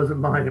journal wasn't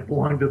mine. It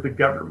belonged to the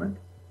government.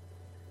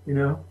 You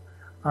know,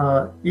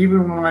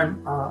 even when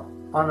I'm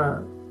on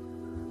a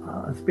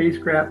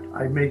spacecraft,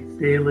 I make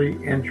daily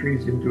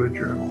entries into a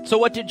journal. So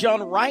what did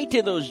John write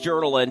in those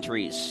journal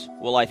entries?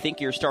 Well, I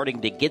think you're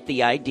starting to get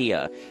the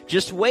idea.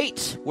 Just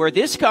wait where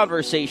this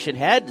conversation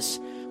heads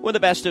when the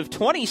best of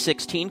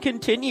 2016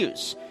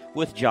 continues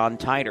with John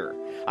Titor.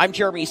 I'm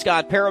Jeremy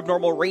Scott.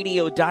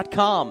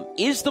 ParanormalRadio.com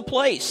is the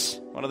place.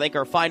 I want to thank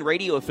our fine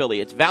radio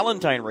affiliates,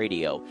 Valentine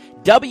Radio,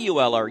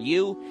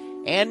 WLRU,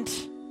 and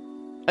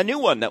a new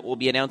one that we'll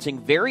be announcing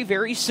very,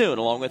 very soon,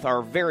 along with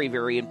our very,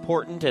 very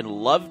important and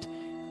loved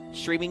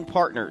streaming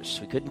partners.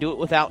 We couldn't do it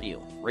without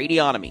you.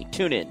 Radionomy,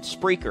 TuneIn,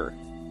 Spreaker,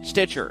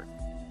 Stitcher,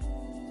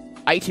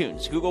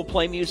 iTunes, Google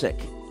Play Music,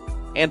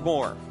 and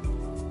more.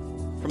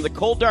 From the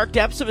cold, dark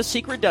depths of a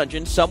secret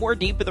dungeon somewhere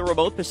deep in the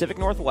remote Pacific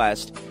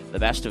Northwest, the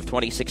best of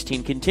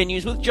 2016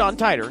 continues with John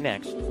Titor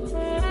next.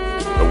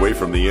 Away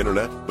from the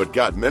internet, but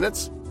got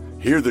minutes?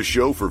 Hear the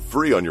show for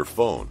free on your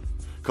phone.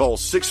 Call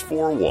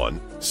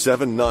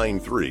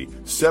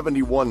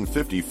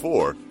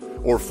 641-793-7154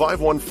 or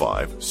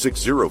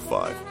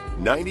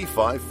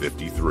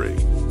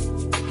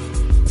 515-605-9553.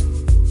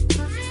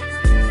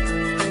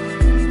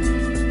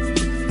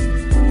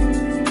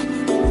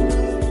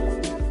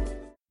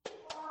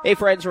 Hey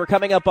friends, we're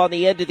coming up on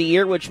the end of the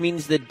year, which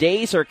means the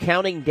days are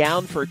counting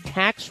down for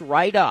tax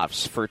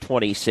write-offs for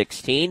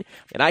 2016.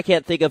 And I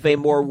can't think of a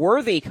more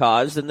worthy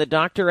cause than the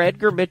Dr.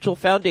 Edgar Mitchell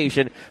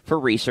Foundation for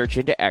Research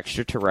into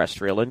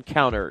Extraterrestrial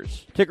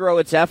Encounters. To grow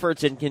its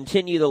efforts and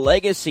continue the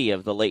legacy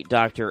of the late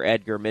Dr.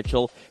 Edgar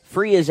Mitchell,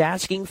 Free is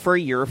asking for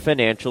your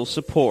financial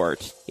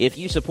support. If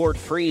you support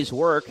Free's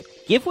work,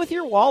 give with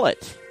your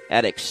wallet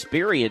at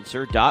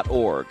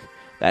experiencer.org.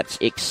 That's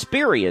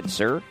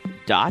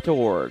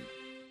experiencer.org.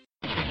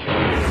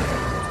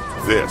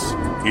 This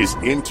is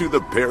Into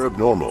the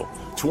Paranormal,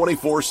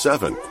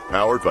 24/7,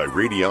 powered by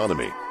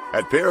Radionomy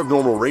at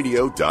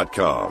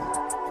paranormalradio.com.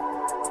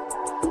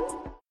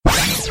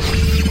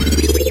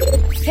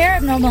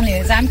 Paranormal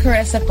News, I'm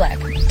Carissa Fleck.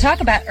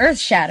 Talk about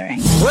earth-shattering.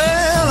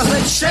 Well, I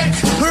said shake,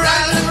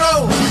 rattle, and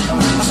roll.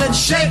 I said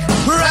shake,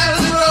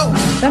 rattle, and roll.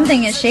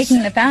 Something is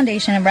shaking the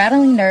foundation of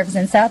rattling nerves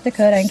in South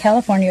Dakota and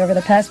California over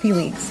the past few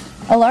weeks.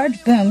 A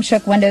large boom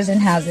shook windows and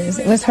houses.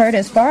 It was heard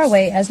as far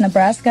away as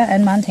Nebraska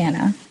and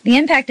Montana. The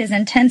impact is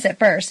intense at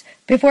first,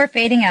 before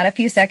fading out a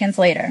few seconds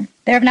later.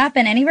 There have not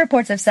been any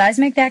reports of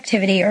seismic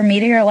activity or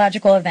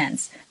meteorological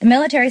events. The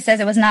military says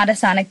it was not a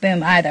sonic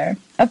boom either.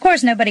 Of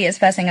course, nobody is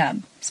fessing up.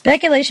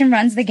 Speculation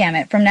runs the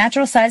gamut from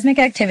natural seismic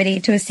activity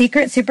to a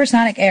secret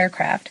supersonic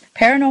aircraft,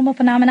 paranormal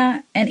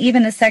phenomena, and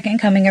even the second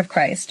coming of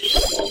Christ.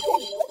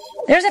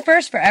 There's a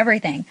first for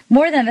everything.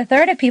 More than a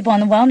third of people in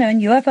the well-known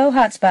UFO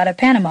hotspot of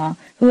Panama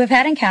who have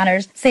had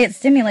encounters say it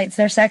stimulates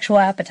their sexual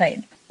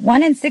appetite.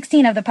 1 in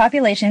 16 of the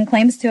population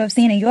claims to have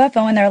seen a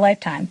UFO in their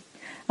lifetime.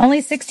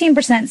 Only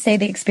 16% say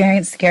the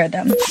experience scared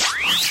them.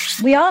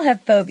 We all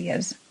have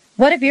phobias.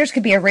 What if yours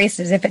could be erased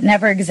as if it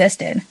never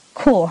existed?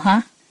 Cool,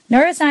 huh?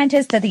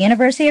 Neuroscientists at the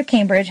University of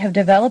Cambridge have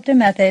developed a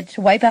method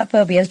to wipe out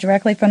phobias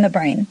directly from the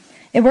brain.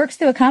 It works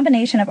through a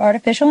combination of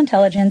artificial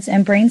intelligence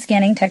and brain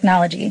scanning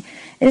technology.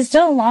 It is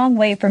still a long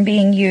way from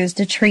being used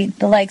to treat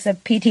the likes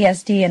of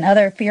PTSD and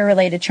other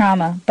fear-related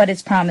trauma, but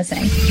it's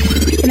promising.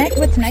 Connect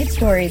with tonight's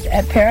stories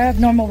at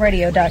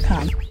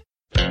paraabnormalradio.com.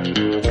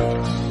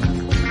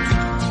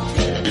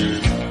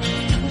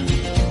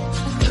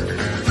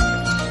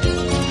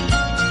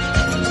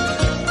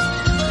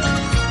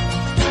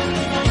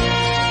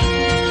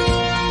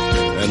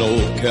 An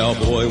old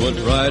cowboy went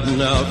riding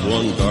out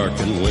one dark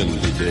and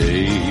windy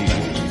day.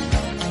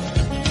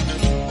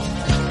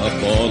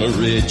 Up on a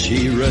ridge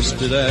he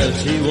rested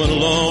as he went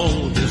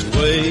along his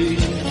way.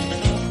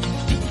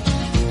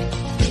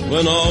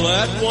 When all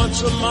at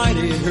once a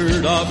mighty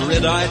herd of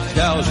red-eyed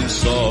cows he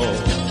saw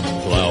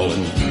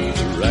plowing through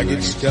the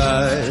ragged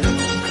skies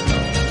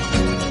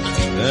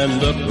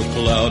and up a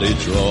cloudy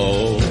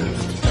draw.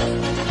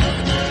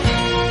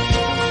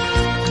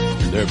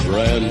 Their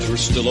brands were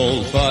still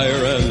on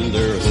fire and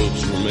their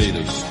hooves were made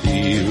of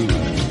steel.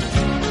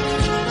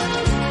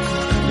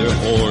 Their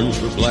horns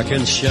were black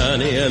and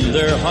shiny and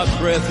their hot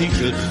breath he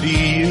could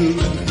feel.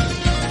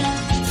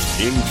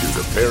 Into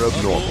the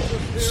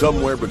Paranormal,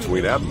 somewhere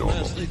between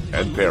abnormal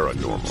and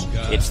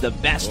paranormal. It's the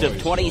best of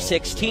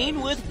 2016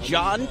 with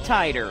John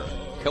Titor,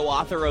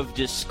 co-author of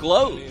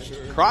Disclosed,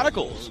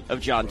 Chronicles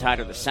of John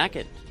Titor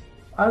II.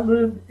 I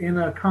live in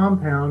a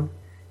compound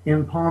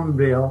in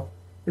Palmdale.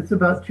 It's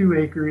about 2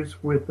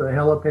 acres with a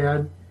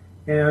helipad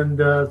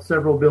and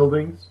several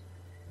buildings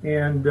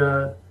and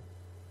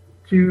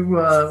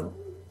 2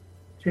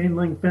 chain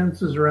link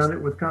fences around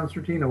it with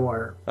concertina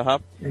wire.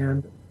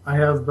 And I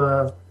have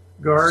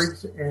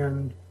guards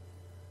and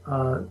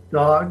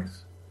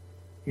dogs,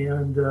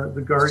 and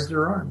the guards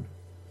are armed.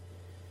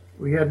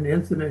 We had an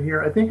incident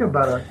here, I think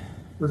about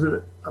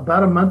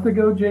a month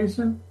ago,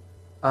 Jason?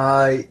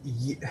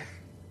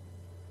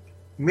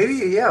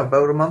 Maybe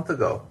about a month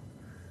ago.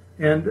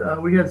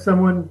 And we had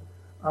someone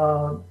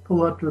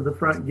pull up to the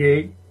front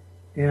gate,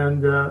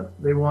 and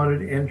they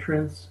wanted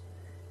entrance,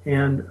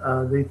 and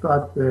they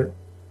thought that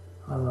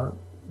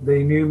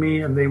they knew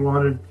me, and they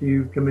wanted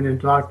to come in and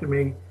talk to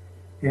me.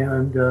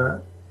 And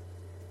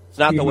it's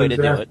not the way to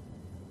do it.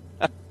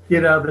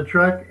 Get out of the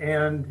truck,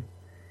 and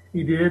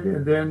he did.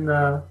 And then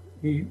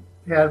he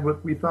had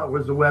what we thought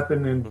was a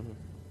weapon, and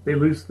they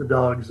loosed the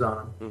dogs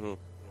on him.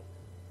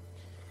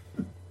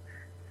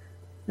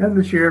 And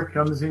the sheriff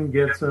comes in,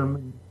 gets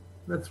him.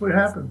 That's what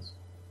happens.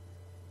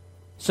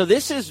 So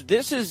this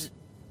is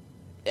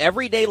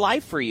everyday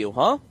life for you,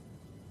 huh?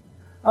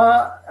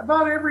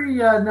 About every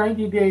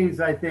 90 days,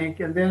 I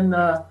think. And then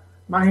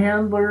my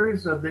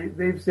handlers,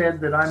 they've said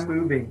that I'm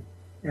moving.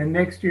 And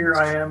next year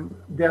I am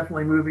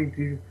definitely moving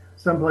to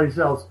someplace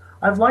else.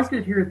 I've liked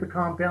it here at the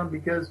compound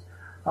because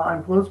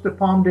I'm close to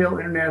Palmdale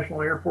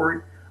International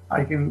Airport.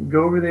 I can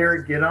go over there,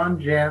 get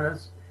on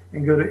Janus,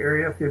 and go to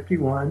Area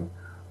 51.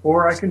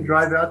 Or I can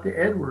drive out to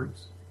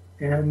Edwards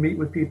and meet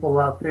with people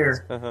out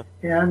there.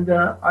 And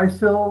I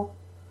still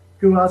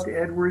go out to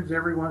Edwards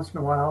every once in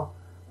a while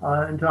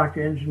and talk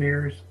to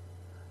engineers.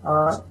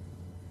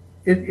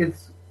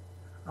 It's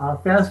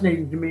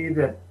fascinating to me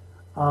that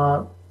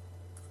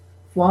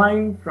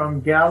flying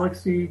from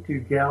galaxy to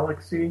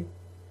galaxy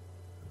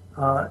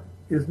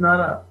is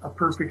not a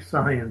perfect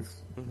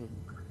science.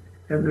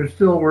 And they're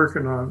still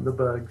working on the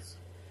bugs.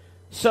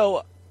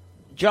 So,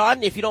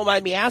 John, if you don't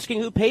mind me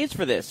asking, who pays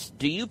for this?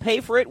 Do you pay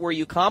for it? Were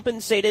you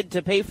compensated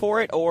to pay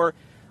for it, or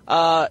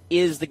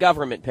is the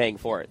government paying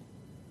for it?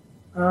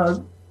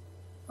 The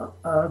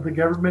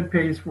government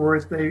pays for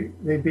it.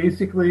 They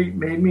basically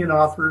made me an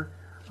offer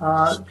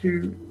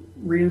to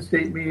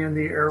reinstate me in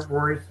the Air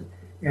Force,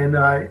 and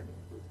I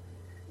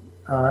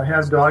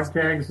have dog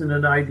tags and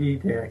an ID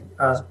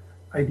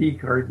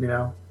card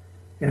now,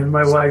 and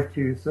my wife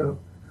too. So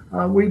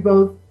we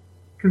both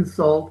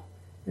consult,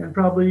 and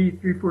probably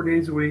 3-4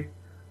 days a week.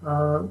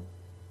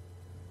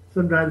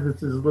 Sometimes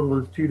it's as little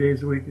as 2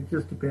 days a week. It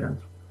just depends.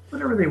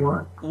 Whatever they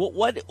want.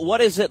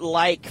 What is it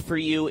like for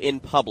you in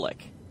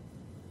public?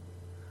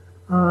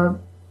 I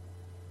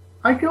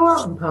go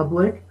out in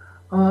public.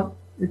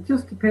 It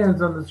just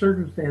depends on the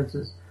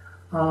circumstances.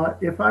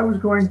 If I was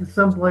going to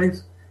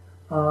someplace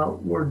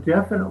where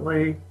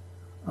definitely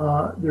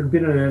there'd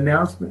been an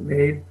announcement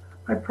made,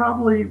 I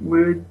probably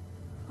would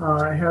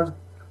I have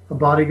a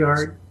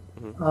bodyguard.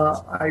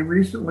 I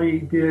recently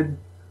did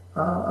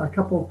a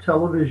couple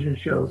television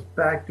shows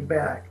back to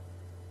back,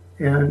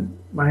 and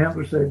my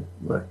handler said,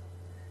 "Look,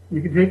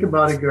 you can take a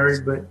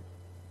bodyguard, but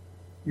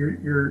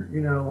you're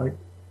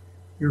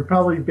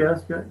probably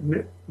best.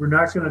 We're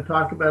not going to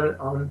talk about it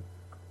on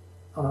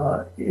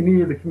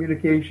any of the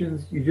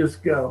communications. You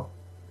just go."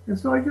 And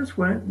so I just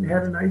went and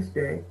had a nice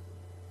day,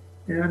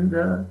 and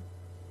that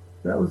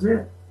was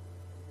it.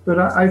 But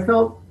I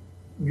felt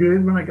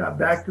good when I got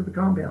back to the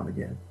compound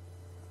again.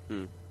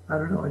 I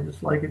don't know. I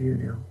just like it here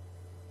now.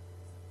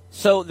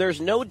 So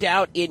there's no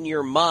doubt in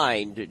your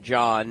mind,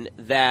 John,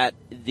 that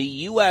the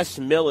U.S.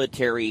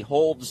 military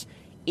holds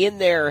in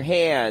their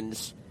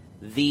hands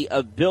the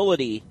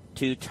ability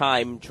to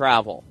time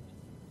travel.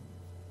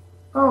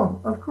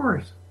 Oh, of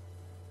course.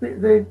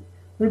 They've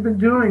been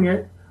doing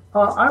it.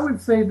 I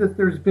would say that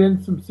there's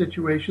been some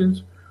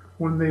situations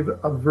when they've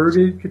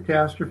averted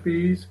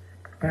catastrophes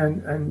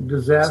and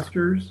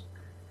disasters,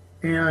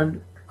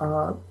 and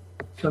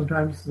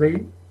sometimes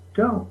they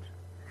don't.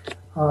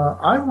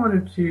 I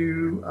wanted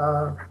to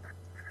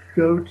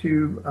go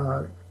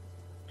to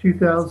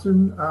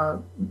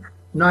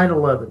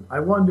 9/11. I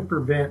wanted to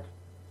prevent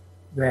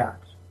that.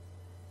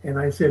 And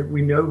I said,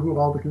 we know who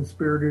all the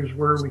conspirators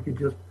were. We could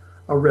just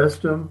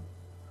arrest them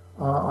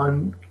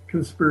on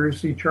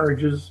conspiracy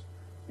charges,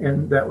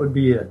 and that would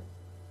be it.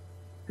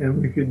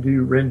 And we could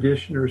do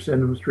rendition or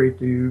send them straight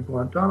to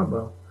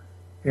Guantanamo.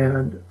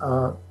 And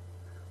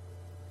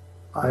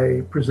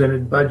I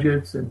presented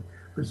budgets and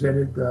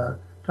presented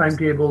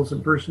timetables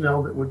and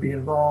personnel that would be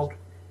involved,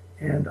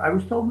 and I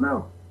was told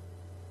no.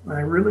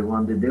 I really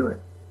wanted to do it.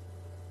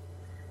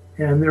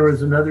 And there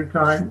was another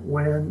time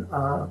when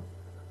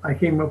I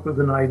came up with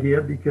an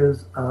idea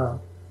because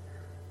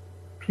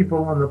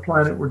people on the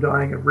planet were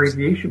dying of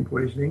radiation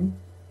poisoning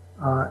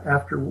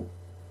after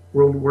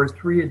World War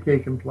III had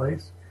taken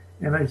place,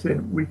 and I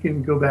said we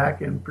can go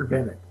back and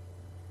prevent it.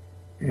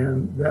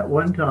 And that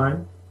one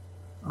time,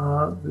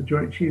 the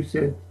Joint Chiefs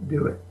said,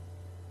 do it.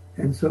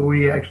 And so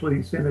we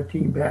actually sent a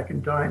team back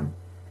in time,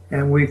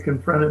 and we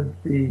confronted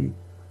the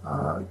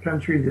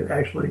country that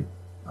actually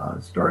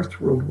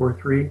starts World War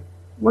III. It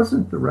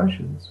wasn't the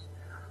Russians,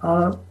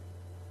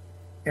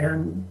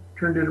 and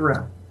turned it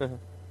around.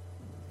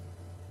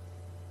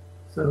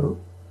 So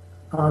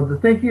the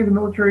thinking of the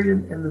military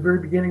in the very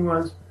beginning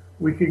was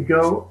we could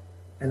go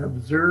and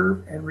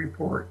observe and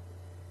report.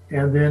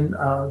 And then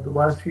the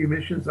last few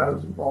missions I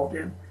was involved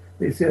in,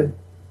 they said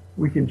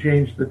we can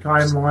change the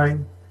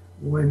timeline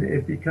when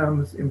it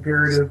becomes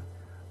imperative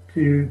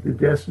to the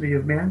destiny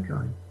of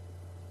mankind's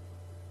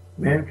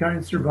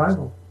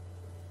survival.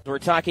 We're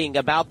talking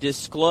about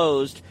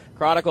Disclosed,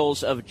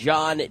 Chronicles of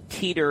John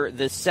Titor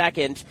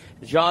II.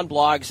 John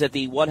blogs at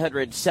the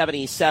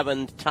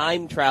 177th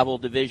Time Travel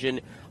Division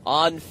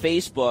on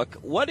Facebook.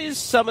 What is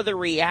some of the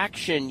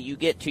reaction you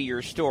get to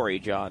your story,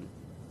 John?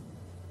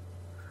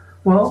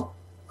 Well,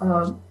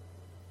 on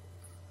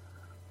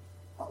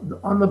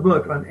the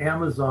book on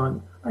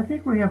Amazon, I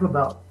think we have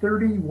about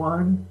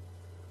 31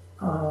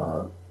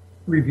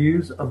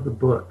 reviews of the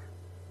book,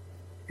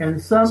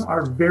 and some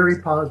are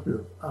very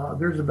positive.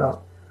 There's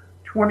about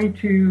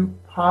 22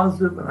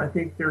 positive, and I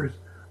think there's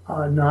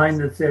 9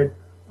 that said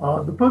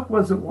the book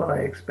wasn't what I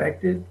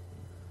expected.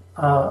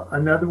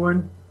 Another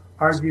one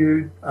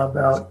argued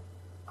about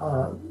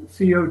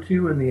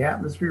CO2 in the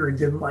atmosphere and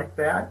didn't like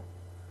that.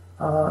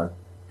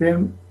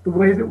 Then the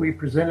way that we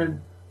presented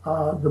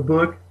the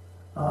book,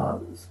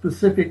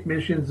 specific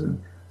missions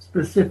and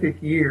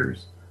specific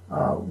years,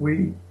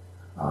 we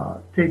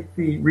take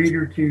the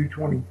reader to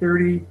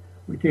 2030,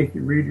 we take the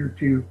reader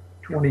to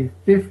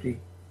 2050,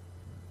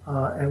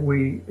 and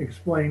we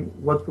explain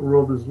what the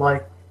world is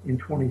like in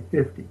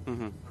 2050.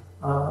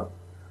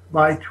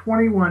 By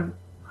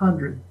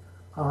 2100,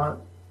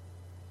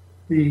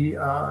 the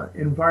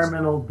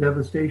environmental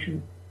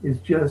devastation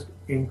is just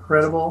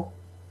incredible.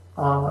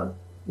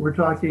 We're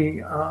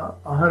talking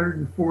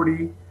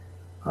 140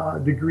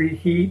 degree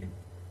heat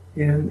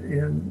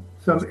in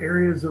some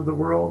areas of the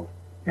world,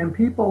 and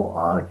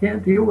people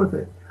can't deal with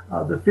it.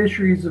 The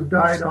fisheries have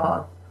died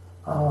off.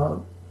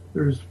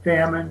 There's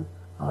famine.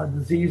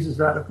 Disease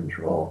is out of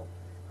control.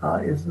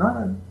 It's not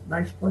a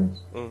nice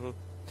place.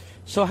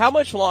 So how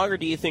much longer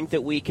do you think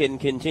that we can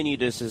continue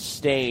to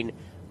sustain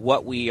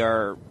what we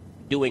are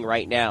doing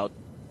right now,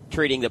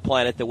 treating the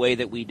planet the way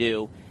that we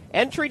do,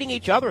 and treating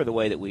each other the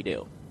way that we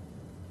do?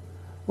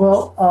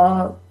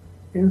 Well,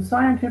 in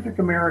Scientific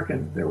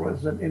American, there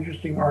was an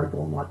interesting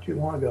article not too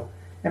long ago,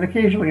 and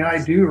occasionally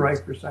I do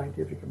write for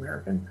Scientific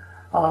American.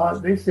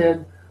 They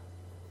said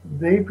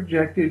they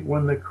projected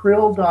when the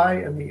krill die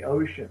in the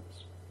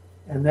oceans,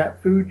 and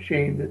that food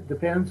chain that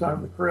depends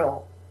on the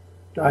krill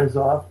dies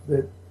off,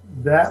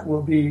 that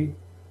will be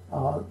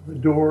the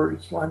door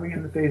slamming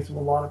in the face of a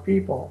lot of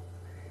people.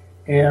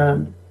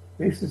 And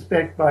they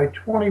suspect by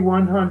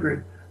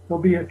 2100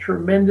 there'll be a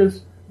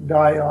tremendous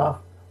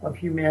die-off of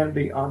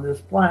humanity on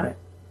this planet.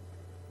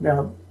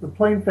 Now, the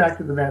plain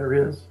fact of the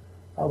matter is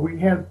we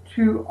have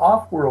 2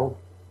 off-world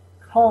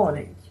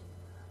colonies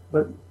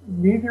But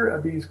neither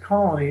of these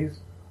colonies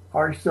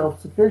are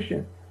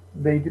self-sufficient.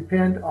 They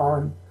depend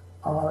on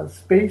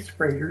space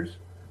freighters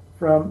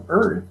from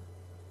Earth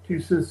to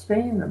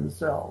sustain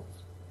themselves.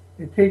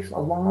 It takes a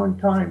long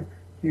time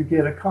to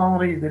get a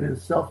colony that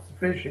is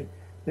self-sufficient.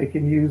 They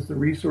can use the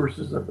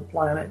resources of the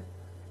planet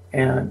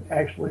and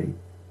actually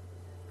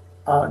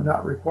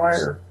not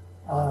require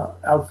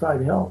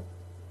outside help.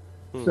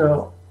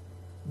 So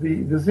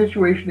the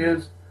situation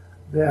is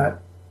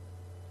that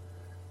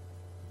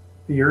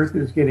the Earth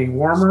is getting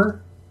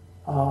warmer.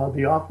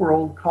 The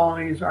off-world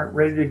colonies aren't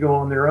ready to go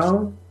on their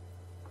own.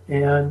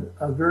 And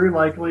very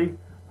likely,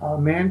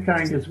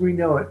 mankind as we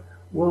know it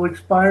will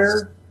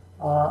expire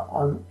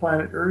on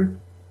planet Earth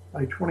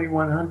by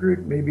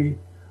 2100, maybe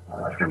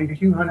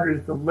 2200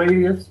 at the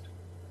latest.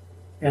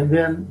 And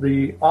then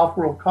the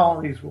off-world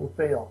colonies will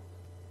fail.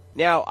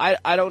 Now,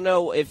 I don't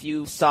know if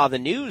you saw the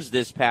news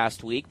this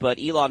past week, but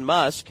Elon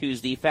Musk,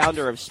 who's the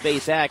founder of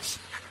SpaceX,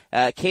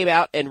 came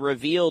out and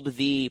revealed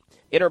the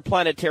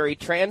interplanetary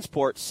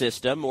transport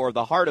system, or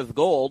the Heart of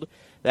Gold,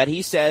 that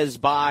he says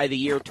by the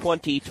year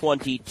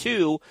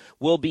 2022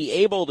 will be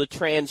able to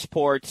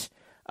transport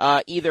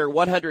either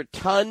 100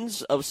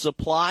 tons of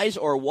supplies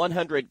or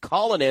 100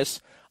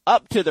 colonists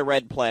up to the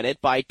Red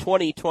Planet by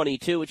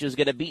 2022, which is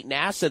going to beat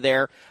NASA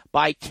there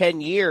by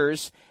 10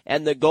 years.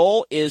 And the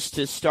goal is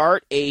to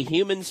start a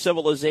human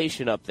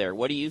civilization up there.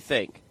 What do you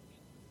think?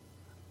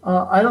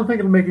 I don't think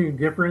it'll make any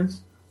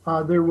difference.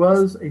 There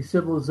was a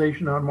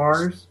civilization on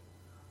Mars.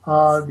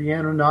 The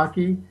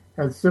Anunnaki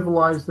had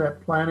civilized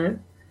that planet,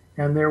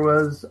 and there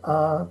was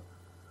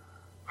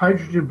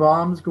hydrogen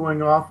bombs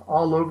going off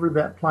all over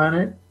that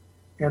planet,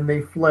 and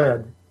they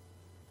fled.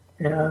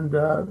 And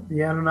the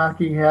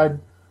Anunnaki had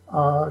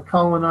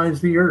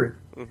colonized the Earth,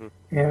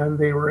 and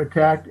they were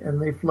attacked,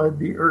 and they fled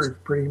the Earth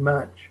pretty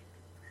much.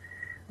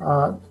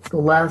 The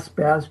last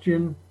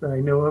bastion that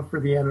I know of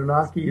for the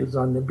Anunnaki is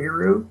on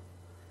Nibiru,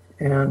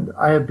 and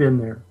I have been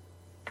there.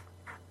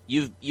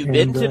 You've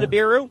been to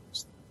Nibiru?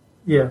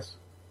 Yes.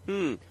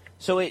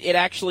 So it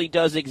actually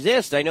does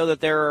exist. I know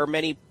that there are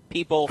many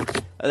people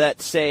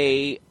that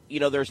say,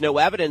 there's no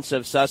evidence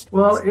of such.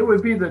 Well, it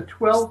would be the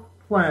 12th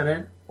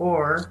planet,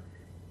 or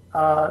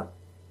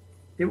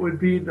it would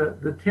be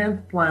the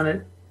 10th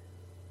planet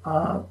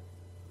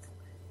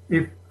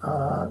if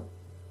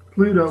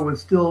Pluto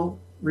was still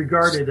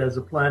regarded as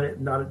a planet,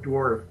 not a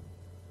dwarf.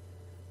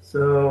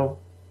 So,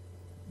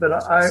 but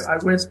I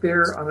went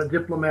there on a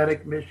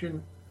diplomatic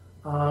mission,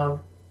 and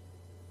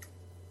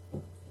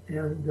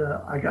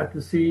I got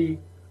to see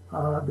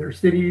their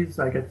cities.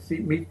 I got to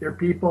meet their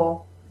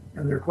people,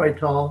 and they're quite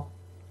tall.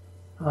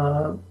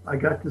 I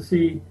got to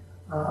see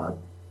the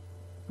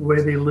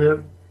way they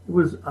live. It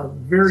was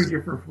very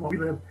different from what we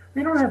live.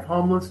 They don't have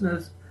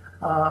homelessness.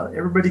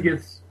 Everybody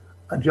gets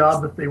a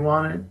job if they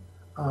want it.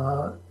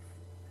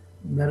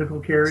 Medical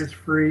care is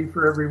free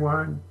for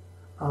everyone.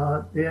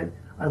 I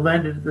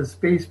landed at the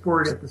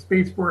spaceport. At the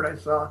spaceport, I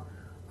saw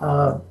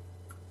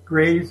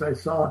grays. I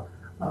saw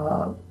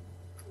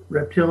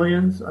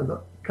reptilians of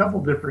a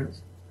couple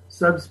different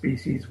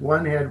subspecies.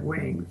 One had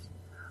wings.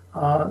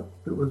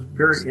 It was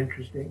very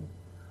interesting.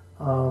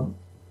 And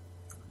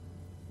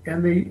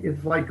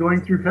it's like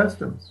going through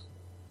customs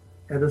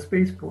at a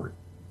spaceport.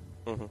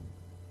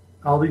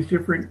 All these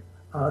different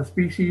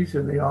species,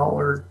 and they all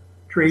are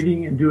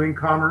trading and doing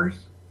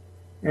commerce.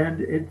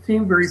 And it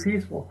seemed very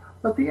peaceful.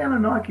 But the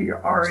Anunnaki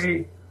are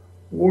a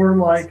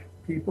warlike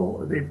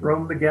people. They've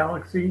roamed the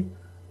galaxy,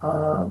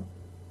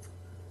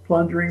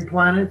 plundering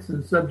planets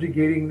and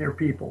subjugating their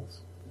peoples.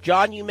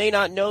 John, you may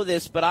not know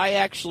this, but I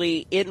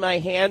actually, in my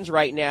hands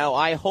right now,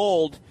 I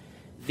hold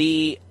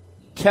the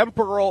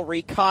Temporal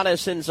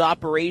Reconnaissance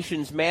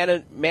Operations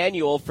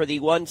Manual for the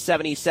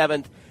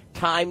 177th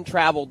Time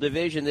Travel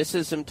Division. This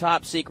is some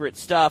top secret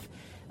stuff.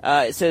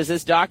 It says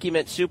this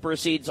document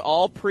supersedes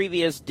all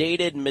previous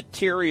dated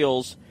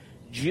materials,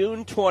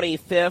 June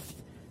 25th,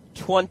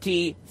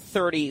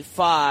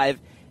 2035,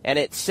 and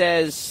it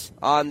says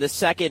on the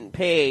second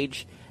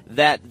page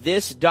that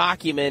this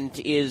document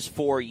is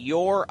for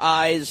your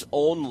eyes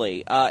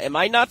only. Am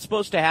I not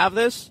supposed to have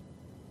this?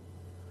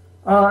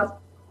 I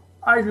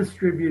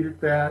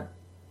distributed that.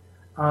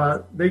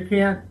 They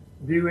can't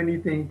do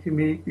anything to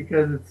me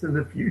because it's in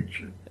the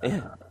future.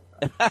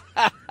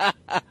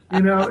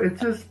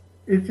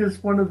 It's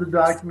just one of the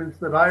documents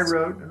that I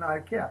wrote and I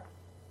kept.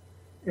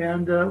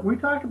 And we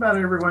talk about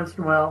it every once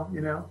in a while,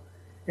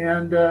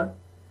 And the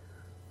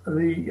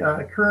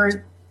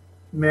current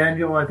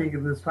manual, I think,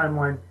 of this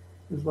timeline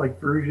is like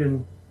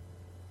version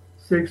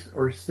 6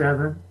 or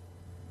 7.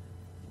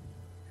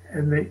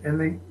 And they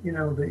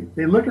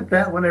look at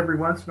that one every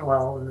once in a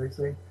while and they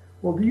say,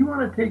 well, do you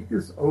want to take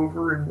this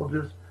over and we'll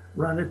just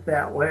run it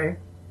that way?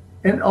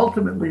 And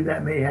ultimately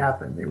that may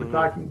happen. They were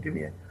talking to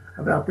me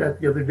about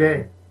that the other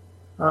day.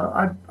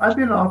 I've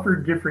been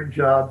offered different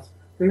jobs.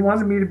 They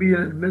wanted me to be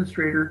an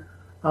administrator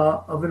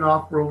of an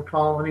off-world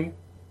colony,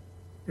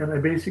 and I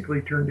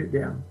basically turned it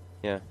down.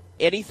 Yeah.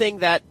 Anything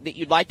that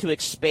you'd like to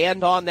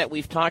expand on that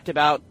we've talked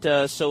about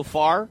so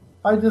far?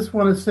 I just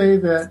want to say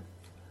that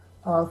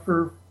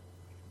for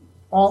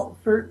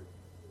for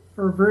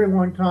a very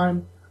long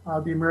time,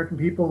 the American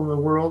people in the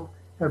world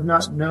have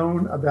not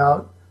known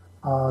about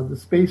the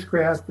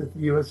spacecraft that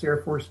the U.S. Air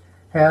Force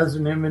has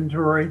in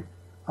inventory.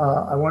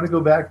 I want to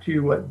go back to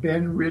what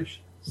Ben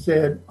Rich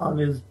said on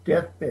his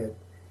deathbed.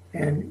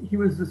 And he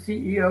was the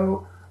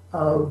CEO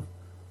of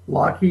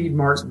Lockheed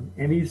Martin.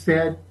 And he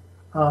said,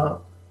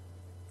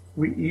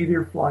 we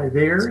either fly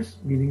theirs,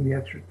 meaning the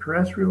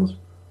extraterrestrials,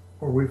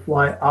 or we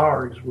fly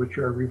ours, which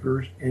are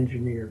reverse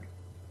engineered.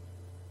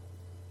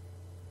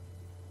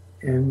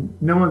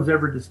 And no one's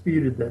ever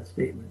disputed that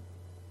statement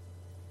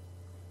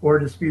or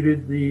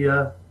disputed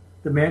the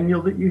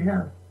manual that you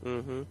have.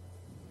 Mm-hmm.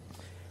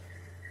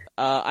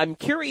 I'm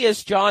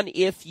curious, John,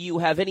 if you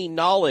have any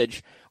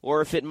knowledge,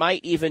 or if it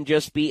might even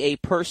just be a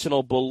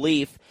personal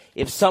belief,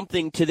 if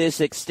something to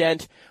this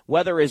extent,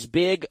 whether as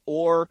big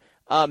or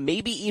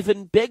maybe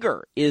even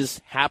bigger,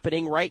 is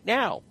happening right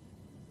now.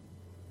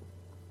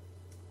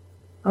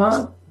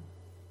 I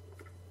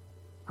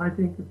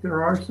think that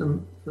there are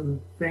some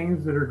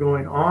things that are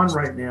going on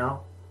right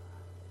now.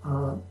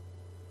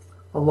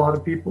 A lot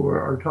of people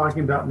are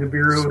talking about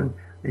Nibiru, and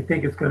they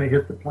think it's going to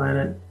hit the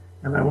planet,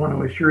 and I want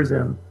to assure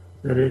them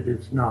that it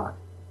is not.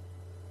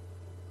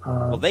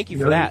 Well, thank you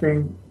for that.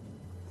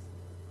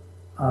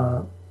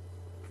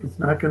 It's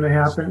not going to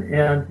happen.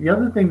 And the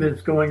other thing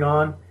that's going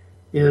on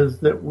is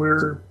that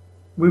we're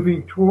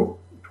moving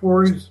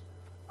towards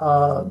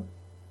a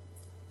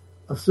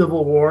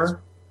civil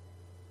war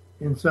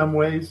in some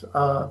ways.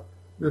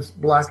 This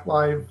Black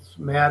Lives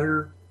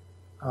Matter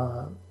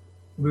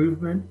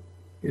movement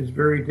is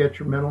very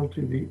detrimental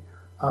to the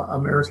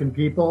American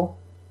people.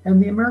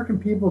 And the American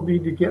people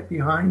need to get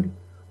behind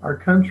our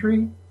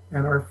country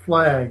and our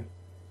flag.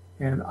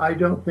 And I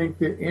don't think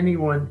that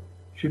anyone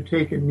should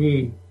take a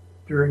knee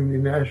during the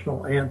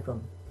national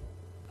anthem.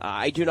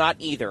 I do not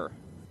either.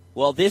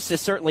 Well, this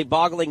is certainly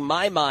boggling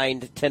my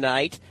mind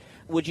tonight.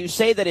 Would you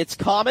say that it's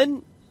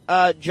common,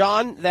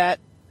 John, that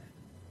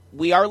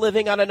we are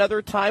living on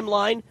another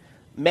timeline,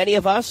 many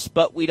of us,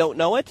 but we don't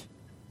know it?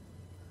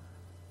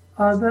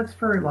 That's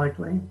very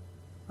likely.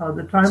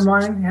 The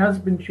timeline has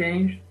been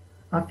changed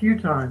a few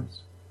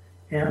times.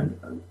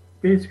 And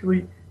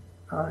basically,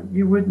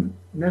 you wouldn't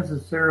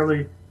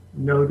necessarily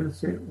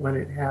notice it when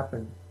it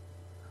happened.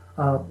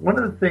 One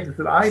of the things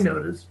that I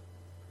noticed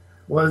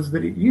was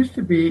that it used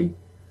to be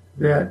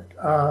that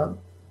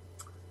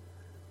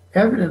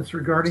evidence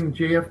regarding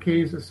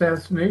JFK's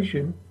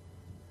assassination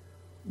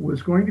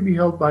was going to be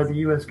held by the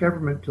U.S.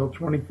 government till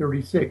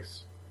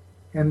 2036.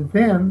 And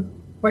then,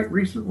 quite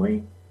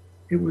recently,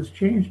 it was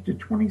changed to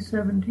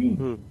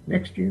 2017,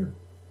 next year.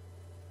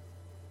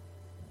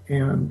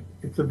 And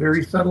it's a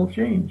very subtle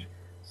change.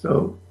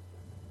 So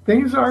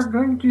things are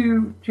going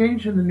to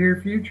change in the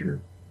near future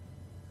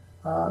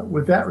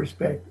with that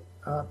respect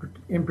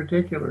in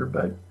particular.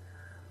 But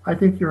I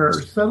think there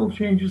are subtle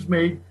changes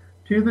made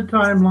to the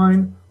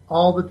timeline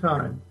all the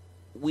time.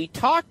 We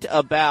talked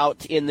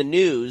about in the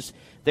news,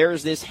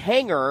 there's this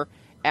hangar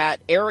at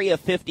Area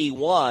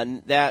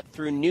 51 that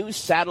through new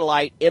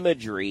satellite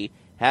imagery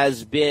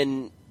has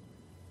been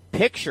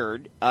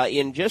pictured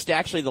in just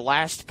actually the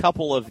last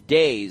couple of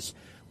days,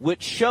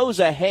 which shows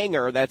a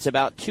hangar that's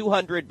about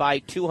 200 by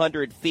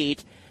 200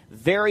 feet,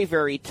 very,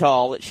 very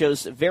tall. It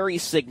shows very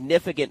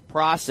significant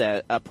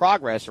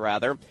progress.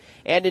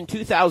 And in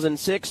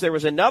 2006, there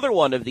was another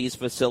one of these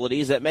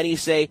facilities that many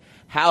say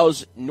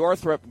house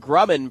Northrop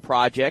Grumman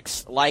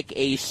projects like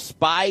a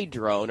spy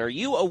drone. Are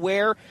you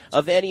aware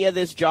of any of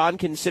this, John,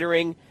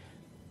 considering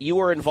you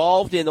were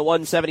involved in the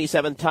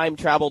 177th Time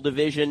Travel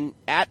Division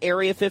at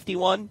Area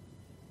 51?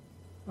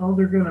 Oh,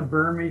 they're going to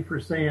burn me for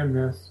saying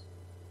this.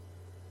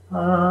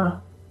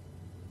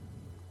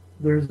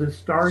 There's a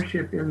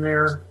starship in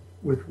there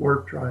with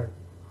warp drive.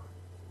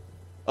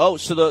 Oh,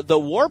 so the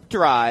warp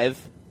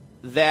drive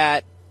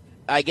that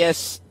I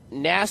guess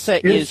NASA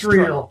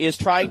is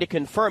trying to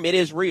confirm, it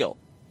is real.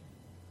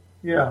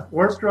 Yeah,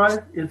 warp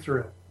drive, it's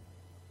real.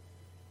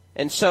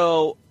 And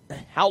so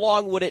how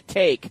long would it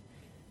take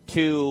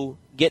to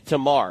get to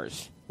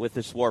Mars with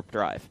this warp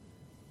drive?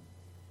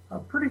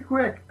 Pretty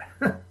quick.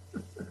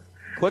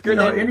 Quicker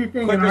than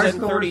anything in our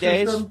 30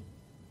 days? System,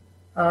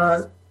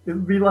 it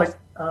would be like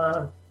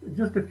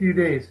just a few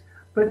days.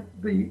 But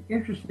the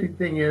interesting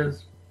thing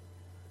is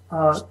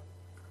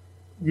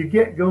you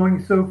get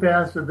going so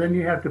fast, and then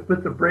you have to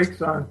put the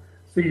brakes on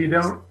so you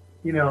don't,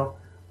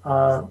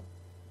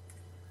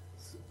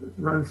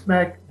 run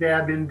smack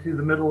dab into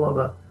the middle of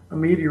a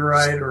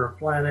meteorite or a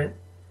planet.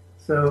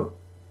 So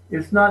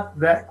it's not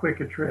that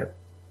quick a trip.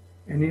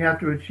 And you have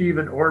to achieve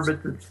an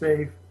orbit that's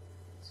safe.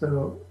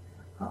 So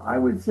I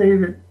would say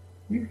that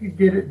you could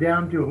get it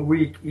down to a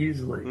week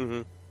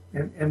easily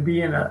and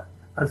be in a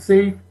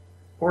safe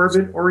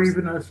orbit or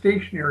even a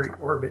stationary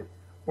orbit,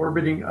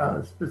 orbiting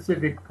a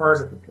specific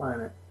part of the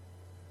planet.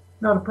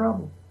 Not a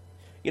problem.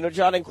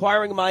 John,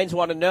 inquiring minds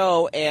want to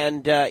know,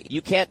 and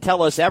you can't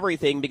tell us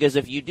everything, because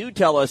if you do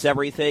tell us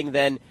everything,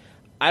 then,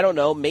 I don't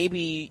know,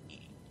 maybe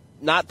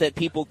not that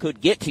people could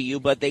get to you,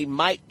 but they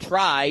might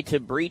try to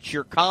breach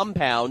your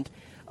compound.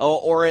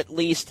 or at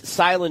least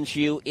silence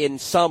you in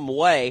some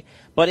way.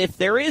 But if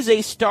there is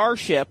a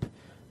starship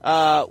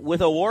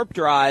with a warp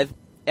drive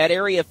at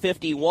Area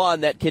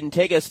 51 that can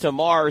take us to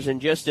Mars in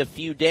just a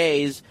few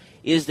days,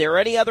 is there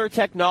any other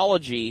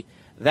technology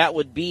that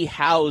would be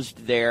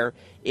housed there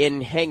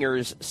in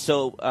hangars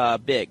so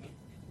big?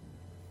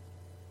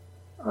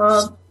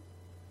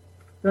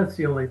 That's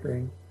the only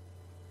thing.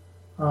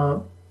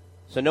 So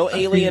no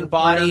alien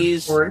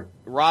bodies, no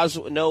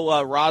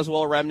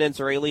Roswell remnants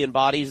or alien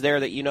bodies there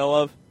that you know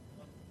of?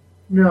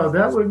 No,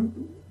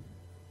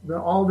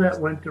 all that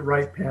went to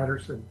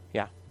Wright-Patterson.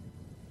 Yeah.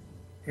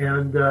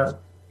 And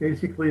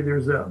basically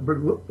there's a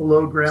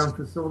below-ground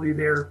facility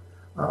there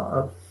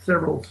of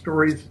several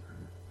stories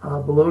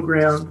below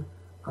ground.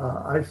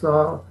 I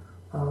saw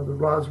the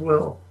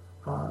Roswell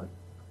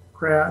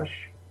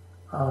crash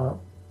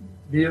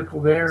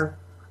vehicle there.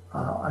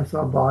 I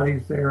saw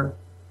bodies there.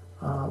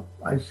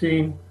 I've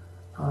seen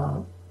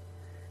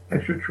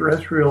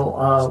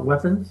extraterrestrial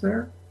weapons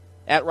there.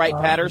 At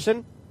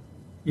Wright-Patterson?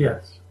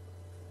 Yes.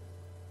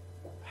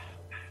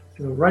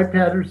 So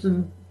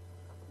Wright-Patterson,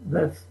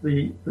 that's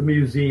the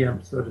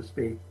museum, so to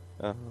speak.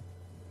 Uh-huh.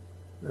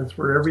 That's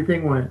where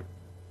everything went.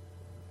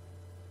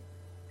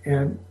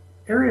 And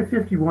Area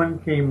 51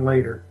 came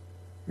later,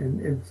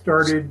 and it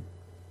started,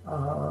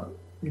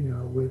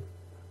 with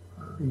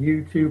the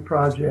U2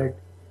 project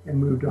and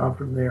moved on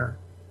from there.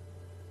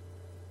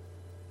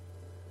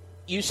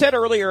 You said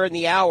earlier in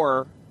the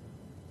hour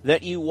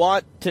that you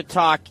want to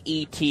talk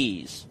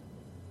ETs.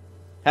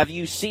 Have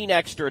you seen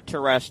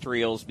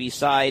extraterrestrials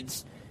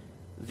besides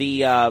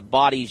the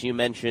bodies you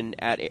mentioned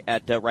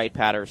at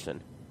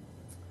Wright-Patterson?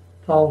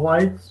 Tall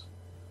whites,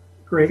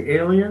 gray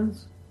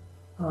aliens.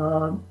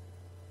 And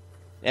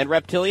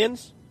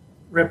reptilians?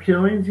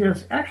 Reptilians,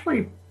 yes.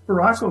 Actually,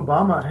 Barack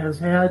Obama has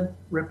had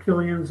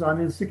reptilians on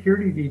his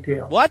security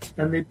detail. What?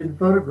 And they've been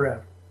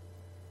photographed.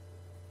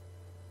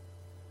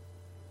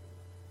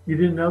 You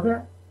didn't know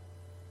that?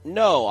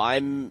 No,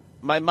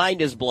 my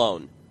mind is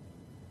blown.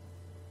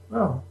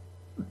 Oh.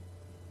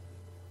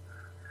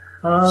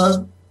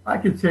 I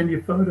could send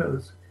you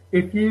photos.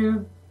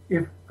 And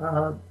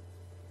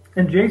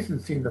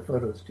Jason's seen the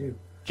photos too.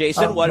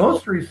 Jason, what?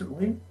 Most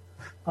recently,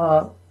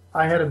 I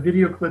had a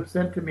video clip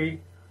sent to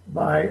me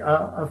by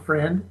a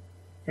friend,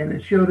 and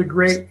it showed a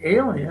gray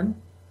alien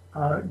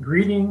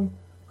greeting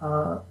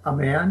a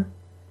man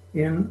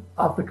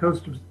off the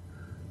coast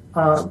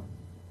of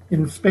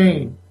in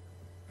Spain.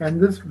 And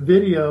this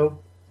video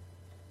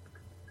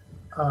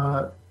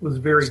was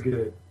very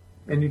good.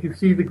 And you can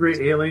see the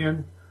gray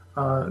alien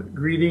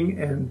greeting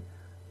and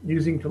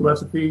using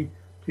telepathy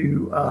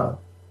to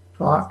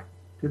talk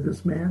to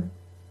this man.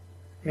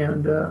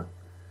 And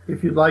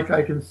if you'd like,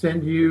 I can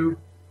send you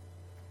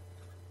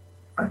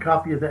a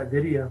copy of that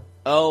video.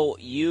 Oh,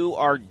 you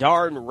are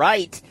darn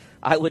right.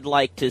 I would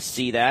like to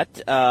see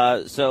that.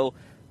 So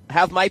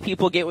have my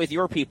people get with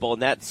your people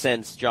in that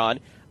sense, John.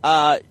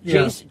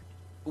 Jason,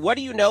 what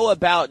do you know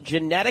about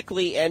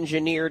genetically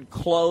engineered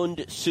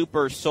cloned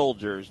super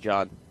soldiers,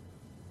 John?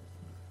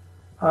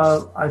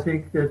 I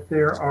think that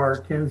there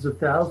are tens of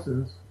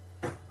thousands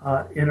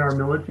in our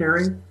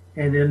military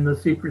and in the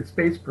secret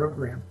space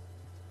program.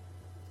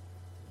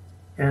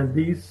 And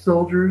these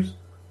soldiers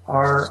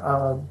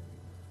are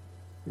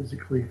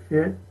physically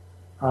fit.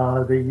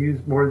 They use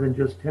more than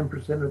just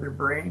 10% of their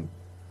brain.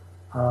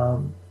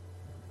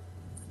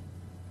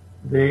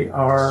 They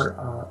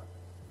are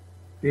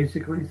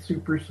basically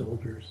super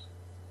soldiers.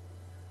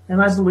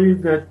 And I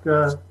believe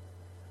that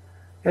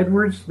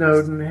Edward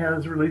Snowden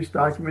has released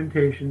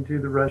documentation to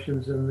the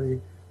Russians and the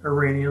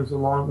Iranians,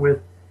 along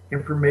with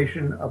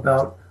information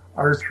about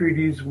our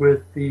treaties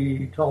with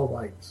the tall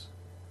whites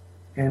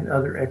and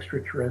other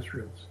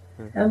extraterrestrials.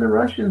 Mm-hmm. And the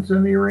Russians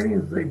and the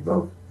Iranians, they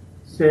both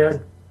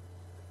said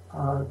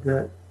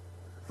that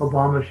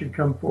Obama should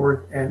come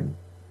forth and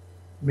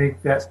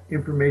make that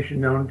information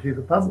known to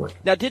the public.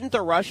 Now, didn't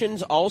the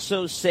Russians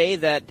also say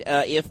that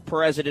if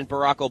President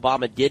Barack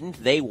Obama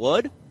didn't, they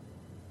would?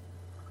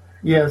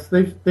 Yes,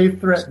 they've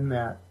threatened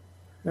that.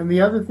 And the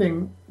other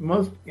thing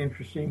most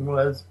interesting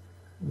was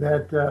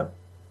that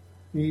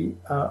the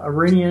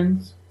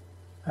Iranians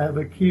have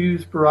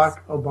accused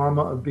Barack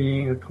Obama of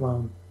being a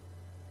clone.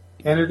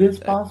 And it is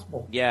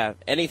possible. Yeah,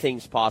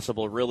 anything's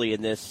possible, really,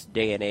 in this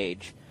day and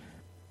age.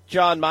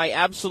 John, my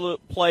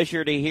absolute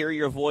pleasure to hear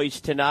your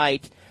voice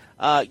tonight.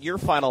 Your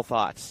final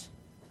thoughts?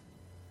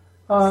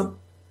 I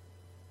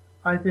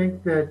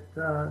think that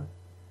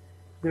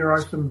there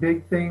are some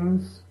big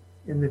things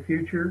in the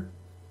future,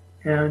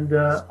 and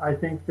I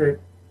think that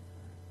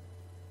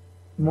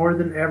more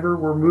than ever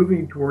we're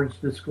moving towards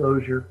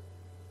disclosure,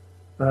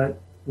 but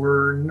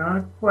we're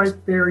not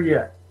quite there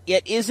yet.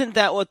 Yet isn't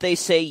that what they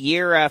say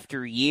year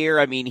after year?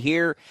 I mean,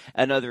 here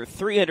another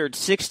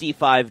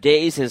 365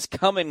 days has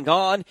come and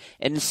gone,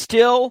 and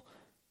still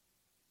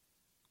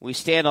we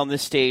stand on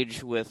this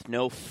stage with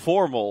no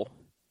formal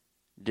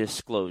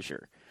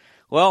disclosure.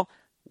 Well,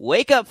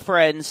 wake up,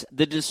 friends.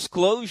 The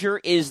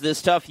disclosure is the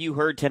stuff you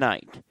heard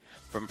tonight.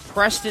 From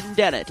Preston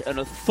Dennett, an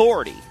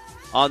authority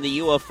on the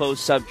UFO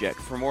subject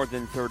for more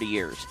than 30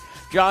 years.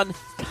 John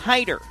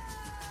Titor,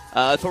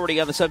 authority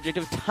on the subject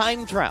of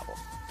time travel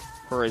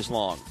for as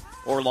long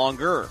or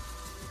longer.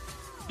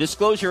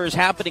 Disclosure is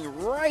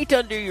happening right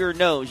under your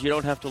nose. You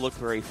don't have to look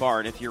very far.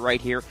 And if you're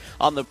right here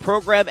on the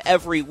program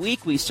every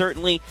week, we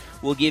certainly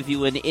will give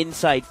you an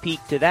inside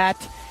peek to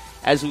that.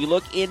 As we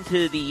look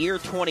into the year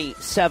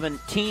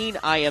 2017,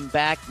 I am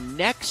back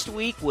next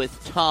week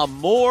with Tom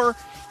Moore,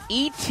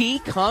 ET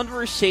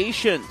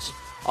Conversations.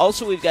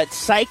 Also, we've got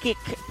Psychic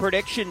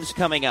Predictions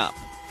coming up.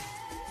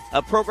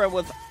 A program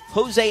with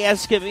Jose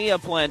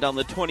Escamilla planned on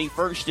the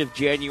 21st of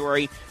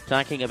January,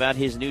 talking about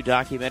his new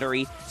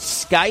documentary,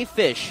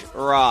 Skyfish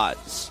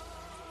Rods.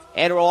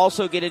 And we'll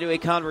also get into a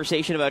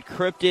conversation about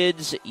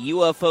cryptids,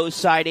 UFO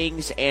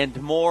sightings, and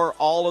more,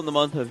 all in the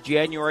month of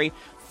January.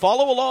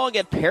 Follow along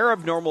at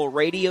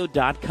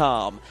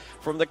paranormalradio.com.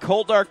 From the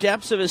cold, dark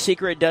depths of a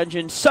secret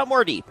dungeon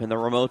somewhere deep in the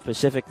remote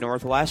Pacific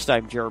Northwest,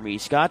 I'm Jeremy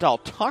Scott. I'll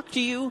talk to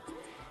you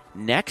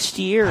next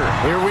year.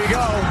 Here we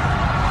go.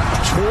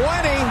 20,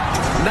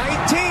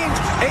 19,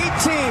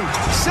 18,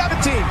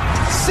 17,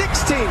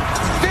 16,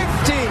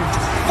 15,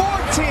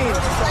 14,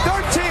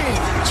 13,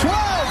 12,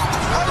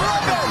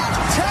 11,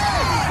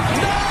 10,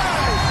 9,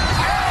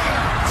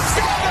 8,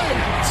 7,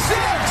 6,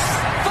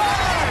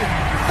 5,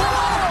 4,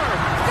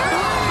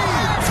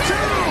 3, 2,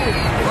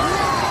 1.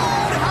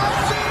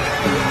 Happy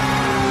New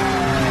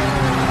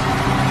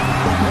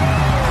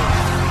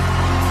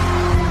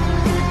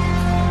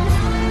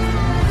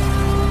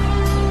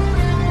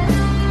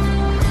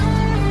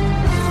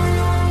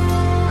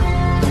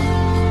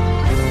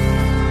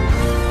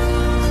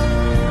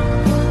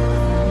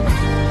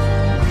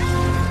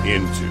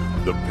Into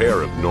the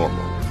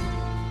paranormal.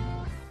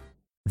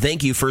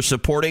 Thank you for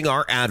supporting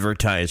our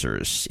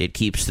advertisers. It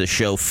keeps the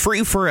show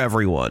free for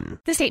everyone.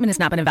 This statement has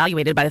not been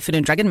evaluated by the Food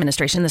and Drug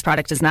Administration. This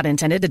product is not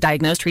intended to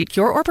diagnose, treat,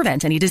 cure, or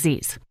prevent any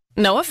disease.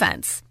 No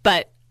offense,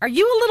 but are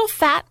you a little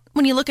fat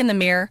when you look in the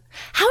mirror?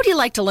 How would you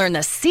like to learn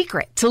the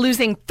secret to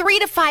losing 3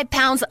 to 5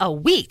 pounds a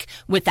week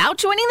without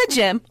joining the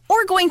gym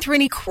or going through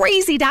any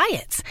crazy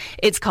diets?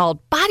 It's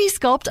called Body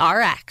Sculpt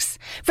RX.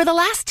 For the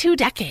last 2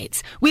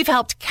 decades, we've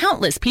helped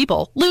countless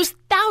people lose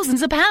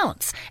thousands of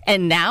pounds.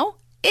 And now,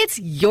 it's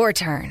your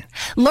turn.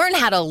 Learn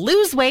how to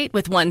lose weight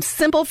with one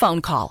simple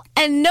phone call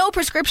and no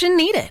prescription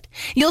needed.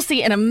 You'll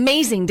see an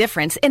amazing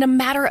difference in a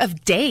matter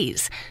of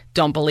days.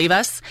 Don't believe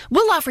us?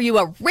 We'll offer you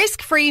a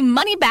risk-free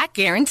money-back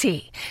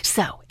guarantee.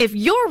 So, if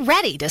you're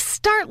ready to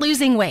start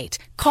losing weight,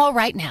 call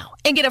right now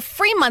and get a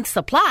free month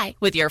supply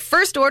with your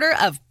first order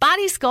of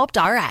Body Sculpt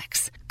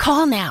RX.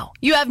 Call now.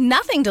 You have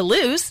nothing to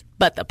lose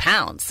but the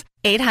pounds.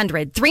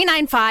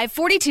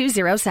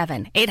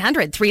 800-395-4207.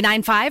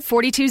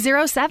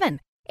 800-395-4207.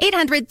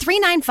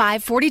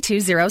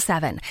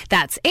 800-395-4207.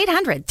 That's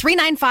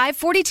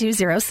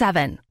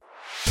 800-395-4207.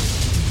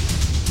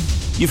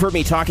 You've heard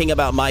me talking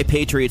about My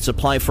Patriot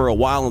Supply for a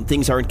while, and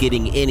things aren't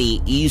getting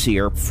any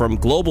easier. From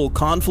global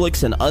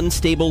conflicts and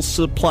unstable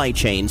supply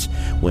chains,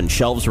 when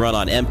shelves run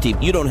on empty,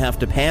 you don't have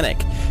to panic.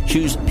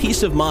 Choose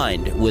peace of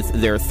mind with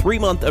their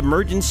 3-month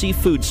emergency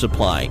food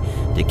supply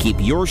to keep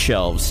your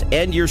shelves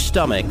and your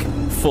stomach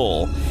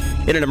full.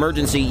 In an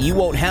emergency, you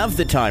won't have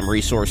the time,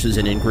 resources,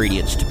 and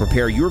ingredients to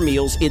prepare your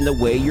meals in the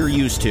way you're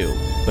used to.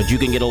 But you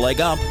can get a leg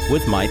up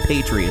with My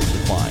Patriot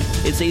Supply.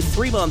 It's a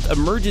 3-month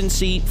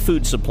emergency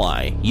food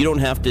supply. You don't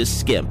have to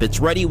skimp. It's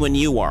ready when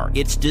you are.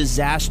 It's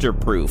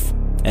disaster-proof.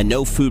 And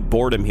no food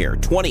boredom here.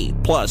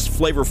 20-plus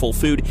flavorful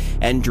food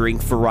and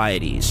drink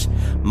varieties.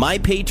 My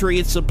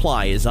Patriot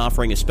Supply is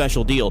offering a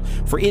special deal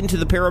for Into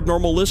the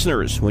Paranormal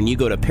listeners when you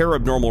go to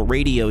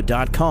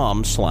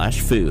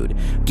paranormalradio.com/food.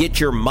 Get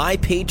your My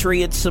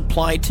Patriot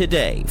Supply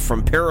today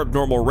from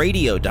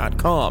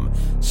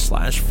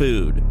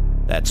paranormalradio.com/food.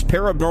 That's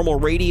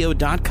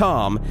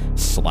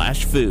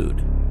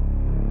paranormalradio.com/food.